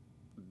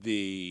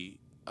the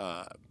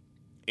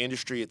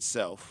industry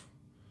itself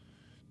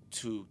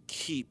to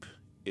keep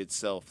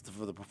itself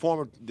for the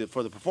performer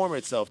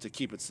itself to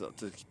keep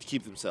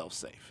themselves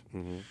safe,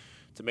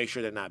 to make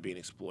sure they're not being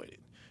exploited,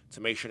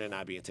 to make sure they're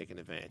not being taken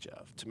advantage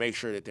of, to make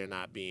sure that they're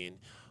not being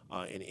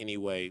in any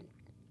way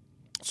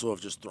sort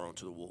of just thrown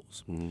to the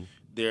wolves.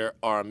 There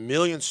are a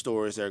million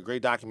stories. There are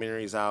great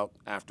documentaries out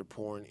after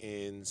porn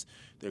ends.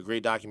 There are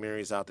great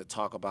documentaries out that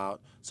talk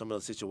about some of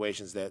the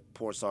situations that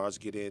porn stars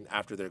get in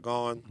after they're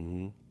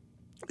gone,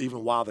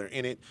 even while they're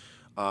in it.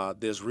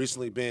 There's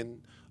recently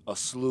been a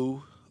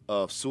slew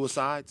of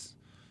suicides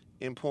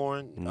in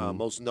porn.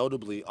 Most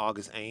notably,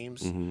 August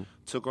Ames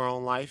took her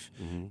own life.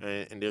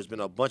 And there's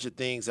been a bunch of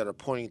things that are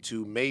pointing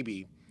to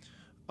maybe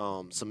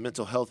some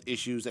mental health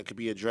issues that could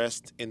be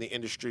addressed in the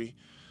industry.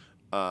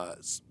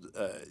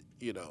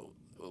 You know,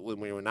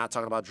 when we were not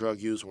talking about drug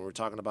use, when we were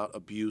talking about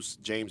abuse,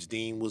 James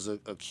Dean was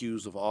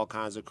accused of all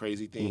kinds of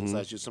crazy things,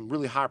 like just some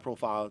really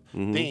high-profile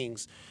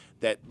things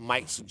that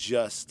might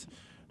suggest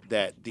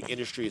that the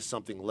industry is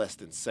something less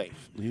than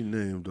safe. You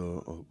named,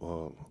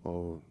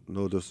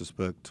 no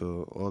disrespect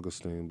to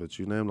Augustine, but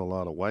you named a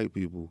lot of white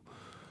people.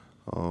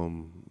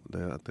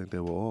 I think they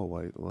were all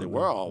white. They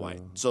were all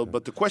white. So,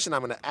 but the question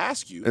I'm going to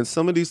ask you, and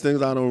some of these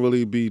things I don't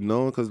really be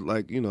known because,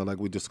 like like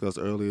we discussed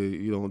earlier,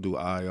 you don't do IR.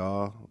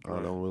 I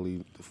don't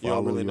really follow you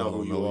don't really know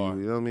who you are.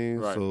 You know what I mean?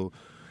 Right. So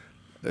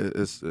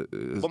it's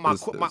but my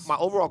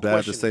overall bad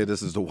question, to say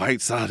this is the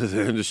white side of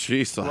the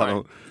industry. So I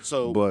don't.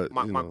 So, but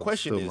my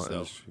question is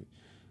though,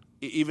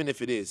 even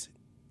if it is,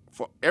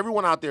 for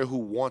everyone out there who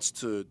wants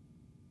to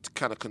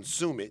kind of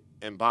consume it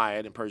and buy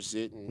it and purchase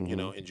it and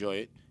enjoy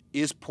it,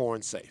 is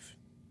porn safe?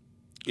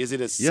 Is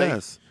it a safe?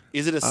 Yes.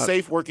 Is it a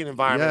safe working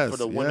environment for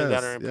the women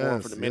that are in porn,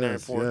 yes, for the men that are in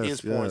porn?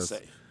 Is porn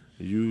safe?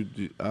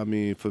 I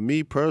mean, for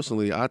me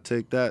personally, I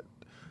take that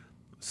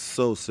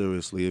so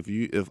seriously.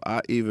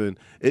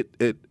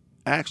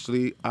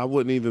 Actually, I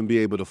wouldn't even be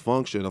able to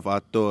function if I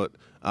thought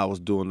I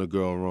was doing the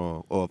girl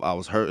wrong, or if I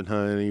was hurting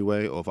her in any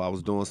way, or if I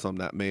was doing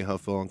something that made her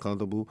feel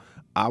uncomfortable.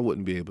 I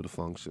wouldn't be able to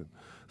function.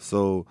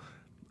 So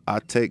I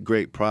take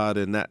great pride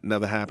in that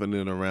never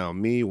happening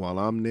around me while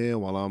I'm there,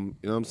 while I'm,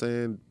 you know what I'm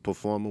saying,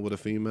 performing with a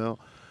female.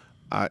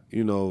 I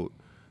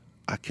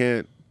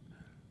can't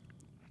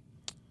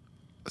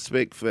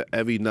speak for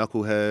every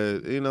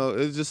knucklehead.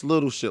 It's just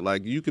little shit.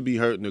 Like, you could be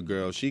hurting a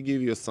girl. She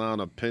give you a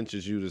sign or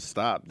pinches you to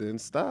stop, then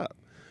stop.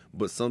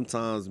 But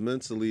sometimes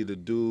mentally, the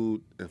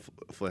dude,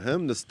 for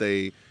him to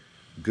stay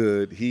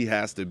good, he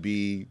has to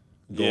be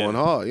going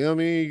hard. You know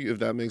what I mean? If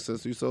that makes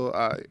sense to you. So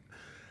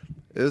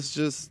it's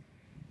just,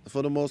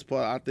 for the most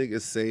part, I think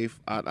it's safe.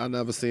 I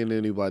never seen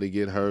anybody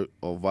get hurt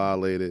or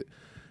violated.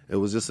 It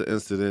was just an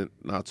incident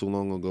not too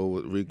long ago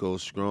with Rico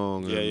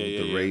Strong and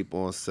the rape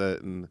on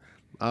set, and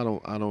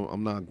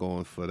I'm not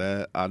going for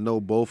that. I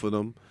know both of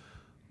them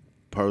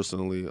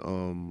personally.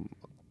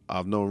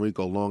 I've known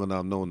Rico longer than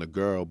I've known the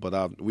girl,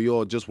 but we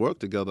all just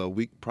worked together a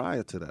week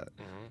prior to that.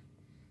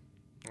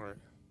 Right.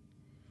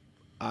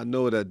 I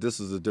know that this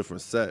is a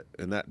different set,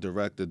 and that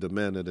director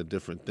demanded a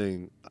different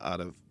thing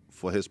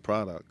for his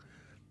product,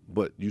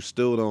 but you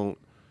still don't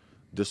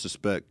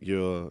disrespect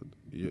your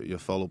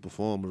fellow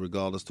performer,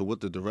 regardless to what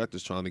the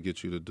director's trying to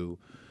get you to do.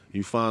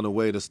 You find a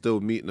way to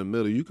still meet in the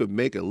middle. You could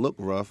make it look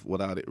rough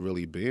without it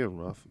really being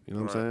rough. You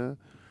know what I'm saying?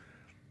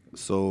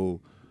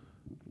 So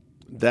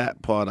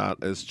that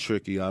part is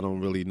tricky. I don't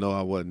really know.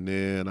 I wasn't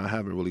there, and I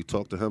haven't really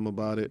talked to him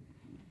about it.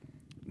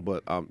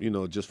 But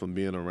just from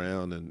being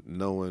around and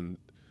knowing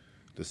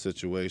the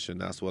situation,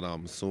 that's what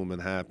I'm assuming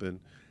happened.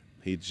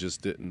 He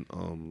just didn't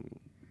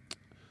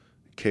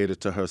cater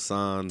to her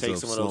signs of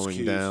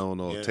slowing down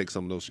or take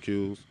some of those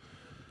cues.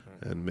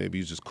 And maybe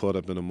he's just caught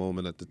up in a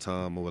moment at the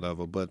time or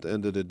whatever. But at the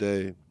end of the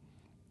day,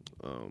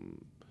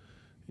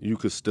 you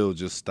could still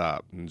just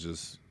stop and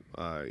just,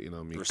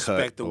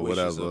 respect cut or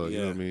whatever. You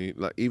know what I mean?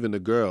 Like, even the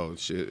girl,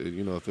 if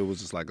it was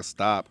just like a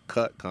stop,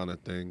 cut kind of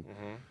thing,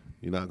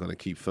 you're not going to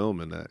keep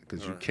filming that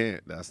because you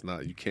can't.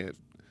 You can't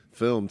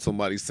film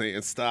somebody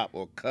saying stop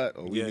or cut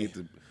or we need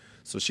to.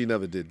 So she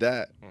never did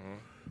that.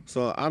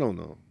 So I don't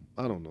know.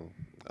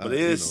 But it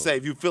is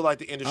safe. You feel like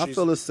the industry. I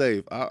feel it's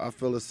safe. I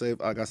feel it's safe.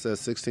 Like I said,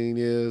 16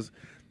 years.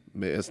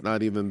 It's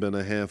not even been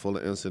a handful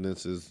of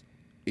incidences,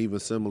 even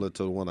similar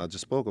to the one I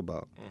just spoke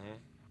about.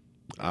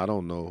 I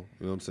don't know.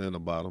 You know what I'm saying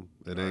about them.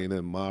 It ain't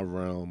in my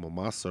realm or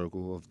my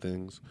circle of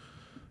things.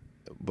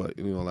 But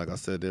like I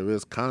said, there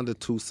is kind of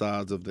two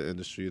sides of the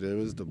industry. There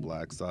is the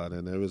black side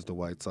and there is the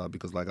white side.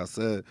 Because, like I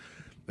said,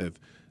 if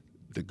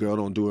the girl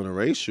don't do an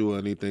erasure or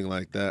anything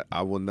like that,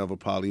 I will never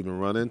probably even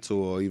run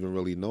into her or even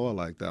really know her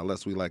like that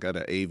unless we like at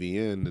an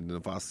AVN. And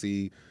if I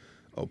see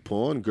a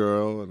porn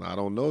girl and I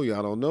don't know you,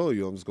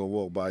 I'm just gonna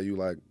walk by you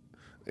like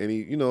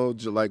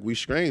like we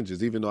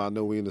strangers, even though I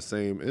know we in the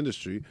same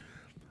industry.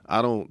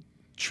 I don't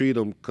treat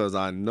them because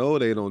I know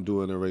they don't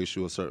do it in a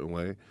racial a certain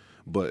way,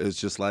 but it's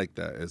just like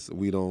that.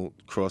 We don't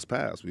cross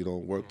paths. We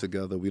don't work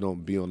together. We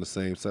don't be on the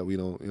same set. We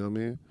don't, you know what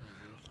I mean?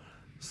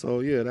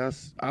 So yeah,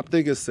 I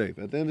think it's safe.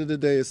 At the end of the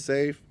day, it's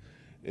safe.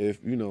 If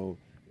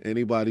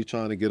anybody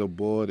trying to get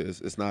aboard,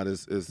 it's not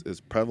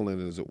as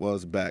prevalent as it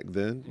was back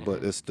then,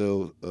 but it's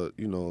still a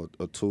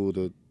tool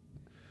to,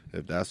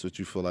 if that's what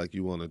you feel like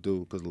you want to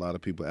do. Because a lot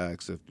of people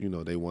ask if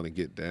they want to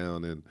get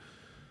down, and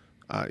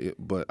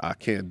but I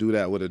can't do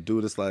that with a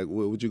dude. It's like,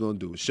 what you gonna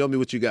do? Show me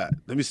what you got.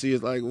 Let me see.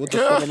 It's like, what the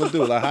fuck I'm gonna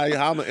do? Like,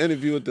 how I'm gonna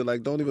interview it?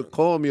 Like, don't even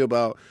call me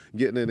about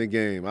getting in the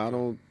game. I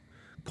don't.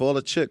 Call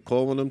a chick,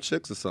 call one of them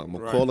chicks or something,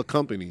 or call a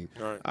company.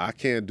 Right. I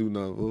can't do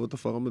nothing. What the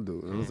fuck I'm gonna do?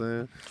 You know what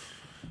I'm saying?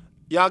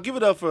 Y'all give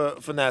it up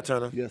for Nat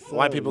Turner. Yes, sir.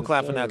 White people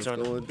clap for Nat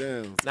Turner. Going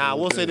down. Now, I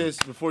will say this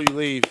before you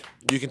leave.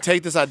 You can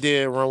take this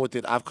idea and run with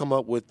it. I've come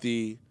up with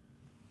the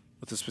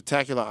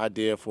spectacular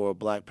idea for a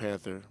Black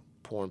Panther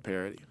porn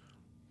parody.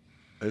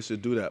 They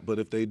should do that. But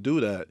if they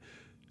do that,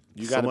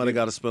 somebody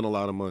got to spend a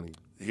lot of money.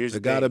 There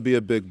got to be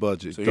a big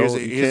budget. So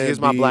here's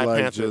my Black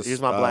Panther.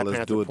 Here's my Black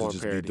Panther porn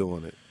just parody. Be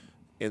doing it.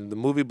 In the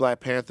movie Black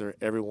Panther,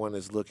 everyone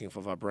is looking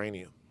for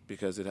vibranium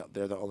because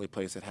they're the only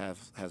place that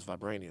has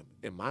vibranium.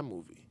 In my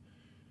movie,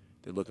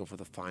 they're looking for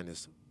the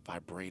finest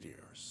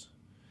vibrators,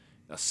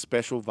 a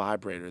special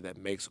vibrator that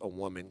makes a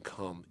woman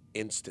come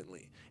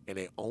instantly, and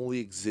they only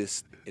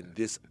exist in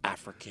this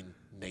African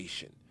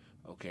nation.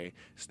 Okay,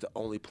 it's the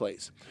only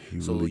place.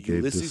 So really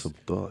gave this some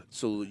thought.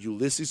 So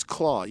Ulysses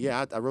Claw,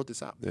 yeah, I wrote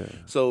this out. Yeah.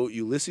 So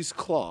Ulysses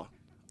Claw,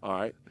 all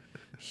right,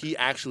 he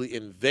actually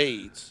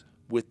invades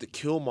with the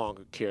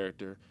Killmonger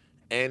character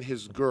and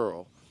his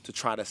girl to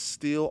try to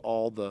steal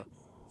all the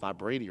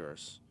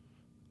vibrators,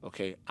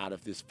 okay, out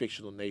of this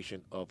fictional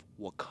nation of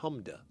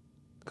Wakanda.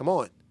 Come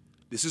on.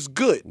 This is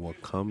good.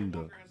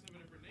 Wakanda.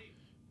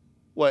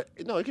 What?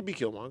 No, it could be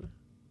Killmonger.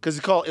 Because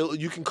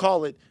you can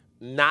call it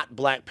not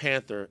Black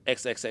Panther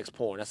XXX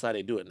porn. That's how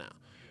they do it now,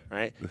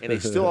 right? And they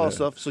steal all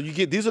stuff. So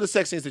these are the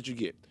sex scenes that you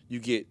get.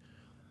 You get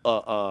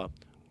a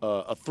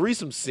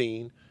threesome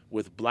scene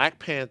with Black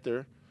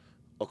Panther,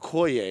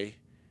 Okoye,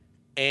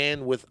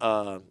 and with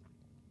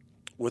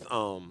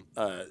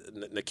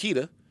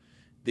Nikita.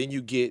 Then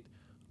you get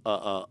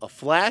a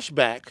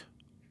flashback,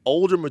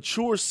 older,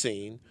 mature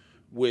scene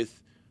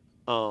with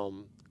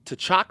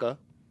T'Chaka,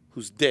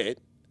 who's dead,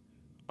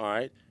 all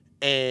right,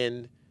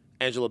 and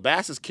Angela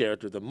Bassett's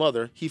character, the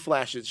mother. She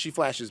flashes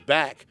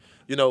back,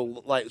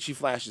 she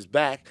flashes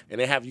back,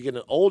 and you get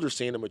an older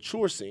scene, a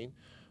mature scene,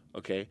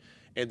 okay,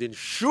 and then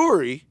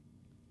Shuri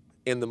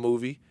in the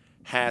movie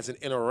has an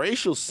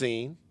interracial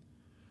scene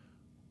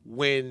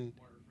when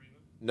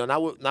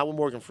not with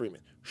Morgan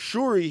Freeman.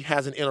 Shuri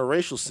has an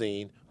interracial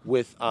scene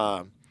with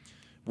the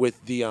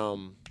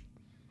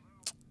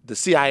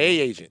CIA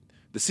agent.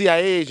 The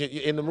CIA agent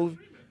in the movie.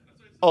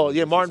 Oh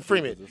yeah, Martin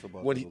Freeman.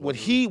 When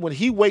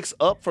he wakes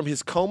up from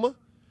his coma,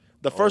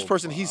 the first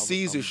person he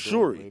sees is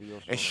Shuri,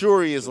 and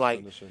Shuri is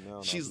like,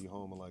 she's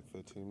home in like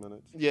 15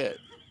 minutes. Yeah,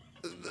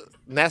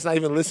 Nat's not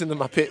even listening to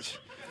my pitch.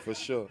 For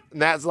sure.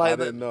 Nat's like, I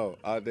didn't know.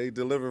 They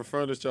delivering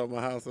furniture at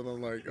my house, and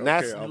I'm like, okay,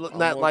 Nat's I'm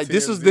like,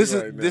 this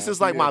is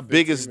like my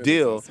biggest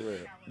deal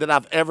that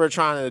I've ever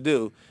trying to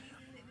do.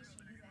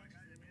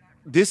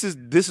 This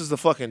is the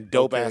fucking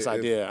dope ass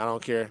idea. I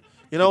don't care.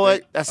 You know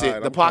what? That's it.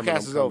 Right, The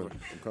podcast is over.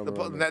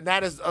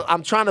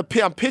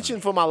 I'm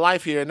pitching for my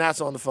life here, and that's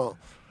on the phone.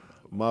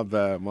 My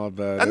bad.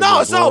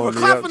 No, it's over.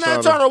 Clap for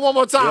Nat Turner one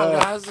more time,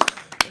 guys.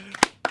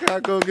 Gotta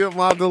go get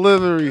my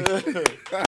delivery.